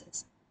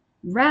 sentences,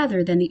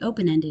 rather than the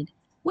open-ended,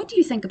 what do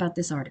you think about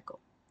this article?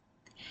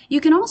 You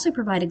can also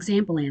provide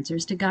example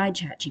answers to guide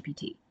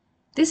ChatGPT.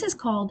 This is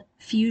called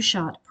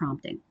few-shot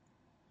prompting.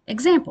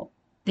 Example,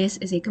 this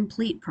is a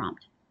complete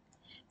prompt.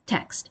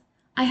 Text,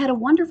 I had a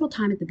wonderful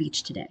time at the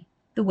beach today.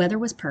 The weather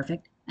was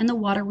perfect and the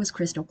water was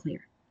crystal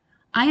clear.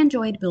 I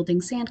enjoyed building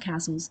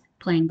sandcastles,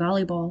 playing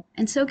volleyball,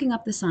 and soaking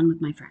up the sun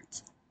with my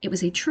friends. It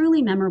was a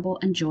truly memorable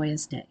and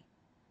joyous day.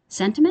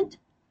 Sentiment?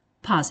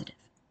 Positive.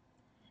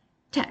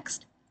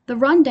 Text. The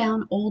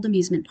run-down old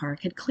amusement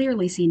park had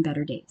clearly seen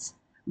better days.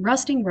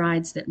 Rusting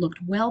rides that looked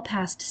well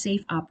past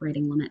safe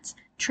operating limits,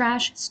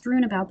 trash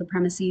strewn about the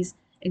premises,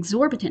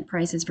 exorbitant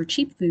prices for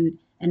cheap food,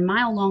 and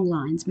mile-long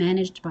lines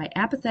managed by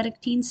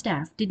apathetic teen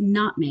staff did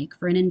not make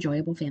for an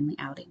enjoyable family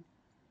outing.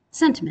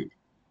 Sentiment.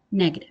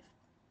 Negative.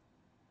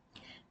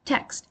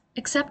 Text.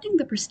 Accepting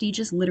the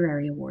prestigious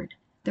literary award,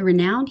 the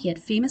renowned yet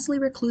famously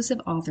reclusive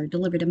author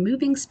delivered a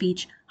moving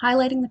speech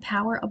highlighting the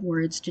power of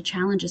words to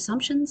challenge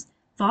assumptions,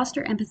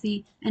 foster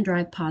empathy, and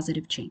drive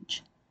positive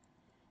change.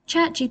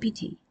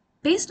 ChatGPT.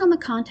 Based on the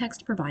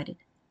context provided,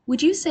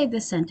 would you say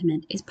this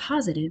sentiment is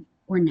positive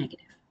or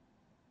negative?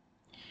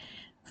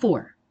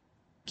 4.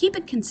 Keep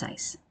it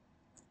concise.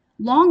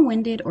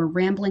 Long-winded or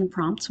rambling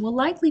prompts will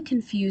likely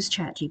confuse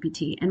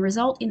ChatGPT and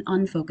result in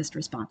unfocused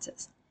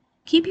responses.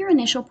 Keep your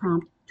initial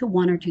prompt to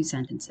 1 or 2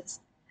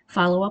 sentences.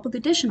 Follow up with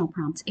additional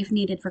prompts if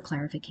needed for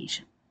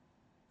clarification.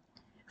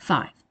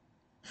 5.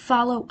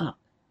 Follow up.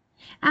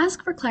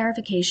 Ask for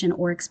clarification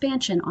or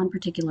expansion on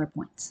particular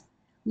points.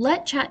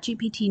 Let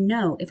ChatGPT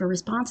know if a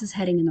response is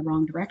heading in the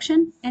wrong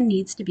direction and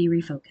needs to be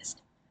refocused.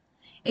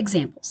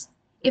 Examples.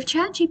 If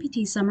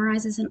ChatGPT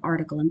summarizes an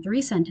article in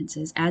 3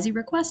 sentences as you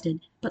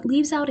requested, but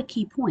leaves out a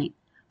key point,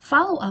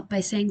 follow up by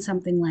saying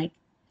something like,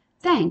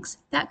 "Thanks,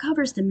 that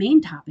covers the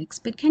main topics,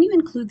 but can you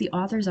include the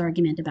author's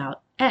argument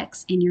about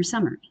X in your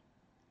summary?"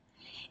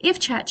 If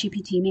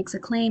ChatGPT makes a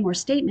claim or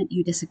statement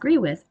you disagree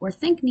with or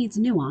think needs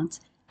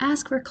nuance,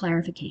 ask for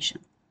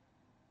clarification.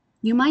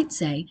 You might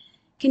say,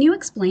 "Can you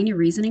explain your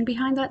reasoning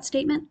behind that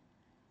statement?"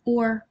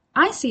 Or,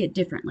 "I see it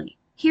differently.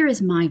 Here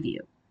is my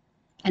view."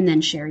 And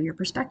then share your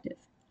perspective.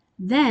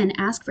 Then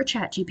ask for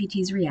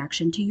ChatGPT's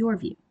reaction to your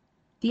view.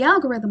 The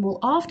algorithm will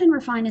often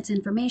refine its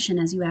information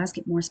as you ask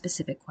it more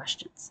specific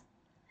questions.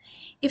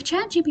 If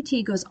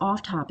ChatGPT goes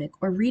off topic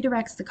or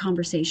redirects the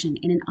conversation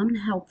in an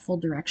unhelpful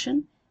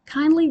direction,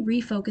 kindly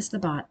refocus the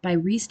bot by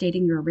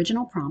restating your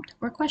original prompt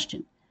or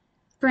question.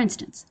 For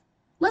instance,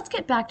 let's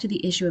get back to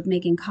the issue of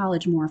making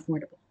college more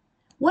affordable.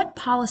 What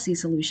policy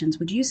solutions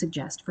would you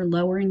suggest for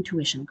lowering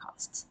tuition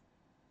costs?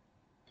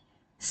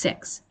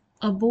 6.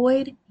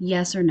 Avoid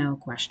yes or no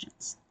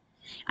questions.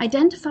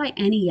 Identify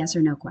any yes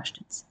or no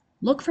questions.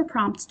 Look for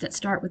prompts that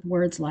start with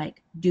words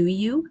like do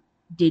you,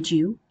 did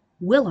you,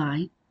 will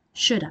I,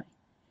 should I.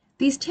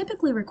 These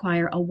typically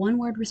require a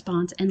one-word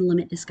response and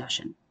limit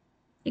discussion.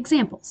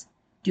 Examples.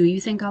 Do you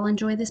think I'll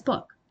enjoy this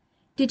book?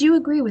 Did you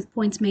agree with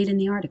points made in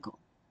the article?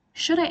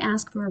 Should I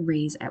ask for a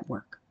raise at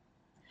work?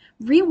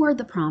 Reword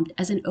the prompt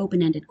as an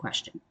open-ended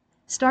question.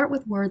 Start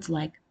with words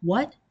like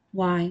what,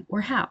 why,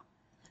 or how.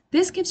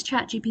 This gives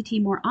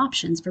ChatGPT more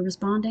options for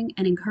responding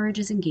and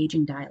encourages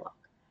engaging dialogue.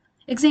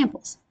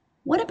 Examples.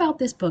 What about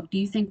this book do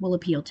you think will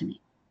appeal to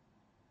me?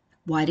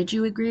 Why did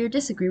you agree or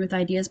disagree with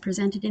ideas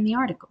presented in the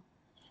article?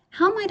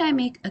 How might I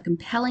make a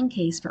compelling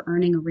case for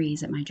earning a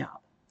raise at my job?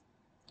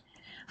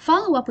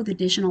 Follow up with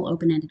additional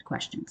open-ended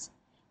questions.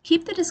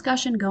 Keep the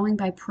discussion going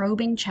by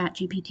probing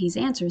ChatGPT's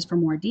answers for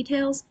more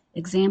details,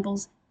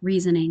 examples,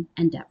 reasoning,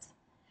 and depth.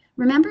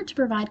 Remember to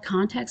provide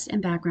context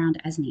and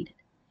background as needed.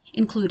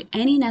 Include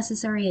any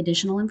necessary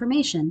additional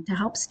information to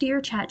help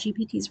steer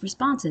ChatGPT's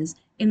responses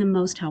in the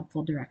most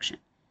helpful direction.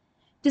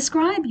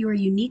 Describe your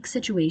unique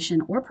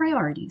situation or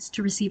priorities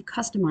to receive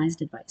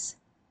customized advice.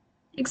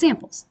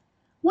 Examples.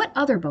 What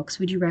other books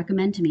would you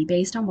recommend to me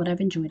based on what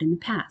I've enjoyed in the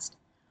past?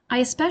 I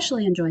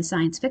especially enjoy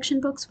science fiction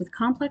books with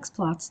complex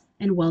plots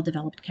and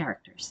well-developed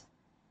characters.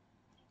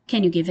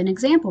 Can you give an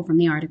example from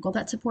the article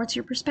that supports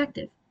your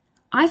perspective?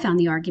 I found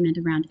the argument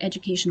around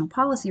educational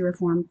policy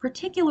reform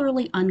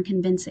particularly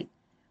unconvincing.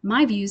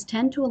 My views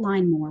tend to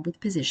align more with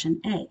position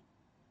A.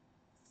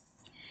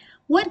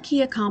 What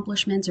key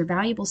accomplishments or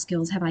valuable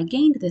skills have I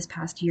gained this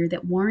past year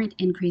that warrant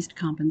increased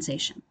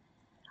compensation?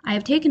 I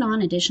have taken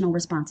on additional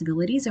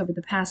responsibilities over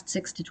the past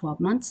 6 to 12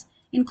 months,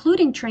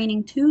 including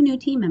training 2 new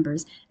team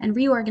members and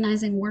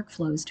reorganizing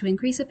workflows to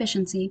increase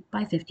efficiency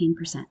by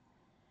 15%.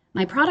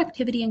 My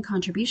productivity and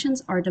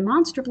contributions are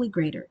demonstrably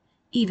greater,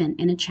 even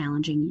in a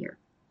challenging year.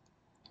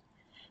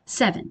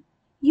 7.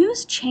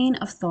 Use chain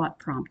of thought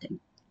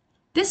prompting.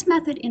 This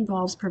method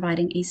involves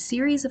providing a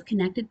series of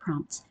connected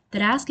prompts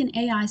that ask an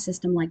AI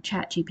system like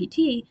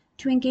ChatGPT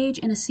to engage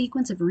in a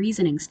sequence of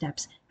reasoning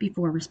steps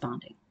before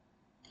responding.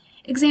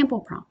 Example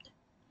prompt.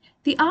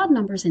 The odd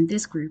numbers in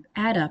this group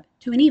add up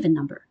to an even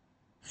number.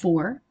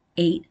 4,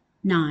 8,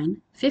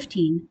 9,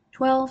 15,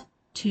 12,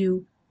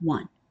 2,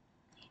 1.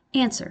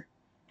 Answer.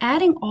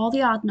 Adding all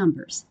the odd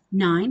numbers,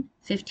 9,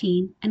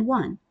 15, and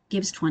 1,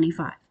 gives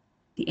 25.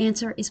 The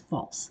answer is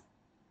false.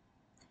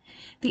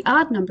 The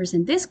odd numbers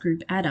in this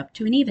group add up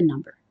to an even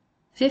number.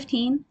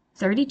 15,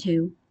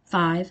 32,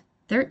 5,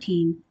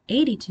 13,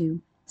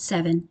 82,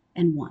 7,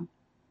 and 1.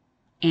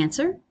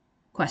 Answer?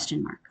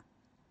 Question mark.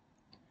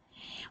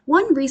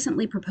 One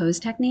recently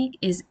proposed technique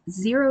is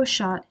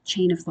zero-shot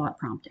chain of thought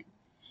prompting.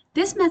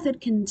 This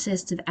method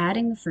consists of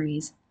adding the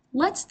phrase,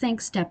 Let's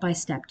think step by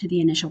step to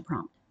the initial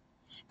prompt.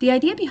 The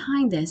idea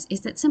behind this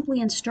is that simply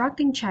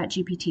instructing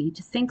ChatGPT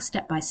to think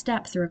step by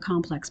step through a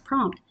complex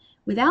prompt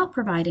without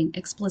providing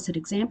explicit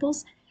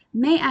examples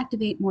may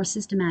activate more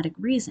systematic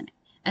reasoning,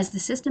 as the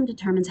system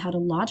determines how to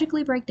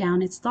logically break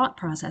down its thought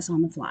process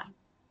on the fly.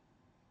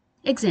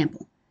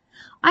 Example: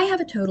 I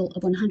have a total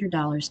of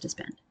 $100 to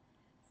spend.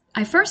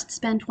 I first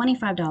spend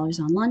 $25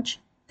 on lunch,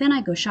 then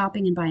I go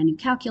shopping and buy a new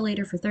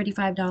calculator for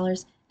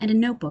 $35 and a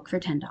notebook for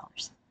 $10.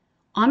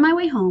 On my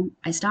way home,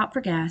 I stop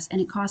for gas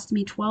and it costs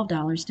me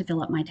 $12 to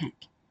fill up my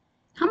tank.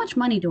 How much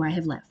money do I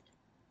have left?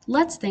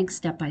 Let's think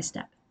step by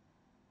step.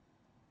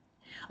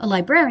 A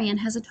librarian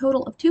has a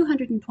total of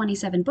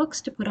 227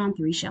 books to put on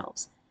 3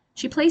 shelves.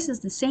 She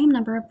places the same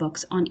number of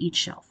books on each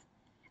shelf.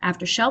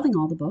 After shelving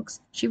all the books,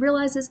 she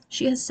realizes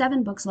she has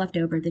 7 books left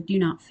over that do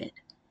not fit.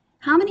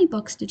 How many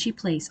books did she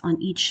place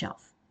on each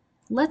shelf?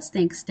 Let's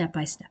think step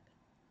by step.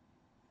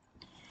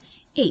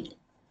 8.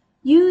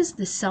 Use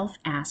the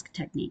self-ask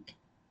technique.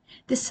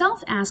 The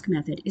self-ask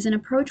method is an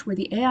approach where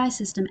the AI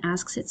system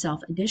asks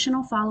itself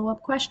additional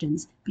follow-up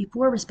questions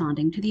before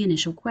responding to the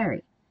initial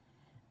query.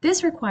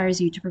 This requires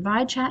you to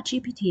provide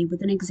ChatGPT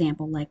with an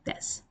example like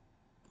this.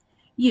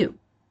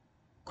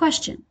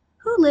 Question: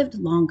 who lived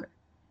longer,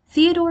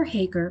 Theodore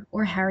Haker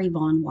or Harry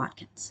Vaughan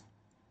Watkins?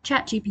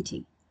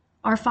 ChatGPT: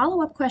 are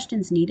follow-up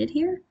questions needed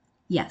here?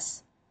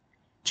 Yes.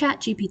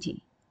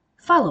 ChatGPT: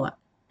 follow-up: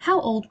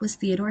 how old was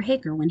Theodore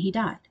Haker when he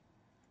died?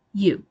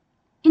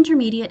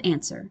 Intermediate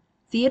answer: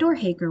 Theodore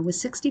Haker was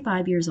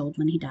 65 years old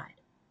when he died.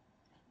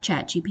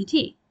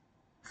 ChatGPT: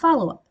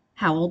 follow-up: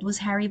 how old was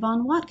Harry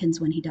Vaughan Watkins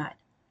when he died?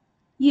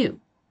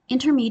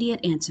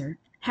 Intermediate answer: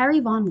 Harry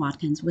Vaughan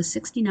Watkins was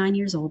 69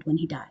 years old when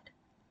he died.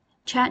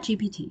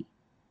 ChatGPT: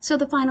 so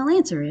the final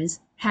answer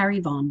is Harry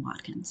Vaughan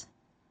Watkins.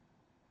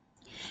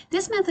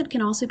 This method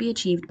can also be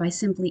achieved by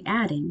simply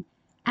adding,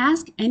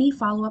 ask any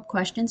follow-up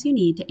questions you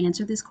need to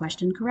answer this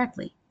question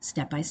correctly,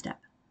 step by step.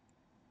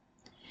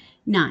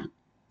 9.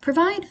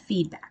 Provide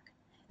feedback.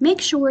 Make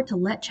sure to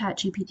let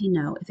ChatGPT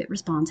know if it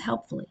responds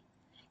helpfully.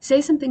 Say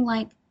something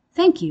like,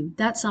 thank you,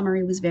 that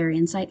summary was very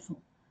insightful.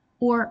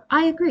 Or,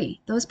 I agree,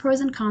 those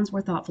pros and cons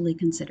were thoughtfully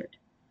considered.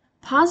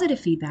 Positive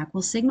feedback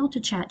will signal to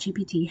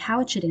ChatGPT how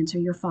it should answer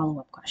your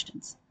follow-up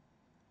questions.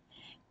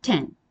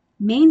 10.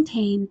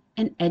 Maintain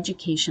an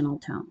educational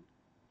tone.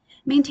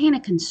 Maintain a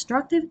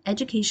constructive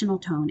educational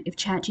tone if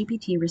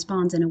ChatGPT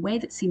responds in a way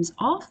that seems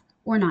off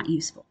or not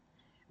useful.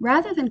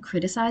 Rather than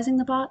criticizing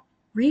the bot,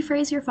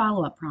 rephrase your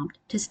follow-up prompt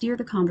to steer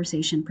the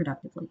conversation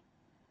productively.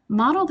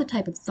 Model the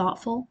type of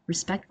thoughtful,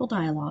 respectful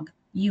dialogue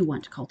you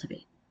want to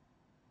cultivate.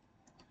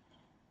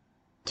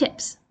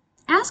 Tips.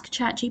 Ask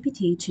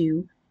ChatGPT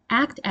to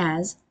act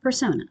as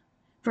persona.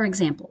 For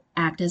example,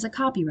 act as a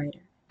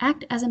copywriter,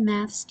 act as a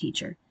maths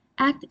teacher,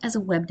 act as a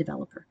web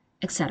developer,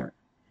 etc.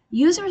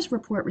 Users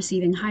report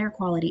receiving higher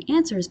quality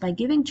answers by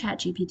giving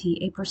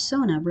ChatGPT a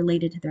persona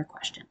related to their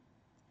question.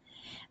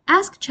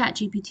 Ask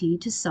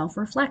ChatGPT to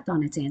self-reflect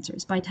on its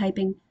answers by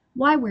typing,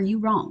 "Why were you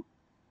wrong?"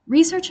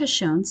 Research has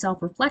shown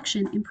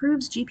self-reflection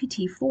improves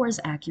GPT-4's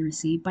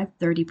accuracy by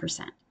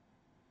 30%.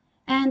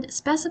 And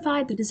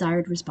specify the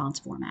desired response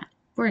format,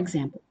 for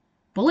example,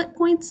 bullet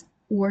points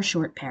or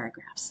short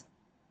paragraphs.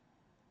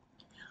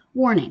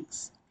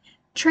 Warnings.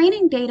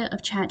 Training data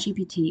of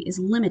ChatGPT is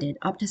limited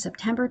up to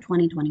September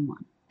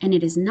 2021, and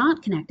it is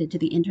not connected to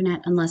the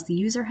internet unless the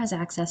user has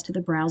access to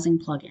the browsing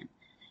plugin.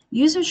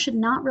 Users should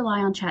not rely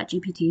on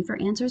ChatGPT for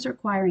answers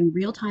requiring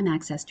real-time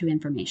access to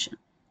information.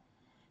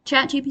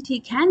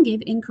 ChatGPT can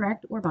give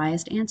incorrect or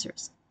biased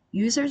answers.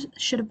 Users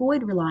should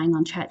avoid relying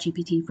on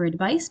ChatGPT for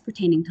advice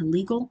pertaining to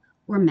legal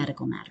or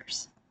medical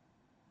matters.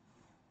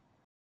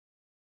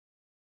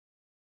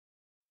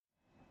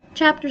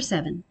 Chapter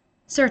 7.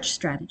 Search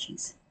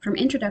Strategies, from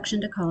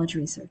Introduction to College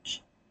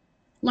Research.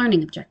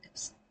 Learning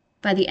Objectives.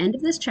 By the end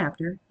of this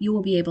chapter, you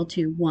will be able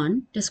to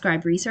 1.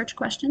 Describe research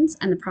questions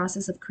and the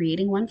process of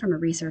creating one from a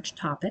research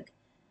topic.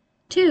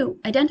 2.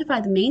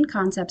 Identify the main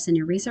concepts in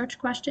your research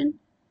question.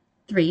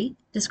 3.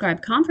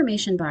 Describe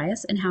confirmation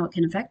bias and how it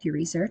can affect your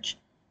research.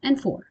 And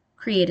 4.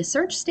 Create a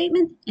search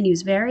statement and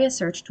use various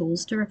search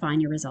tools to refine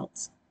your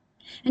results.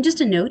 And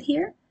just a note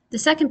here, the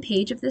second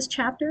page of this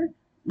chapter,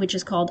 which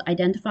is called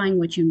Identifying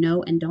What You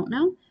Know and Don't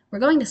Know, we're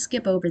going to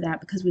skip over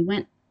that because we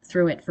went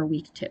through it for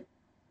week 2.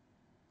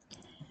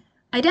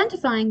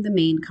 Identifying the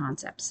main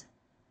concepts.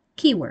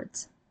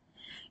 Keywords.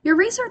 Your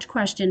research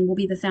question will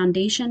be the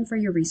foundation for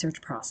your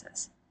research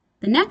process.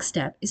 The next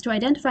step is to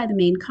identify the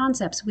main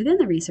concepts within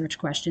the research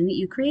question that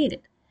you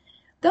created.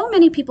 Though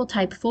many people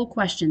type full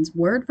questions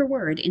word for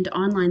word into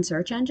online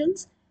search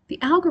engines, the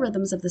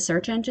algorithms of the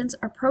search engines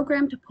are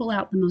programmed to pull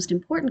out the most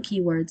important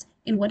keywords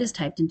in what is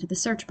typed into the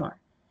search bar.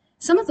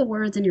 Some of the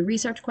words in your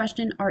research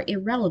question are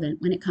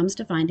irrelevant when it comes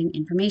to finding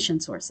information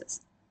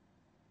sources.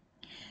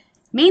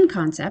 Main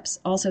concepts,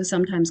 also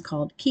sometimes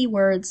called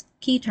keywords,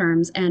 key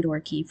terms,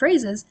 and/or key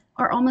phrases,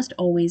 are almost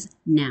always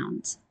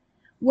nouns.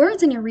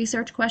 Words in your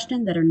research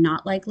question that are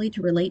not likely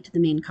to relate to the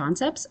main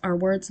concepts are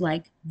words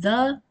like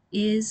the,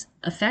 is,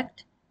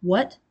 affect,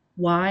 what,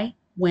 why,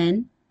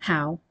 when,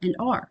 how, and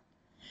are.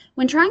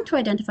 When trying to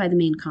identify the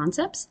main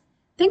concepts,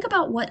 think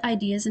about what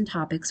ideas and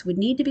topics would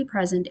need to be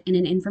present in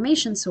an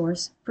information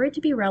source for it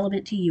to be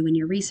relevant to you in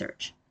your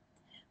research.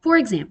 For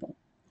example,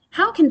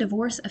 how can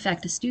divorce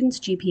affect a student's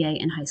GPA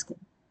in high school?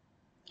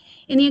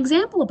 In the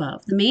example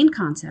above, the main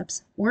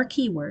concepts or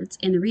keywords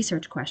in the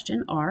research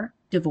question are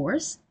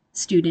divorce,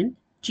 student,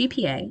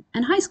 GPA,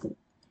 and high school.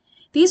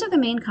 These are the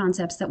main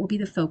concepts that will be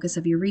the focus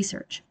of your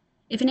research.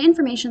 If an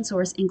information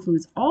source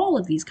includes all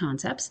of these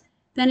concepts,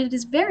 then it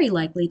is very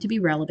likely to be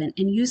relevant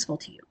and useful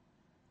to you.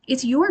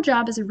 It's your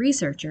job as a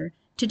researcher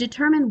to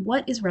determine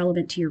what is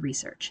relevant to your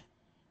research.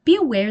 Be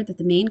aware that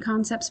the main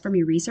concepts from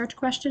your research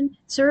question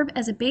serve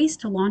as a base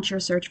to launch your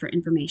search for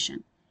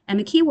information, and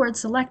the keywords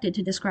selected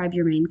to describe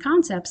your main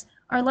concepts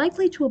are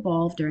likely to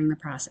evolve during the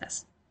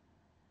process.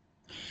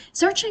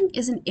 Searching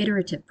is an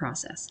iterative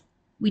process.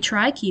 We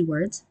try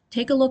keywords,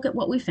 take a look at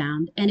what we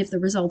found, and if the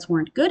results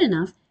weren't good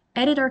enough,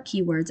 edit our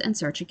keywords and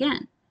search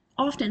again,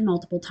 often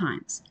multiple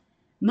times.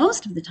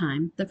 Most of the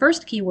time, the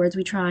first keywords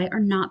we try are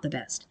not the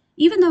best,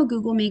 even though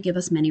Google may give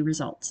us many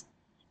results.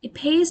 It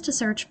pays to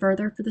search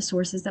further for the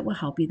sources that will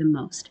help you the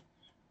most.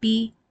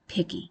 Be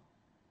picky.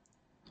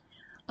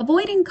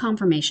 Avoiding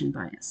confirmation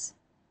bias.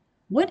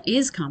 What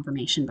is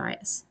confirmation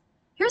bias?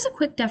 Here's a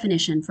quick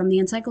definition from the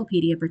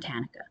Encyclopedia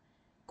Britannica.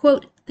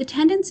 Quote, the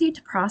tendency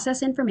to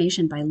process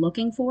information by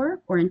looking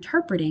for or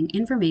interpreting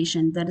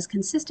information that is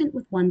consistent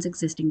with one's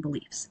existing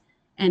beliefs.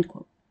 End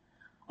quote.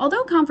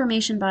 Although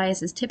confirmation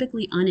bias is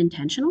typically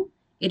unintentional,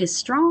 it is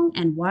strong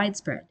and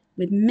widespread,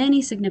 with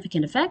many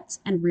significant effects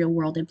and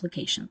real-world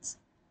implications.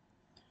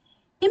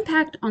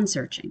 Impact on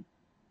searching.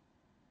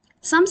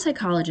 Some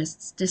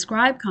psychologists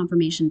describe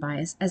confirmation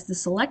bias as the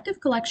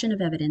selective collection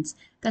of evidence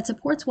that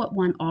supports what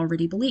one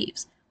already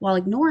believes, while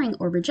ignoring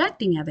or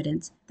rejecting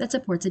evidence that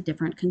supports a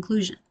different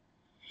conclusion.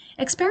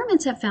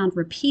 Experiments have found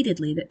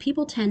repeatedly that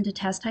people tend to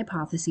test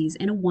hypotheses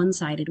in a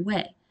one-sided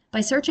way,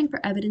 by searching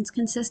for evidence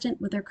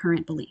consistent with their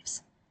current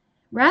beliefs.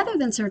 Rather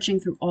than searching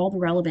through all the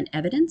relevant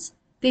evidence,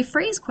 they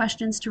phrase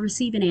questions to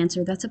receive an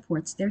answer that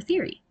supports their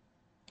theory.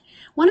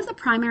 One of the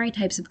primary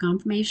types of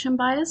confirmation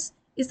bias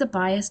is the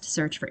biased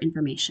search for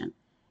information.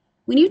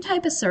 When you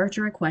type a search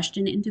or a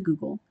question into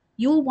Google,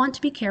 you will want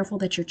to be careful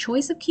that your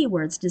choice of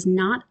keywords does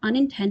not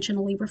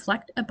unintentionally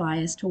reflect a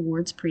bias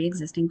towards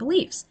pre-existing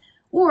beliefs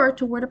or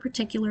toward a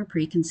particular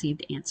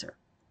preconceived answer.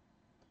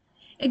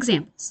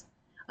 Examples.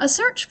 A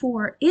search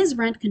for "Is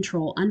rent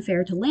control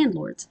unfair to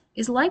landlords?"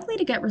 is likely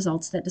to get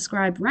results that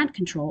describe rent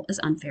control as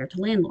unfair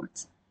to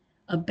landlords.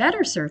 A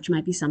better search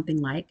might be something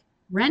like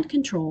 "Rent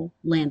control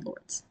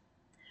landlords."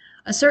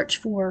 A search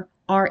for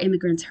 "Are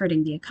immigrants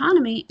hurting the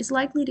economy?" is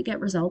likely to get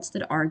results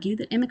that argue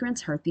that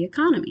immigrants hurt the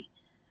economy.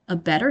 A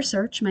better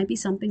search might be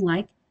something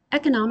like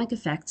 "Economic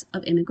effects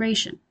of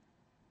immigration."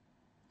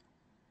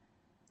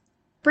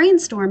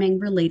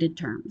 Brainstorming related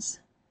terms.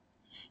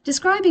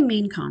 Describing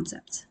main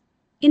concepts.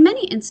 In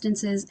many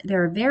instances,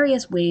 there are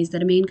various ways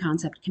that a main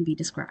concept can be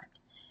described.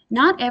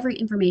 Not every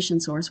information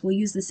source will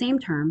use the same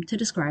term to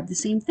describe the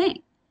same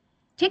thing.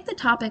 Take the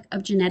topic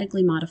of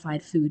genetically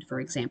modified food, for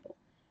example.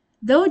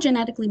 Though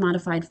genetically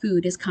modified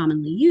food is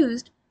commonly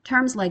used,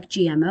 terms like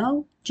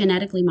GMO,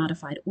 genetically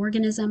modified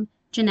organism,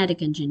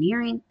 genetic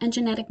engineering, and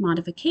genetic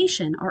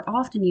modification are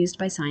often used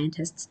by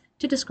scientists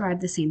to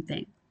describe the same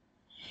thing.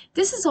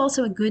 This is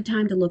also a good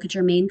time to look at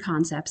your main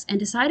concepts and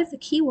decide if the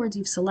keywords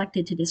you've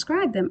selected to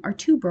describe them are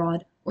too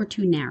broad or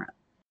too narrow.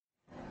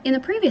 In the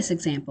previous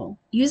example,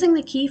 using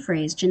the key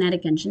phrase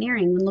genetic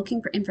engineering when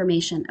looking for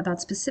information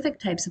about specific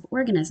types of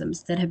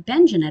organisms that have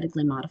been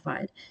genetically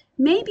modified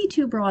may be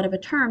too broad of a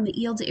term that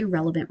yields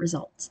irrelevant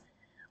results.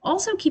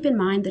 Also keep in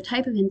mind the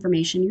type of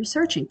information you're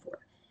searching for.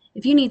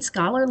 If you need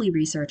scholarly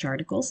research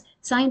articles,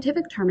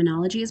 scientific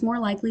terminology is more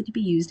likely to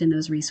be used in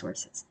those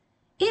resources.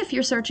 If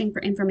you're searching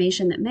for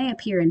information that may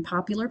appear in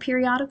popular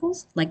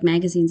periodicals, like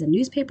magazines and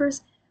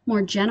newspapers,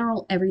 more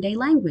general everyday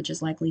language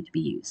is likely to be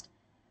used.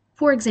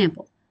 For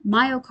example,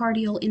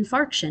 myocardial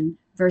infarction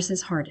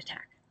versus heart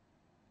attack.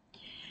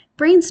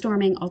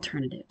 Brainstorming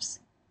alternatives.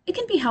 It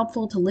can be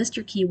helpful to list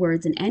your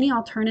keywords and any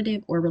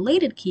alternative or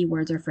related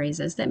keywords or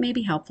phrases that may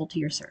be helpful to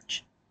your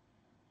search.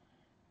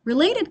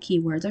 Related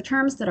keywords are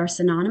terms that are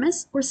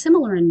synonymous or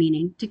similar in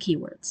meaning to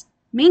keywords.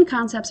 Main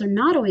concepts are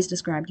not always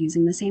described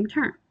using the same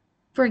term.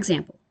 For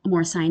example, a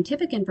more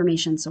scientific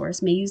information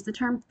source may use the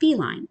term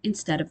feline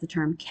instead of the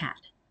term cat.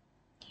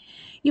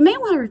 You may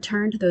want to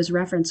return to those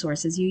reference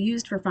sources you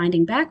used for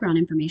finding background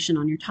information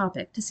on your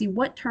topic to see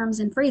what terms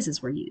and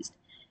phrases were used.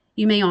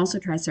 You may also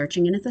try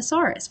searching in a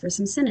thesaurus for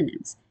some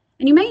synonyms,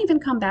 and you may even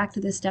come back to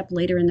this step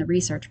later in the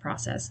research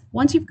process,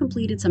 once you've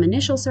completed some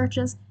initial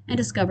searches and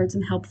discovered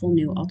some helpful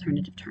new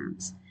alternative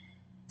terms.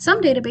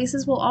 Some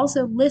databases will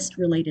also list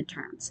related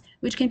terms,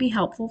 which can be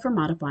helpful for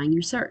modifying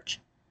your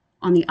search.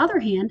 On the other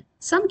hand,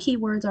 some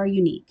keywords are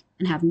unique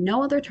and have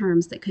no other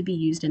terms that could be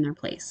used in their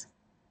place.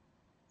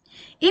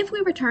 If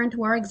we return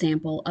to our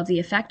example of the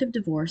effect of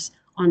divorce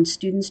on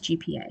students'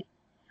 GPA,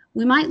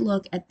 we might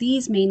look at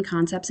these main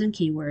concepts and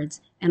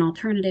keywords and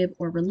alternative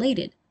or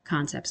related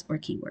concepts or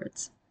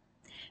keywords.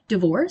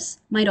 Divorce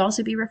might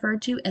also be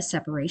referred to as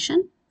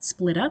separation,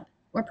 split up,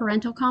 or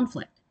parental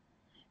conflict.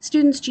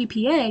 Students'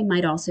 GPA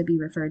might also be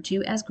referred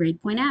to as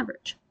grade point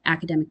average,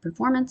 academic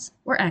performance,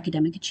 or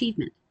academic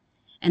achievement.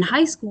 And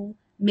high school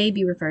may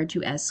be referred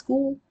to as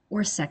school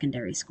or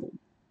secondary school.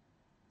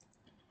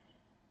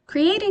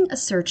 Creating a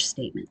search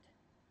statement.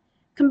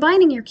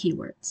 Combining your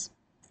keywords.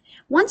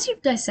 Once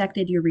you've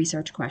dissected your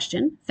research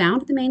question,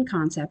 found the main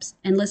concepts,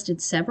 and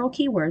listed several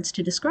keywords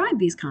to describe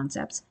these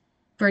concepts,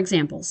 for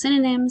example,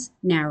 synonyms,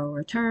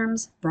 narrower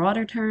terms,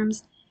 broader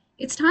terms,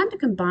 it's time to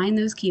combine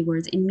those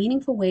keywords in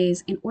meaningful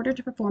ways in order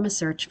to perform a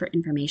search for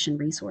information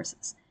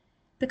resources.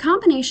 The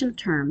combination of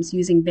terms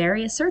using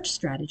various search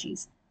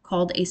strategies,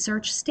 called a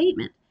search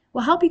statement,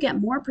 will help you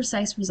get more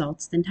precise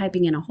results than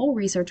typing in a whole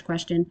research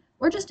question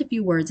or just a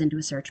few words into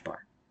a search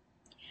bar.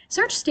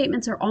 Search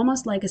statements are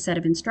almost like a set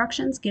of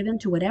instructions given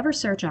to whatever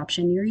search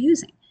option you're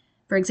using,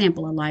 for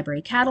example, a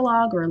library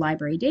catalog or a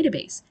library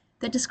database,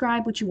 that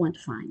describe what you want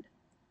to find.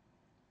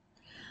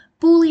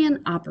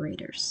 Boolean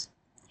operators.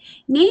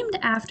 Named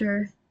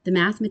after the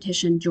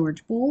mathematician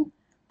George Boole,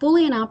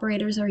 Boolean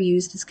operators are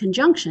used as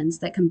conjunctions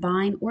that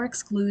combine or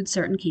exclude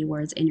certain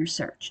keywords in your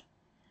search.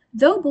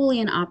 Though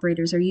Boolean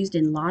operators are used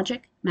in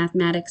logic,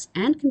 mathematics,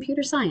 and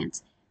computer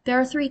science, there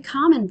are 3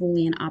 common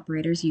Boolean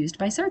operators used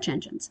by search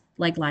engines,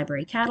 like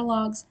library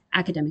catalogs,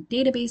 academic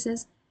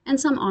databases, and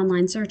some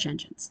online search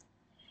engines.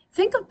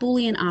 Think of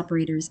Boolean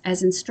operators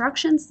as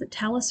instructions that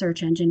tell a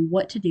search engine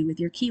what to do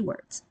with your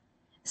keywords.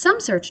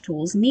 Some search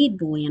tools need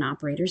Boolean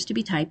operators to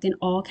be typed in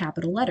all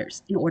capital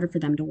letters in order for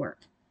them to work.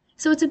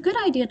 So it's a good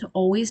idea to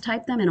always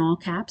type them in all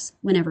caps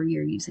whenever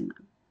you're using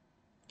them.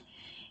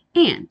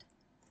 And.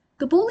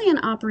 The Boolean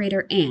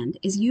operator AND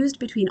is used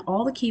between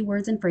all the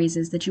keywords and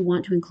phrases that you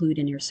want to include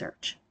in your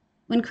search.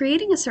 When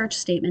creating a search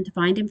statement to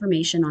find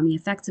information on the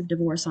effects of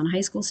divorce on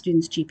high school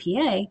students'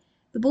 GPA,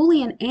 the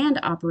Boolean AND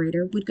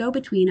operator would go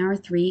between our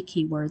 3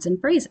 keywords and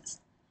phrases: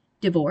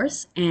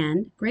 divorce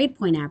and grade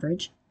point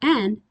average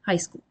and high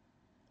school.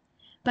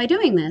 By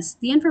doing this,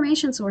 the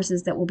information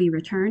sources that will be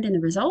returned in the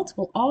results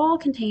will all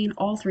contain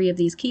all 3 of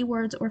these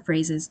keywords or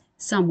phrases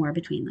somewhere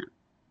between them.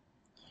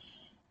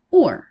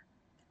 Or.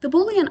 The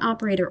Boolean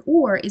operator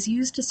OR is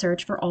used to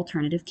search for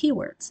alternative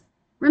keywords.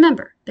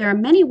 Remember, there are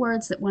many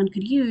words that one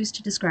could use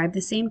to describe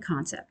the same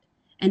concept,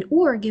 and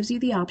OR gives you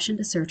the option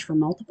to search for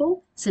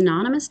multiple,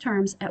 synonymous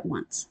terms at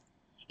once.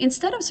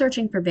 Instead of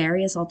searching for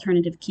various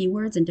alternative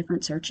keywords in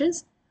different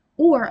searches,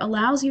 OR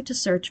allows you to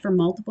search for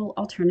multiple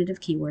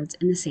alternative keywords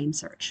in the same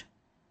search.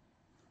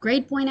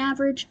 Grade point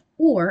average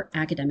or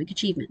academic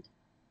achievement.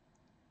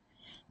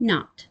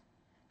 Not.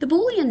 The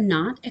Boolean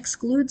not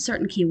excludes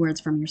certain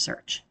keywords from your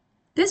search.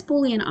 This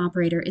Boolean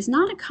operator is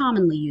not a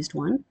commonly used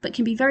one, but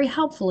can be very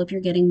helpful if you're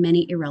getting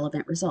many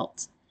irrelevant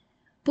results.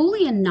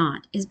 Boolean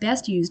not is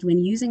best used when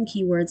using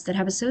keywords that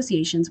have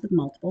associations with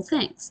multiple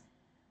things.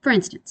 For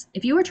instance,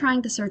 if you were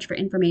trying to search for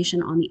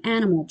information on the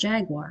animal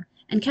jaguar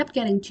and kept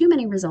getting too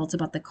many results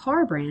about the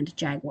car brand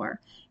Jaguar,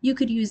 you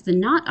could use the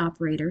not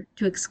operator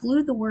to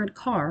exclude the word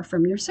car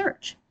from your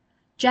search.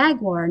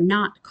 Jaguar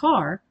not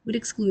car would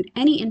exclude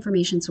any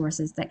information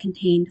sources that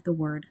contained the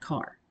word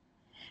car.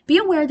 Be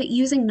aware that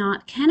using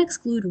not can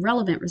exclude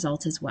relevant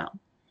results as well.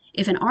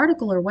 If an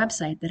article or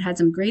website that had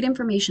some great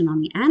information on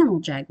the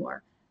animal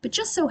jaguar, but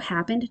just so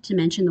happened to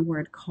mention the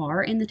word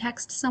car in the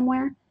text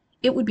somewhere,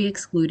 it would be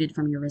excluded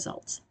from your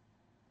results.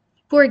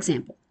 For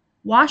example,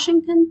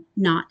 Washington,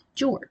 not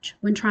George,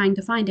 when trying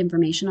to find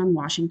information on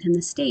Washington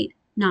the state,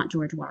 not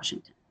George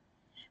Washington.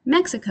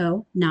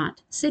 Mexico,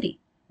 not city,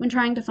 when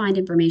trying to find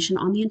information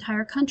on the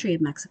entire country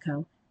of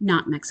Mexico,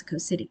 not Mexico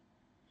City.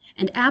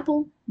 And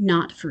apple,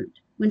 not fruit,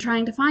 when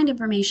trying to find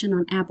information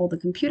on Apple the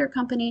computer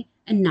company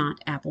and not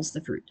apples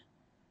the fruit.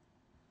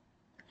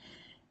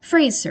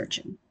 Phrase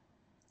searching.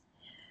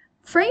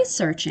 Phrase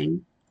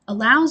searching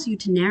allows you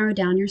to narrow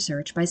down your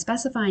search by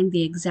specifying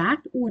the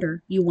exact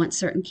order you want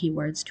certain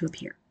keywords to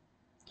appear.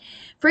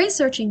 Phrase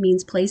searching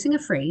means placing a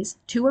phrase,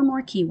 2 or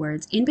more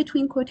keywords, in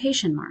between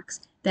quotation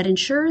marks that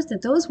ensures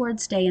that those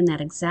words stay in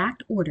that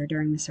exact order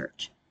during the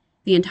search.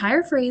 The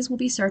entire phrase will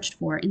be searched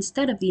for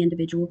instead of the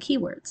individual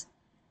keywords.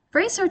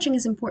 Phrase searching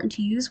is important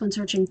to use when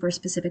searching for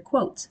specific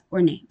quotes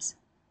or names.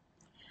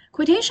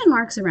 Quotation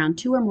marks around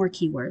 2 or more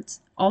keywords,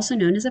 also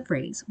known as a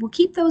phrase, will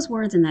keep those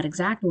words in that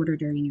exact order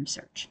during your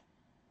search.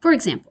 For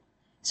example,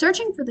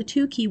 searching for the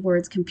 2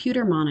 keywords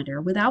computer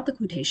monitor without the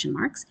quotation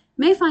marks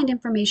may find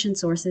information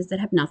sources that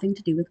have nothing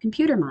to do with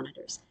computer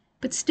monitors,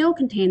 but still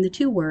contain the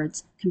 2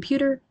 words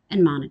computer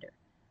and monitor.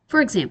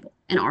 For example,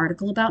 an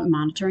article about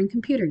monitoring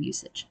computer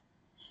usage.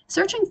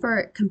 Searching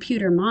for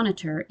computer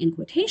monitor in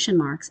quotation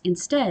marks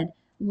instead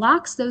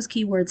locks those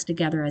keywords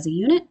together as a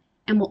unit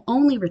and will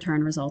only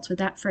return results with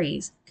that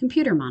phrase,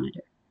 computer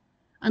monitor.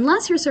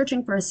 Unless you're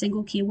searching for a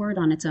single keyword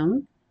on its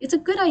own, it's a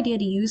good idea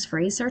to use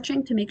phrase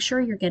searching to make sure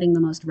you're getting the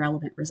most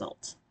relevant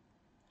results.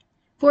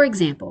 For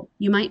example,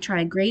 you might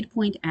try grade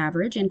point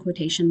average in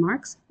quotation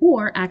marks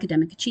or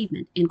academic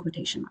achievement in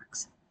quotation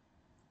marks.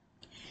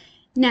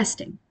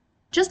 Nesting.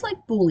 Just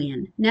like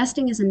Boolean,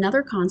 nesting is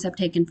another concept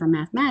taken from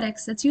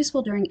mathematics that's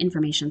useful during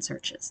information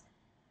searches.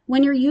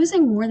 When you're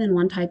using more than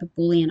one type of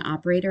Boolean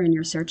operator in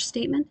your search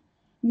statement,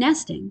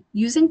 nesting,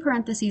 using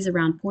parentheses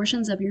around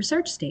portions of your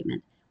search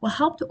statement, will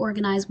help to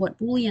organize what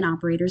Boolean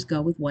operators go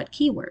with what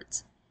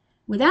keywords.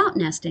 Without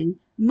nesting,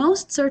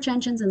 most search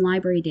engines and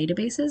library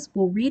databases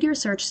will read your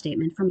search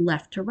statement from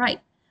left to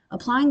right,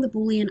 applying the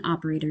Boolean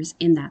operators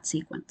in that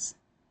sequence.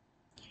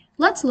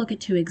 Let's look at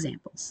two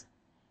examples.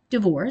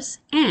 Divorce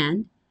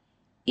and,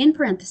 in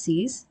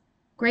parentheses,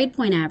 grade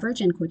point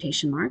average in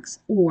quotation marks,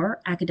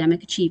 or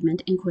academic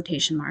achievement in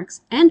quotation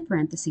marks, end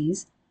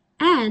parentheses,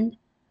 and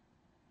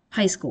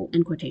high school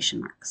in quotation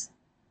marks.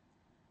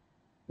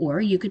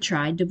 Or you could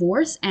try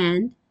divorce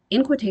and,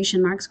 in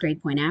quotation marks,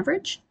 grade point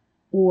average,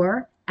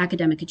 or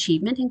academic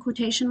achievement in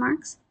quotation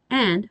marks,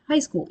 and high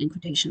school in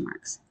quotation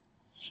marks.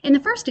 In the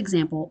first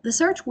example, the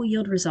search will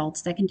yield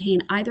results that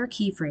contain either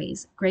key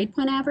phrase, grade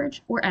point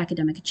average, or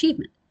academic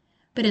achievement.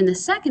 But in the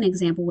second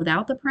example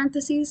without the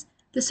parentheses,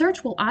 the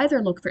search will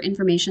either look for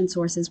information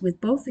sources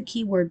with both the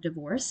keyword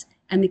divorce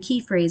and the key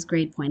phrase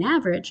grade point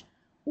average,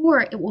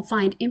 or it will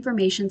find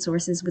information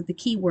sources with the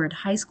keyword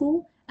high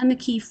school and the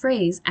key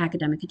phrase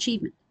academic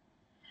achievement.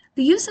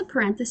 The use of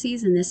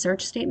parentheses in this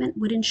search statement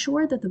would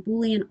ensure that the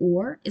Boolean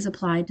OR is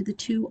applied to the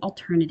two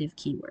alternative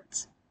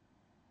keywords.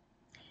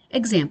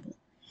 Example: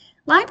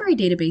 library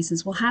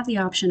databases will have the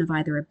option of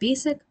either a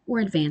basic or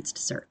advanced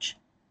search.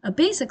 A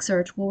basic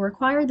search will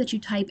require that you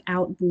type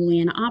out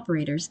Boolean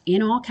operators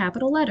in all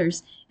capital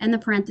letters and the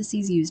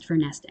parentheses used for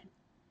nesting.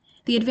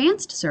 The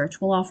advanced search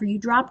will offer you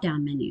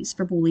drop-down menus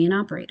for Boolean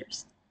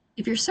operators.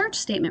 If your search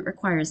statement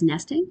requires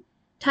nesting,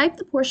 type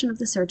the portion of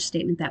the search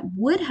statement that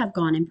would have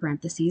gone in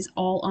parentheses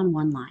all on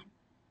one line.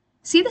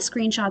 See the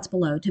screenshots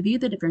below to view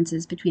the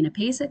differences between a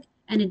basic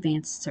and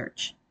advanced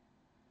search.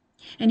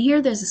 And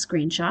here there's a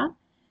screenshot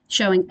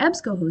showing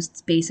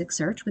EBSCOhost's basic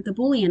search with the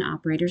Boolean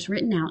operators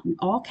written out in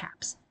all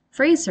caps,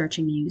 phrase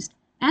searching used,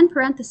 and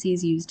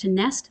parentheses used to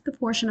nest the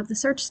portion of the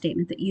search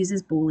statement that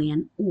uses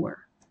Boolean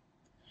OR.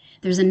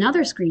 There's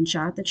another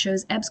screenshot that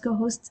shows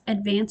EBSCOhost's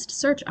advanced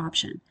search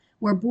option,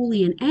 where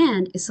Boolean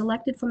AND is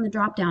selected from the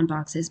drop-down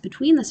boxes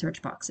between the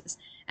search boxes,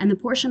 and the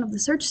portion of the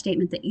search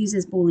statement that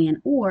uses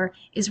Boolean OR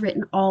is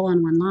written all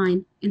on one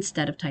line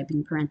instead of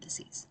typing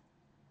parentheses.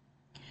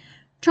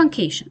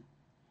 Truncation.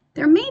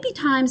 There may be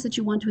times that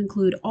you want to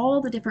include all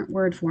the different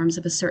word forms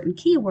of a certain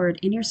keyword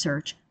in your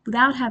search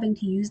without having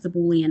to use the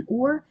Boolean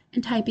OR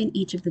and type in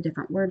each of the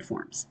different word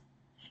forms.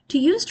 To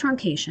use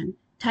truncation,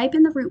 type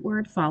in the root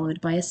word followed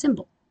by a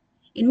symbol.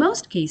 In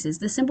most cases,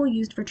 the symbol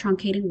used for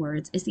truncating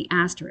words is the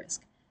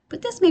asterisk,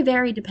 but this may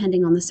vary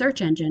depending on the search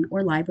engine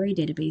or library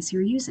database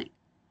you're using.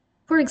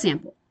 For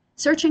example,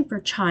 searching for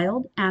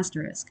child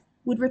asterisk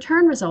would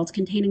return results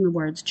containing the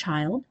words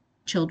child,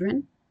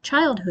 children,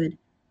 childhood,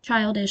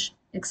 childish,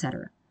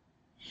 etc.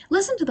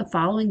 Listen to the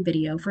following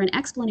video for an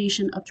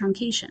explanation of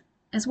truncation,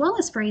 as well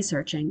as phrase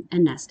searching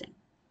and nesting.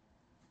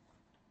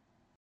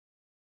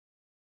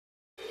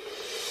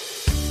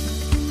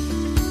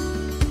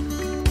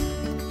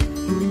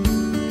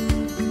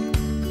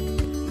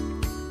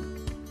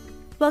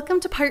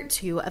 Welcome to part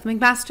 2 of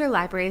McMaster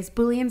Library's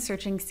Boolean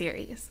searching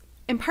series.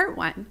 In part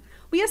 1,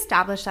 we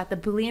established that the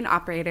Boolean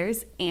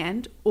operators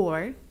and,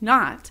 or,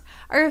 not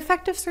are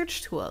effective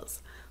search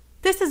tools.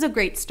 This is a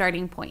great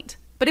starting point,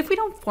 but if we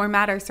don't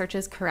format our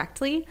searches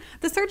correctly,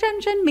 the search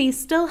engine may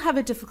still have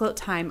a difficult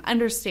time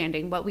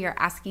understanding what we are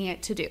asking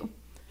it to do.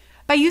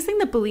 By using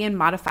the Boolean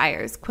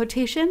modifiers,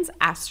 quotations,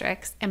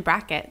 asterisks, and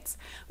brackets,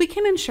 we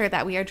can ensure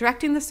that we are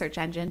directing the search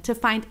engine to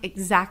find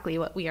exactly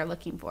what we are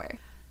looking for.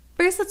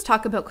 First, let's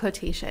talk about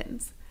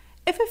quotations.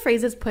 If a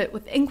phrase is put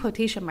within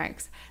quotation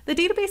marks, the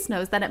database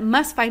knows that it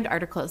must find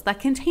articles that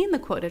contain the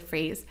quoted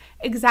phrase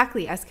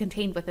exactly as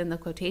contained within the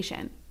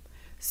quotation.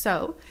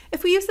 So,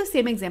 if we use the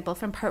same example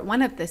from part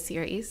 1 of this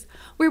series,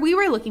 where we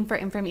were looking for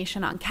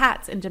information on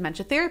cats in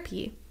dementia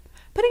therapy,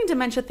 putting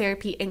dementia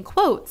therapy in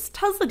quotes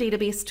tells the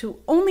database to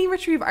only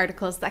retrieve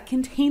articles that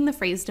contain the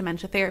phrase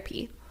dementia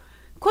therapy.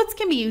 Quotes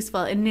can be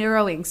useful in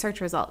narrowing search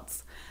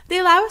results. They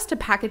allow us to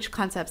package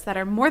concepts that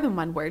are more than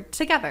one word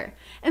together,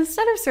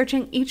 instead of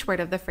searching each word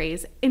of the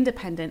phrase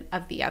independent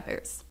of the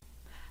others.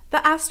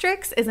 The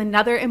asterisk is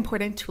another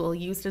important tool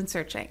used in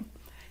searching.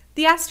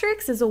 The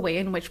asterisk is a way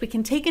in which we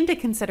can take into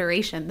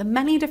consideration the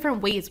many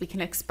different ways we can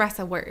express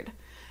a word.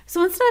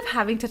 So instead of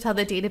having to tell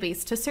the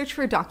database to search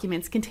for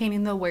documents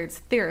containing the words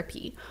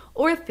therapy,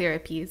 or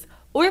therapies,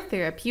 or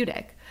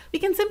therapeutic, we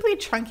can simply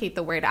truncate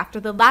the word after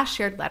the last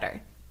shared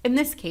letter, in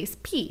this case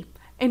P,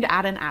 and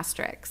add an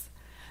asterisk.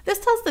 This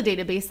tells the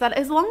database that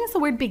as long as the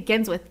word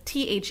begins with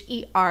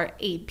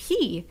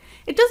THERAP,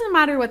 it doesn't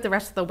matter what the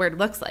rest of the word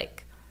looks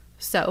like.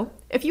 So,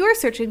 if you are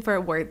searching for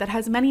a word that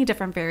has many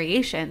different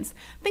variations,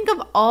 think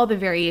of all the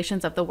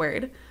variations of the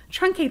word,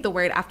 truncate the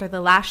word after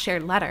the last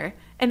shared letter,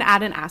 and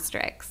add an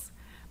asterisk.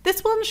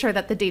 This will ensure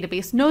that the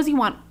database knows you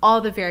want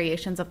all the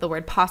variations of the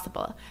word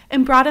possible,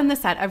 and broaden the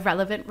set of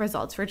relevant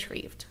results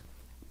retrieved.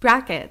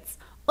 Brackets,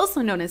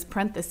 also known as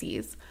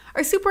parentheses,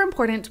 are super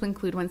important to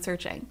include when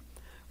searching.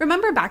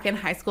 Remember back in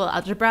high school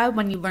algebra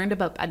when you learned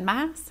about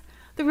BEDMAS?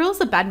 The rules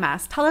of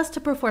BEDMAS tell us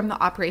to perform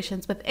the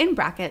operations within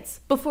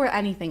brackets before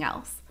anything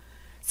else.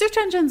 Search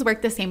engines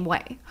work the same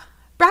way.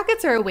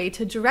 Brackets are a way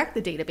to direct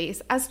the database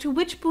as to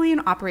which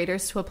Boolean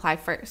operators to apply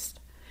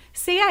first.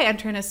 Say I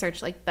enter in a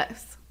search like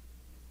this.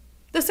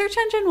 The search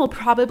engine will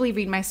probably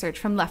read my search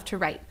from left to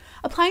right,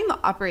 applying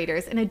the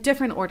operators in a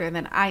different order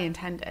than I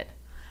intended.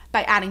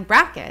 By adding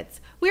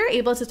brackets, we are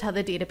able to tell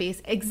the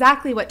database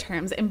exactly what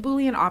terms and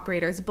Boolean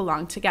operators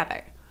belong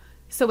together.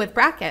 So with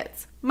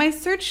brackets, my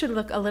search should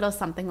look a little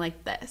something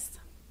like this.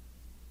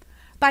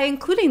 By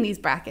including these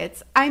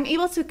brackets, I'm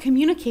able to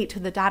communicate to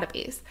the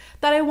database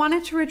that I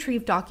wanted to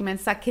retrieve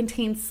documents that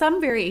contain some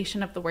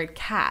variation of the word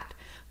cat,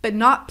 but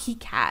not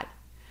PCAT.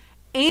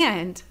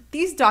 And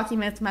these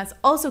documents must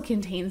also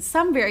contain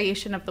some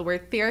variation of the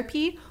word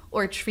therapy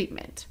or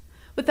treatment.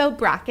 Without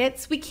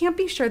brackets, we can't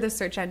be sure the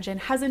search engine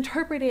has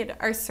interpreted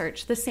our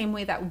search the same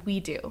way that we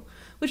do,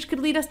 which could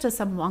lead us to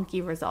some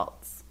wonky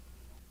results.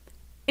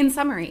 In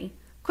summary,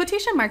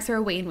 quotation marks are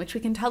a way in which we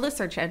can tell the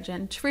search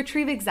engine to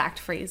retrieve exact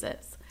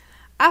phrases.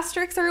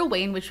 Asterisks are a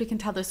way in which we can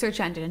tell the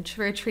search engine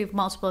to retrieve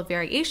multiple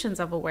variations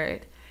of a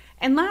word.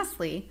 And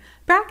lastly,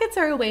 brackets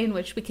are a way in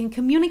which we can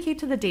communicate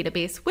to the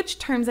database which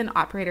terms and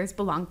operators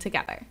belong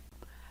together.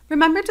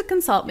 Remember to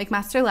consult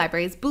McMaster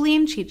Library's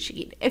Boolean cheat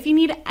sheet if you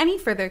need any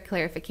further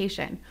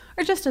clarification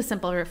or just a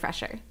simple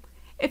refresher.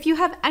 If you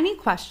have any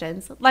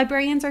questions,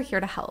 librarians are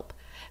here to help.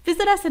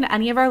 Visit us in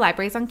any of our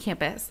libraries on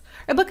campus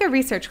or book a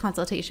research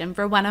consultation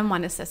for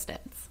one-on-one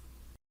assistance.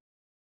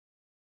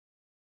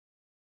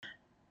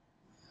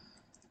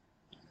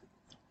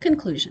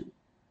 Conclusion.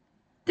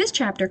 This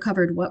chapter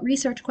covered what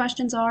research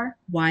questions are,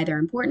 why they're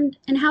important,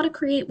 and how to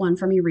create one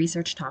from your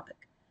research topic.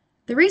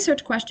 The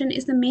research question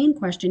is the main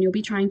question you'll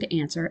be trying to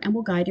answer and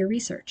will guide your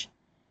research.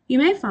 You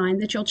may find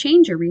that you'll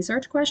change your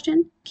research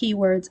question,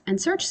 keywords,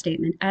 and search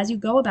statement as you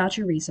go about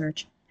your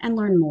research and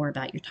learn more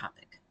about your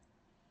topic.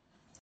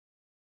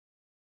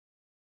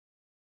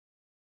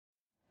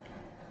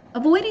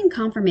 Avoiding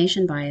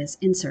confirmation bias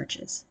in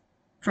searches.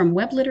 From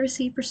Web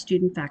Literacy for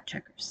Student Fact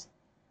Checkers.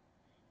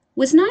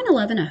 Was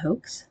 9/11 a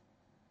hoax?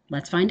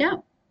 Let's find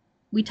out.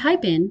 We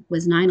type in,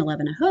 was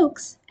 9/11 a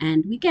hoax?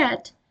 And we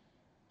get,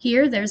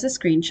 here there's a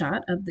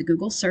screenshot of the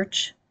Google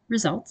search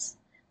results.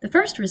 The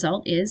first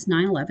result is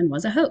 9/11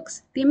 was a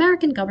hoax. The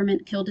American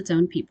government killed its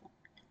own people.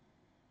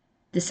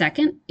 The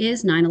second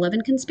is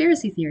 9/11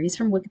 conspiracy theories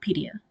from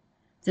Wikipedia.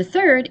 The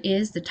third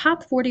is the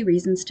top 40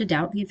 reasons to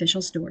doubt the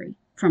official story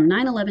from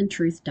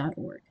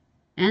 911truth.org,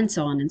 and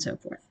so on and so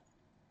forth.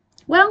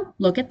 Well,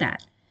 look at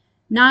that.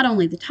 Not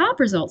only the top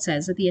result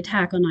says that the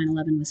attack on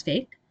 9/11 was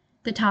faked,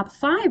 the top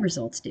 5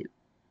 results do.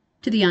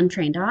 To the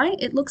untrained eye,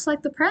 it looks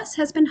like the press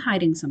has been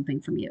hiding something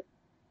from you.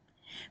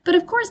 But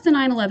of course the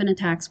 9/11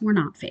 attacks were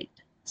not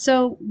faked.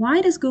 So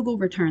why does Google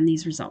return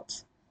these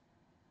results?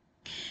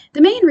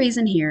 The main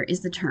reason here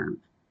is the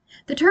term.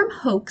 The term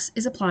hoax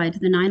is applied to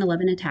the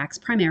 9/11 attacks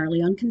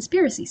primarily on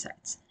conspiracy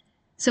sites.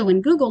 So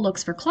when Google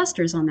looks for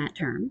clusters on that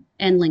term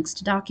and links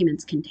to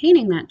documents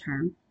containing that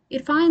term,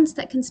 it finds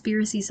that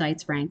conspiracy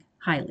sites rank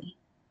highly.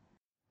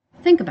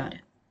 Think about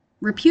it.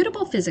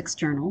 Reputable physics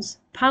journals,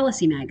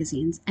 policy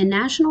magazines, and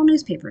national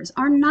newspapers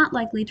are not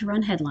likely to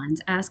run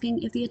headlines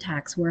asking if the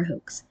attacks were a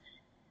hoax.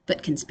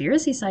 But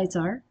conspiracy sites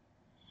are.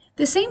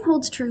 The same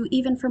holds true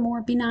even for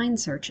more benign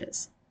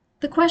searches.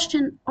 The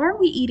question, are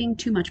we eating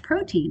too much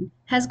protein,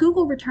 has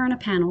Google return a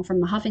panel from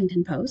the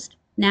Huffington Post,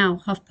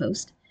 now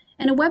HuffPost,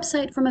 and a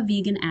website from a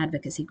vegan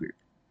advocacy group.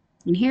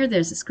 And here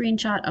there's a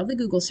screenshot of the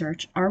Google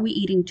search, are we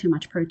eating too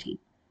much protein?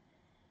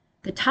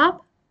 The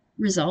top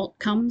result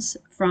comes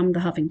from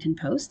the Huffington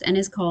Post and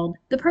is called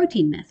The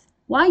Protein Myth,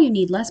 Why You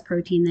Need Less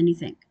Protein Than You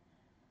Think.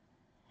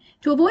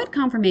 To avoid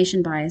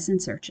confirmation bias in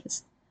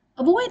searches,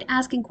 avoid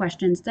asking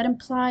questions that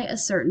imply a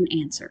certain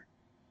answer.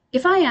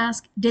 If I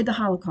ask, did the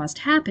Holocaust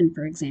happen,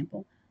 for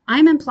example,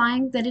 I'm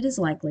implying that it is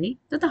likely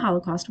that the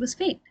Holocaust was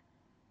faked.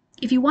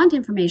 If you want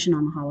information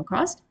on the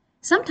Holocaust,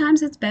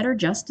 sometimes it's better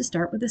just to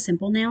start with a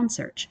simple noun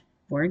search.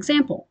 For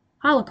example,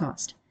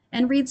 Holocaust,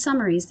 and read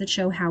summaries that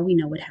show how we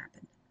know it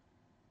happened.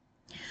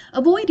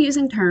 Avoid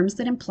using terms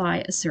that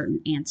imply a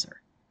certain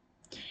answer.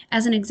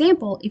 As an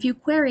example, if you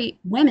query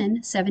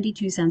women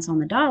 72 cents on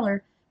the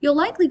dollar, you'll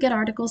likely get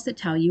articles that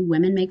tell you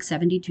women make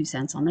 72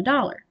 cents on the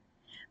dollar.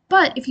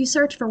 But if you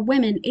search for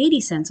women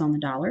 80 cents on the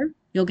dollar,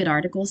 you'll get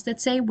articles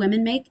that say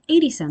women make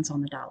 80 cents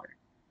on the dollar.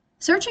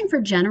 Searching for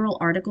general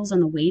articles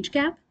on the wage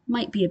gap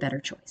might be a better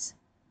choice.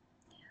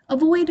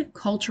 Avoid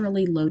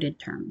culturally loaded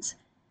terms.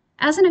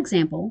 As an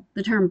example,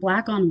 the term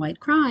black on white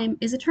crime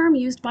is a term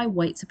used by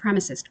white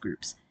supremacist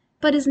groups,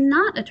 but is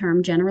not a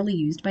term generally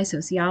used by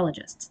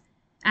sociologists.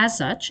 As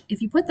such,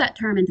 if you put that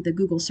term into the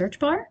Google search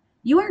bar,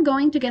 you are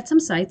going to get some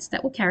sites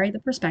that will carry the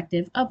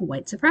perspective of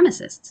white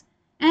supremacists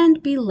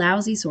and be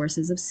lousy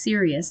sources of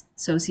serious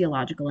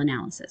sociological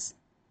analysis.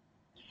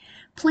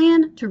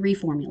 Plan to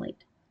reformulate.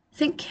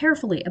 Think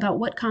carefully about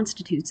what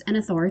constitutes an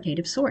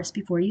authoritative source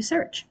before you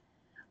search.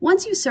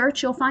 Once you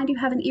search, you'll find you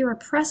have an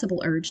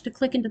irrepressible urge to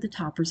click into the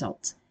top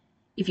results.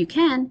 If you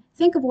can,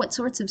 think of what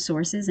sorts of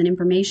sources and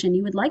information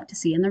you would like to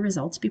see in the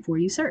results before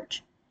you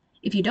search.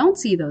 If you don't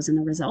see those in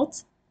the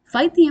results,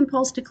 fight the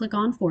impulse to click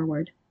on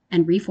Forward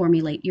and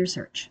reformulate your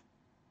search.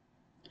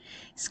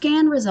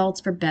 Scan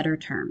results for better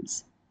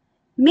terms.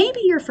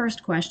 Maybe your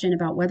first question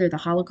about whether the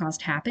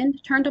Holocaust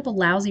happened turned up a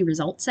lousy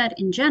result set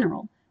in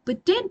general,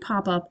 but did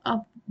pop up a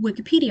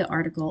Wikipedia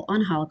article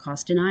on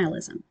Holocaust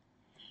denialism.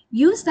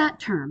 Use that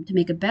term to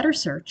make a better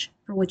search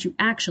for what you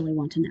actually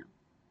want to know.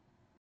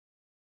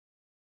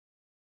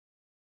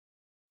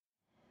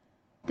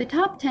 The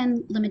Top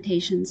 10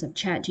 Limitations of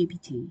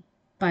ChatGPT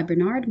by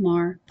Bernard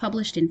Marr,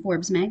 published in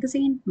Forbes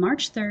magazine,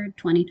 March 3,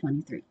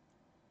 2023.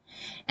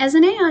 As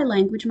an AI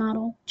language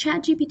model,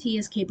 ChatGPT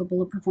is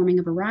capable of performing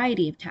a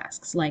variety of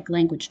tasks like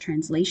language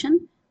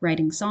translation,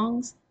 writing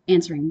songs,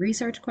 answering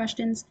research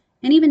questions,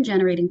 and even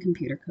generating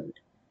computer code.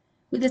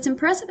 With its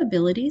impressive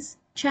abilities,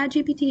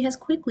 ChatGPT has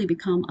quickly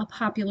become a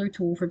popular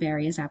tool for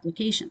various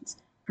applications,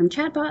 from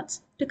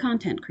chatbots to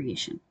content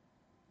creation.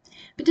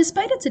 But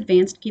despite its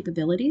advanced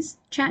capabilities,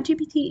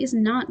 ChatGPT is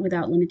not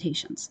without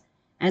limitations.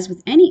 As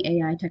with any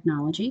AI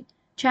technology,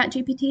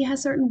 ChatGPT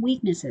has certain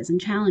weaknesses and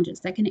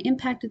challenges that can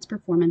impact its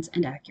performance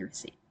and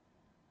accuracy.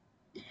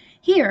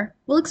 Here,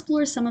 we'll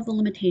explore some of the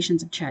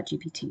limitations of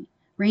ChatGPT,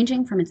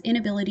 ranging from its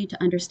inability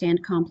to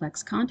understand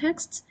complex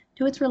contexts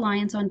to its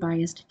reliance on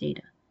biased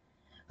data.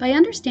 By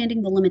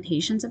understanding the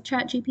limitations of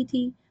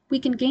ChatGPT, we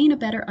can gain a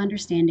better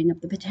understanding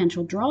of the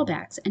potential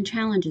drawbacks and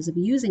challenges of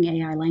using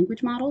AI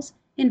language models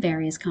in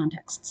various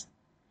contexts.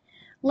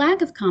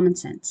 Lack of common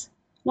sense.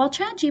 While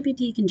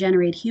ChatGPT can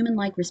generate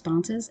human-like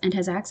responses and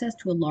has access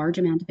to a large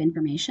amount of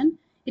information,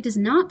 it does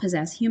not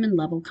possess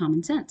human-level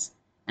common sense,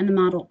 and the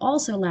model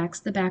also lacks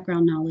the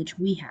background knowledge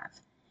we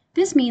have.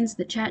 This means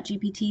that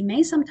ChatGPT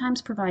may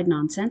sometimes provide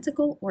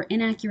nonsensical or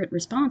inaccurate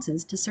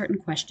responses to certain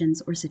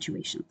questions or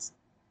situations.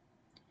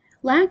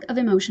 Lack of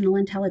emotional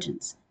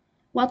intelligence.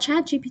 While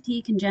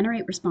ChatGPT can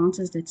generate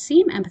responses that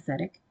seem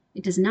empathetic,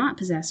 it does not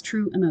possess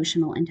true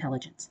emotional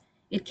intelligence.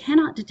 It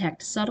cannot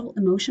detect subtle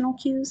emotional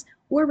cues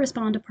or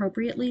respond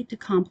appropriately to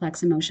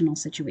complex emotional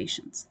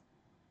situations.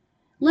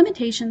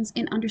 Limitations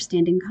in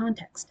understanding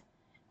context.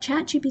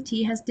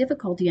 ChatGPT has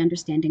difficulty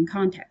understanding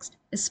context,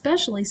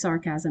 especially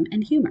sarcasm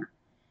and humor.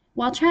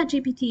 While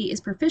ChatGPT is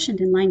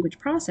proficient in language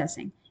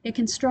processing, it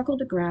can struggle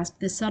to grasp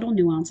the subtle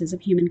nuances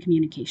of human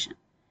communication.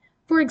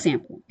 For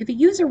example, if a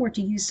user were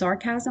to use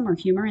sarcasm or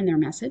humor in their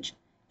message,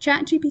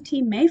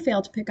 ChatGPT may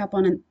fail to pick up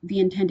on the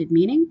intended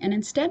meaning and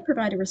instead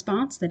provide a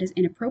response that is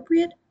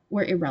inappropriate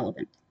or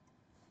irrelevant.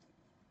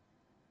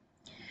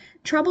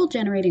 Trouble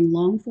generating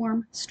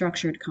long-form,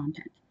 structured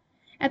content.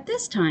 At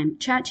this time,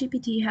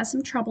 ChatGPT has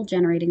some trouble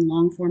generating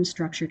long-form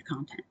structured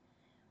content.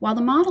 While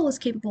the model is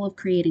capable of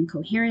creating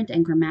coherent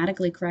and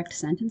grammatically correct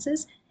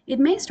sentences, it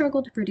may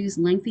struggle to produce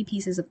lengthy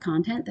pieces of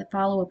content that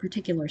follow a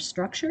particular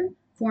structure,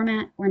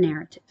 format, or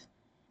narrative.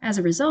 As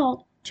a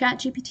result,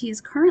 ChatGPT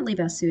is currently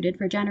best suited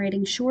for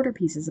generating shorter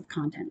pieces of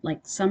content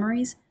like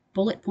summaries,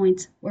 bullet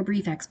points, or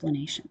brief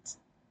explanations.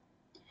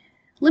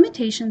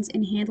 Limitations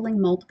in handling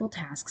multiple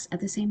tasks at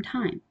the same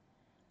time.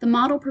 The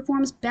model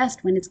performs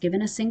best when it's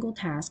given a single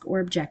task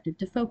or objective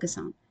to focus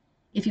on.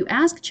 If you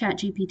ask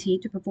ChatGPT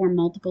to perform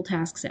multiple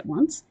tasks at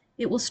once,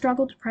 it will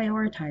struggle to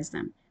prioritize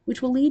them,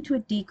 which will lead to a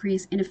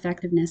decrease in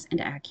effectiveness and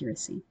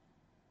accuracy.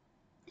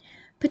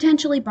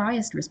 Potentially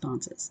biased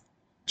responses.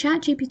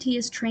 ChatGPT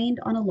is trained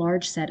on a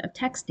large set of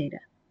text data,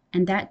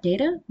 and that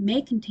data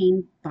may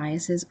contain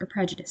biases or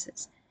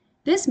prejudices.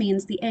 This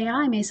means the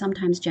AI may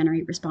sometimes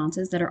generate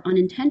responses that are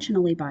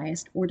unintentionally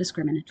biased or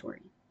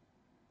discriminatory.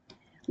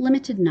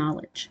 Limited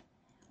knowledge.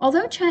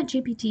 Although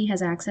ChatGPT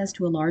has access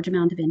to a large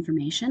amount of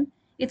information,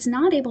 it's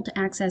not able to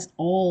access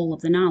all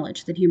of the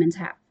knowledge that humans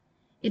have.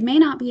 It may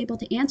not be able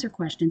to answer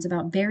questions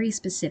about very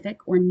specific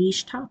or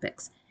niche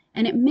topics,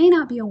 and it may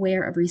not be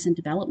aware of recent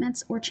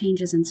developments or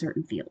changes in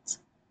certain fields.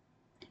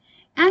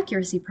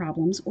 Accuracy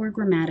problems or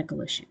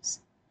grammatical issues.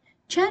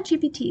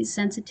 ChatGPT's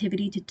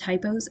sensitivity to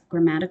typos,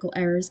 grammatical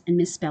errors, and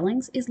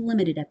misspellings is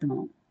limited at the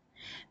moment.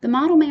 The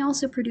model may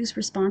also produce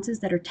responses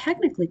that are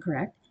technically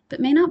correct,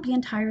 but may not be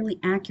entirely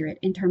accurate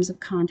in terms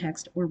of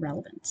context or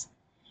relevance.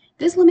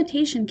 This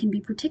limitation can be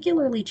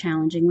particularly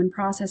challenging when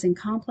processing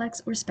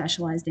complex or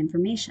specialized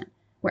information,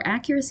 where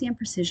accuracy and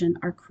precision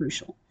are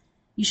crucial.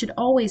 You should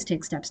always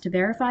take steps to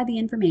verify the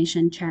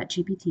information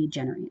ChatGPT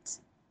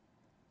generates.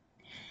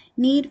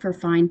 Need for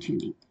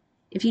fine-tuning.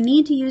 If you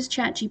need to use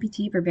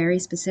ChatGPT for very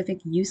specific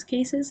use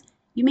cases,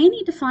 you may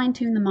need to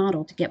fine-tune the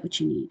model to get what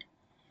you need.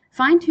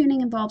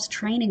 Fine-tuning involves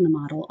training the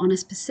model on a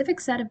specific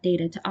set of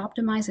data to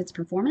optimize its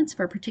performance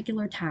for a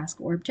particular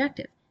task or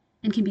objective,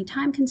 and can be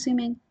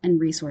time-consuming and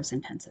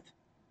resource-intensive.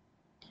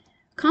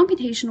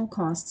 Computational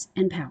costs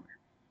and power.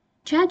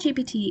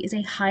 ChatGPT is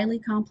a highly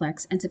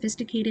complex and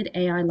sophisticated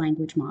AI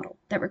language model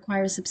that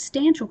requires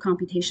substantial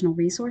computational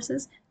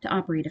resources to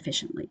operate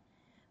efficiently,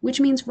 which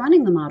means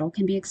running the model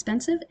can be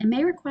expensive and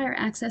may require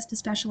access to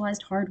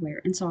specialized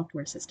hardware and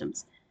software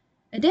systems.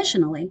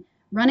 Additionally,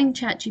 running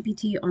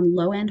ChatGPT on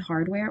low-end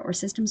hardware or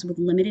systems with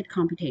limited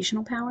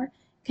computational power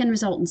can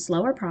result in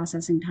slower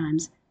processing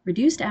times,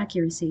 reduced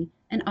accuracy,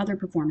 and other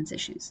performance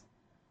issues.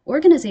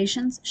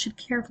 Organizations should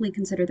carefully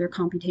consider their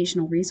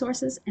computational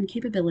resources and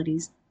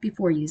capabilities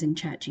before using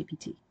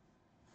ChatGPT.